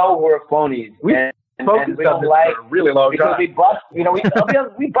know who are phonies. And we don't like really low because we bust. We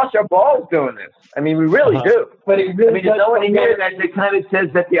bust our balls doing this. I mean, we really do. But it really there's no one in here that kind of says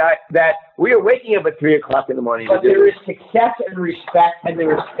that we are waking up at 3:00 in the morning. But there is success and respect, and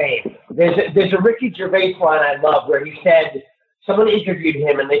there is fame. There's a Ricky Gervais line I love where he said, someone interviewed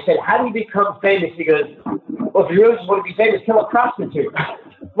him and they said, "How do you become famous?" He goes, "Well, if you really want to be famous, kill a prostitute."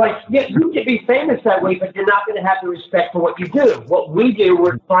 Like, yeah, you can be famous that way, but you're not going to have the respect for what you do. What we do,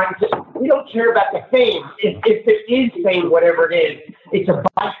 we don't care about the fame. If there is fame, whatever it is, it's a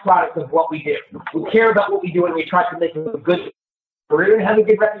byproduct of what we do. We care about what we do, and we try to make a good career and have a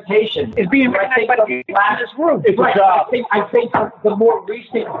good reputation. It's being recognized by the last group. It's right. I think the more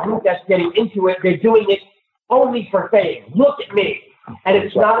recent group that's getting into it, they're doing it only for fame. Look at me. And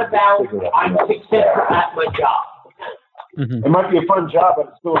it's not about I'm successful at my job. Mm-hmm. It might be a fun job, but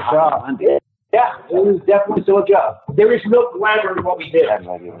it's still a job. Yeah, it is definitely still a job. There is no glamour in what we do.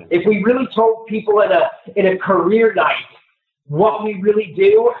 If we really told people in a career night what we really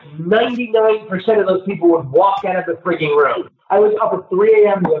do, 99% of those people would walk out of the frigging room. I was up at 3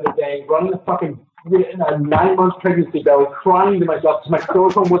 a.m. the other day, running a fucking 9-month pregnancy belly, crying to myself because my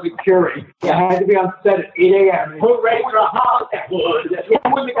silicone wasn't curing. I had to be on set at 8 a.m. Hooray for Hollywood!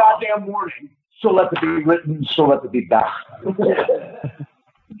 In the goddamn morning. So let it be written, so let it be done.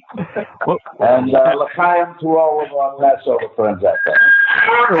 And l'chaim to all of our Passover friends out there.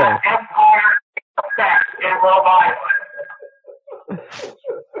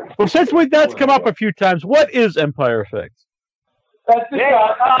 Well, since that's come up a few times, what is Empire Effects? That's the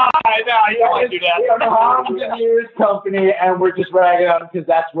shop. I know, you don't want to do that. We're a Tom Engineers company, and we're just ragging on because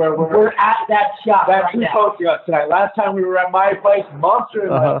that's where we're at that shop. That's who posted us tonight. Last time we were at my place, Monster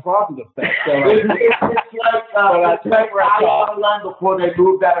and my Profit Effect. So, it's like tonight we're at Ireland before they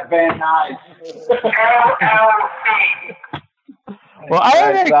moved out of Van Nuys. Well, I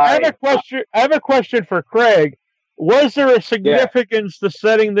have a question for Craig. Was there a significance to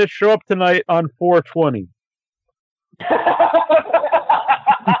setting this show up tonight on 420?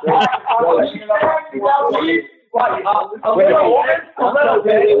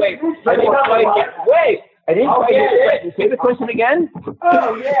 Wait. I didn't quite get it. Say the question again.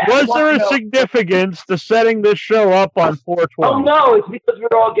 Was there a significance to setting this show up on 420? Oh no, it's because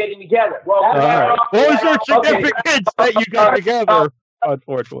we're all getting together. All right. Was there significance that you got together on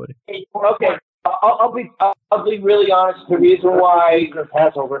 420? Okay. I'll be really honest. The reason why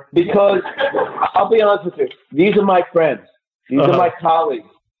Passover, because I'll be honest with you. These are my friends. These are my colleagues.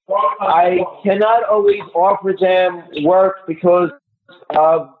 I cannot always offer them work because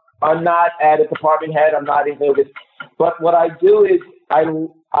I'm not at a department head. I'm not into this. But what I do is I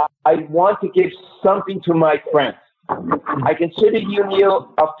want to give something to my friends. I consider you,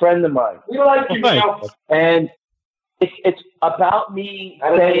 Neil, a friend of mine. We like you, Neil. And it's about me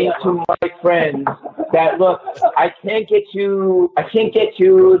saying to my friends that, look, I can't get you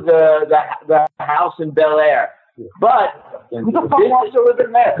the house in Bel Air, But Who the fuck wants to live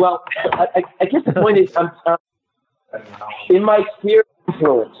in there? well, I guess the point is, in my sphere of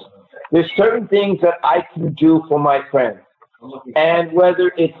influence, there's certain things that I can do for my friends. And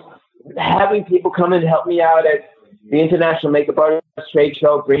whether it's having people come and help me out at the International Makeup Artist Trade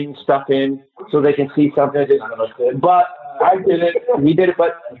Show, bringing stuff in so they can see something. But I did it. We did it.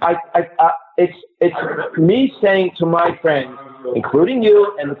 But it's me saying to my friends, including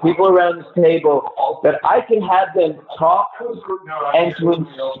you and the people around this table, that I can have them talk and to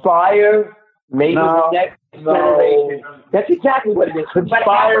inspire maybe the next generation. That's exactly what it is.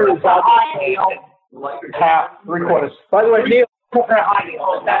 Inspire is half, 3/4. By the way, Neil.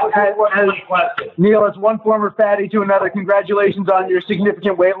 Neil, it's one former fatty to another. Congratulations on your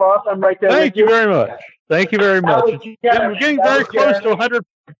significant weight loss. I'm right there. Thank you very much. Thank you very much. We're getting very close to 100.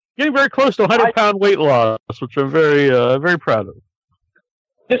 Getting very close to 100-pound weight loss, which I'm very proud of.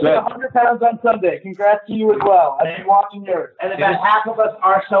 Just 100 pounds on Sunday. Congrats to you as well. I've been watching yours. And about half of us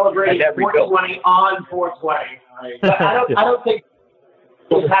are celebrating 420 on 420. But I don't think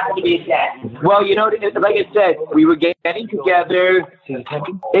it happened to be a dead. Well, you know, like I said, we were getting together.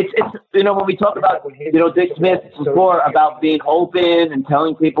 It's you know, when we talk about, you know, Dick Smith before about being open and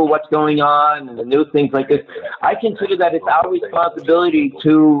telling people what's going on and the new things like this, I consider that it's our responsibility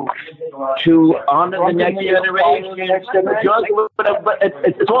to honor the next generation. But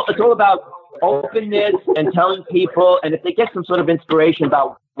it's all about openness and telling people, and if they get some sort of inspiration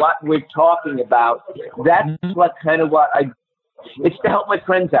about what we're talking about, that's what kind of what it's to help my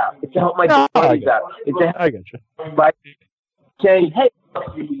friends out. It's to help my buddies out. It's to help I get you. by saying, hey,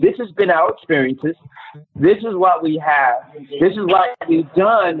 this has been our experiences. This is what we have. This is what we've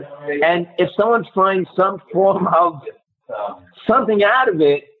done. And if someone finds some form of something out of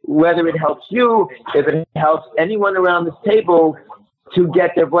it, whether it helps you, if it helps anyone around this table to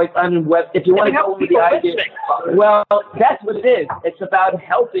get their voice on, if you want to go with the idea, well, that's what it is. It's about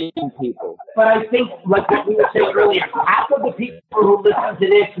helping people. But I think, like what we were saying earlier, half of the people who listen to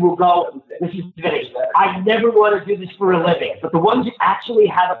this will go, this is finished. I never want to do this for a living. But the ones who actually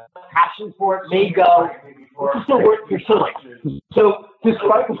have a passion for it may go, it's still worth pursuing. So,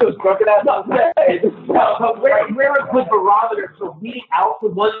 despite those crocodiles, we're a good barometer for weeding out the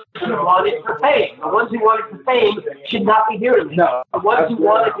ones who want it for fame. The ones who want it for fame should not be here. No. The ones who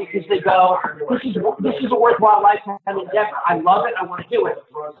want it because they go, this is a worthwhile lifetime endeavor. I love it. I want to do it.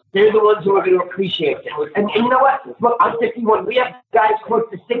 They're the ones who are going to appreciate it. And you know what? Look, I'm 51. We have guys close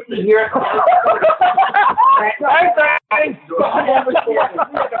to 60 here. We have a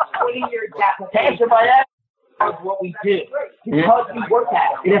 20-year gap. To answer my ass. What we do because we work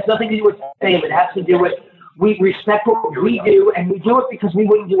at it. It has nothing to do with fame. It has to do with we respect what we do, and we do it because we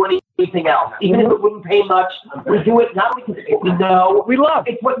wouldn't do anything else. Even if it wouldn't pay much, we do it not because we know we love.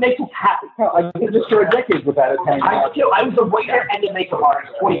 It's what makes us happy. I did this for a decade without it paying. I was a waiter and a makeup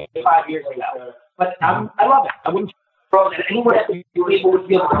artist 25 years ago, but I love it. I wouldn't throw that anyone at the table would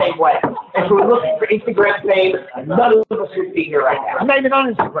feel the same way. If we were looking for Instagram fame, none of us would be here right now. I'm not even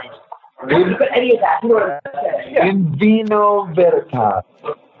on Instagram. But any of that, you know what I'm saying? In vino veritas.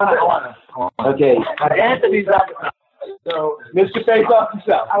 Okay. Anthony's up. So, Mr. Face Off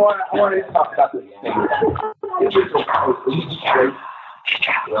himself. I want to talk about this thing.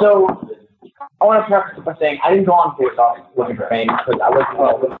 So, I want to preface it by saying I didn't go on Face Off looking for fame because I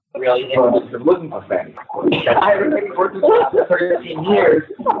wasn't really interested in looking for fame. I had already worked with for 13 years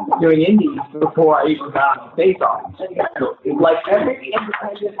doing indies before I even got on Face Off. Like every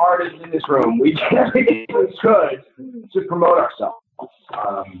independent artist in this room, we did everything we could to promote ourselves.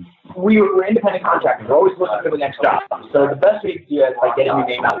 We're independent contractors. We're always looking for the next job. So the best way to do it is by getting your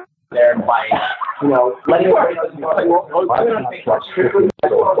name out there and by, you know, letting everybody know on Facebook strictly. So,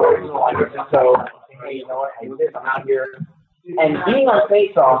 hey, you know what, I do this, I'm out here. And being on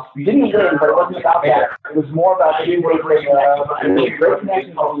Face Off, didn't win, but it wasn't about that. It was more about being great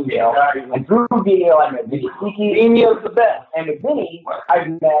connection on email. And through video, I met Vinny Sneaky. Email's the best. And with Vinny, I've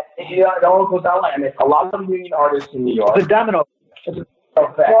met, it all goes down line. I met a lot of union artists in New York. The domino.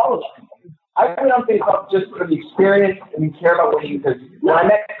 For all of them. I went on Face Off just for the experience and you care about winning because when I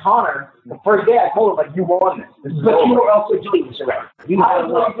met Connor, the first day I told him, like, you won this. But you were also doing this around. I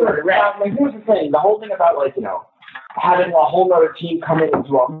was doing it around. Like, here's the thing. The whole thing about, like, you know, having a whole other team come in and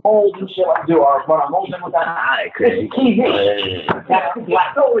do our molds and shit, like do our run our molds in with that. It's TV. That's the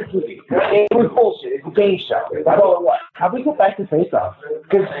black over TV. It was bullshit. It's a game show. That's all it was. How do we get back to Face Off?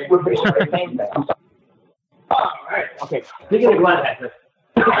 Because we're basically the same thing. I'm sorry. All right. Okay. Speaking of Glenn Hector.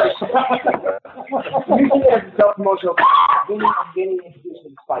 Usually as a self-promotional, Vinny introduced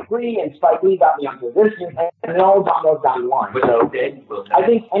me Spike Lee, and Spike Lee got me onto this, and it all goes down the line. So I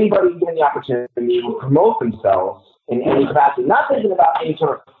think anybody given the opportunity to promote themselves in any capacity, not thinking about any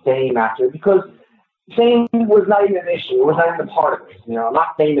sort of fame after, because fame was not even an issue. It was not even a part of it. You know, I'm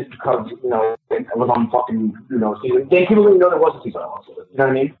not famous because, you know, I was on fucking, you know, season. They people didn't even know there was a season. You know what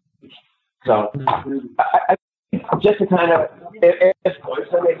I mean? So, I just to kind of, I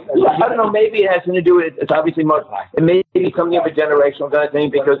don't know, maybe it has something to do with, it's obviously most, it may be something of a generational kind of thing,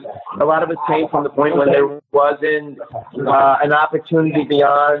 because a lot of us came from the point when there wasn't an opportunity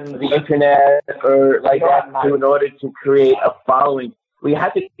beyond the internet or like that in order to create a following. We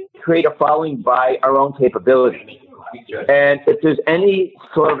had to create a following by our own capability. And if there's any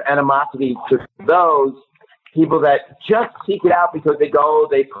sort of animosity to those people that just seek it out because they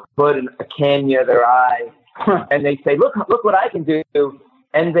put a can near their eye and they say, look what I can do.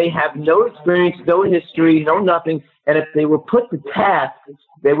 And they have no experience, no history, no nothing. And if they were put to task,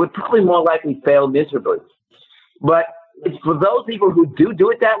 they would probably more likely fail miserably. But it's for those people who do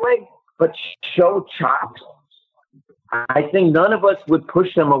it that way, but show chops, I think none of us would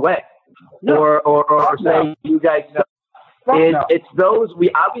push them away or say, you guys know. It's those we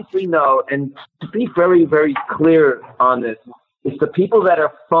obviously know, and to be very, very clear on this, it's the people that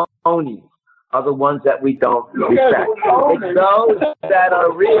are phony are the ones that we don't respect. It's those that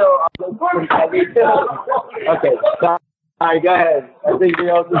are real. Okay, all right, go ahead. I think we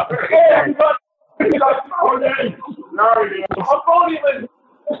all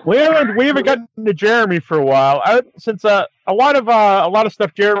We haven't gotten to Jeremy for a while. Since a lot of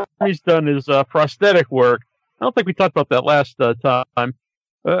stuff Jeremy's done is prosthetic work. I don't think we talked about that last time.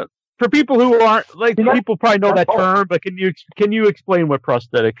 For people who aren't people probably know that term, but can you explain what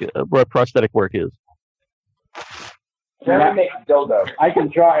prosthetic work is? Jeremy makes dildo. I can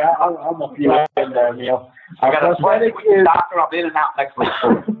try. I'm a few in there, Neil. I got a prosthetic doctor. I'll be in and out next week.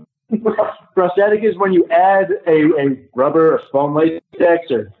 Prosthetic is when you add a rubber or foam latex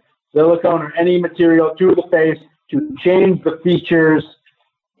or silicone or any material to the face to change the features.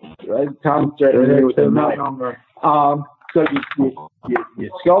 Right, Tom's right here with the number. So you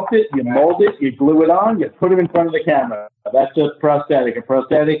sculpt it, you mold it, you glue it on, you put it in front of the camera. That's just prosthetic. A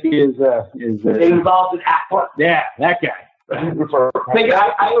prosthetic is it involves an actor. Yeah, that guy.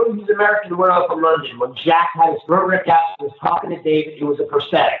 I always use American word out from London. When Jack had his throat ripped out, he was talking to David, it was a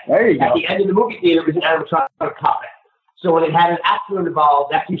prosthetic. There you go. At the end of the movie theater, it was an animatronic puppet. So when it had an actor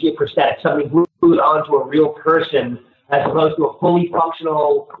involved, that's usually a prosthetic. Something glued onto a real person as opposed to a fully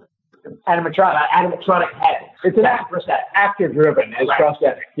functional animatronic head. It's an prosthetic. Actor-driven is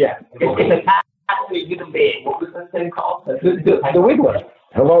prosthetic. Yeah. It's a human being. What was that thing called? The Wiggler.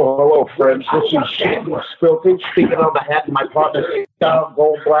 Hello, friends. This is Shameless Filthy, speaking on behalf of my partner, Don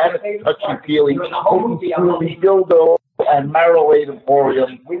Goldblatt, touchy-feely, dildo and marmalade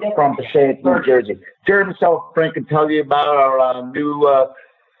emporium from Passaic, New Jersey. Jeremy Southbrink can tell you about our new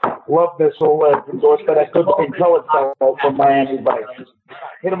love missile endorsed by that couldn't control itself from Miami Vice.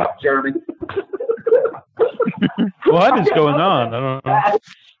 Hit him up, Jeremy. What is going on? I don't know.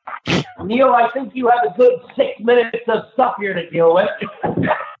 Neil, I think you have a good 6 minutes of stuff here to deal with. An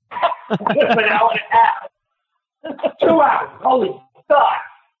hour and a half. 2 hours. Holy God.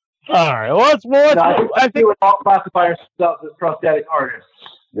 All right. Well, I think we all classify ourselves as prosthetic artists.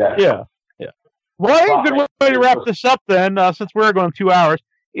 Yeah. Well, I think a good way to wrap this up then, since we're going 2 hours,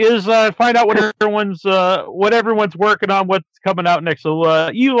 is find out what everyone's working on, what's coming out next.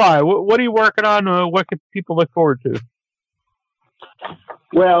 So, Eli, what are you working on? What can people look forward to?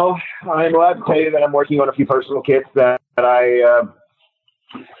 Well, I'm glad to tell you that I'm working on a few personal kits that I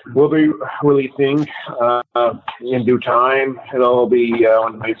will be releasing in due time. It'll be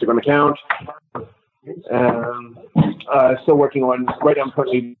on my Instagram account. Still working on, right now I'm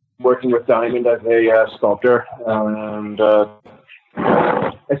currently working with Diamond as a sculptor and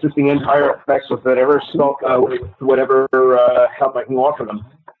assisting Empire Effects with whatever help I can offer them.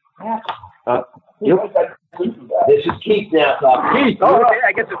 This is Keith now. Keith, okay.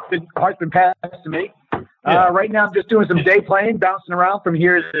 I guess it's been passed to me. Right now, I'm just doing some day playing, bouncing around from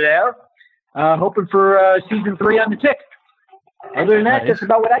here to there, hoping for season 3 on the tick. Other than that, just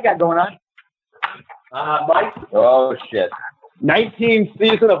about what I got going on. Mike? Oh, shit. 19th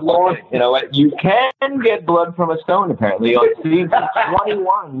season of Law. You know what? You can get blood from a stone, apparently. On season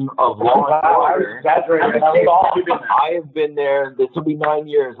 21 of Law and Order. I have been there. This will be 9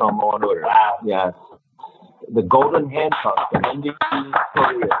 years on Law and Order. Wow. Yes. The Golden Handcuffs and ending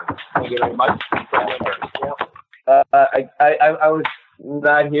career. Thank you very much. I was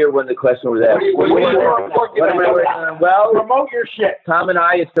not here when the question was asked. Well, promote your shit. Tom and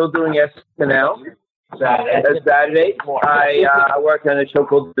I are still doing SNL. Saturday, I work on a show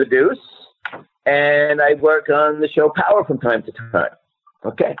called The Deuce, and I work on the show Power from time to time.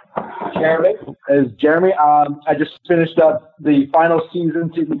 Okay. Jeremy? As Jeremy, I just finished up the final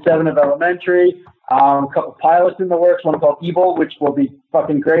season 7 of Elementary. A couple pilots in the works, one called Evil, which will be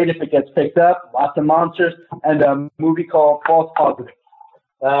fucking great if it gets picked up. Lots of monsters. And a movie called False Positive.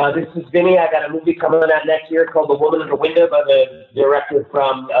 This is Vinny. I got a movie coming out next year called The Woman in the Window by the director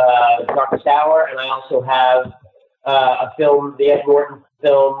from Darkest Hour. And I also have a film, the Ed Norton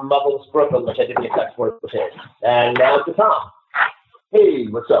film, Motherless Brooklyn, which I did the effects for with him. And now it's to Tom. Hey,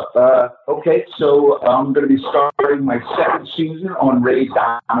 what's up? Okay, so I'm going to be starting my second season on Ray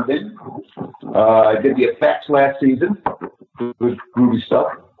Donovan. I did the effects last season. Good, groovy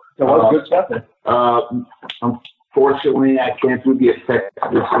stuff. That was good stuff. Unfortunately, I can't do the effects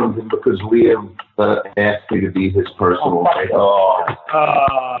this season because Liam asked me to be his personal.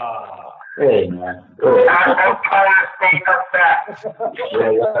 Hey, man.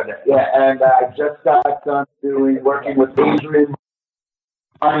 Yeah, and I just got done working with Adrian.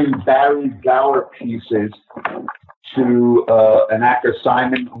 Barry Gower pieces to an actor,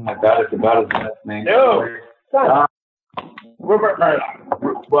 Simon. Oh my God, it's about his last name. No, Rupert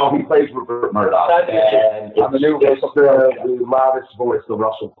Murdoch. Well, he plays Rupert Murdoch, and it's the loudest voice, the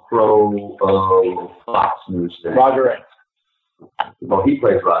Russell Crowe Fox News thing. Roger Ailes. Well, he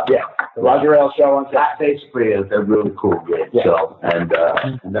plays Roger. Yeah, the Roger Ailes show on that basically is a really cool gig. Yeah. So, and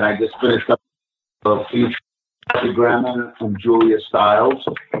then I just finished up a feature. Grandma and Julia Stiles.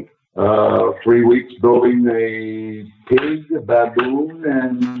 3 weeks building a pig, a baboon,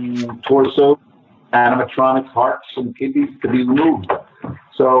 and torso, animatronic hearts and kidneys to be removed.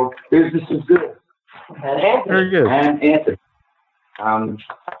 So business is good. And Anthony. Very good. And Anthony.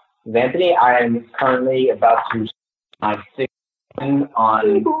 Anthony, I am currently about to my 6th season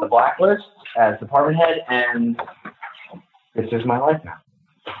on the Blacklist as department head, and this is my life now.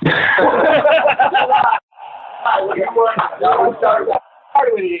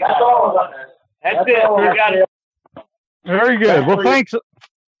 That's it. Very good. Well,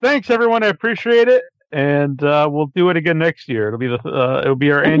 thanks everyone. I appreciate it, and we'll do it again next year. It'll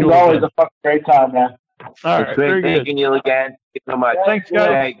be our annual. It's always a fucking great time, man. All right, very good. Thanking you again. Thank you so much. Thanks, guys.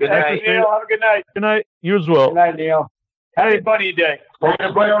 Hey, good night. Neil. Have a good night. Good night. You as well. Good night, Neil. Have a funny day. Thank you.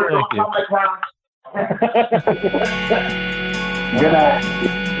 Good night.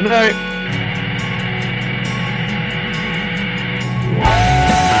 Good night.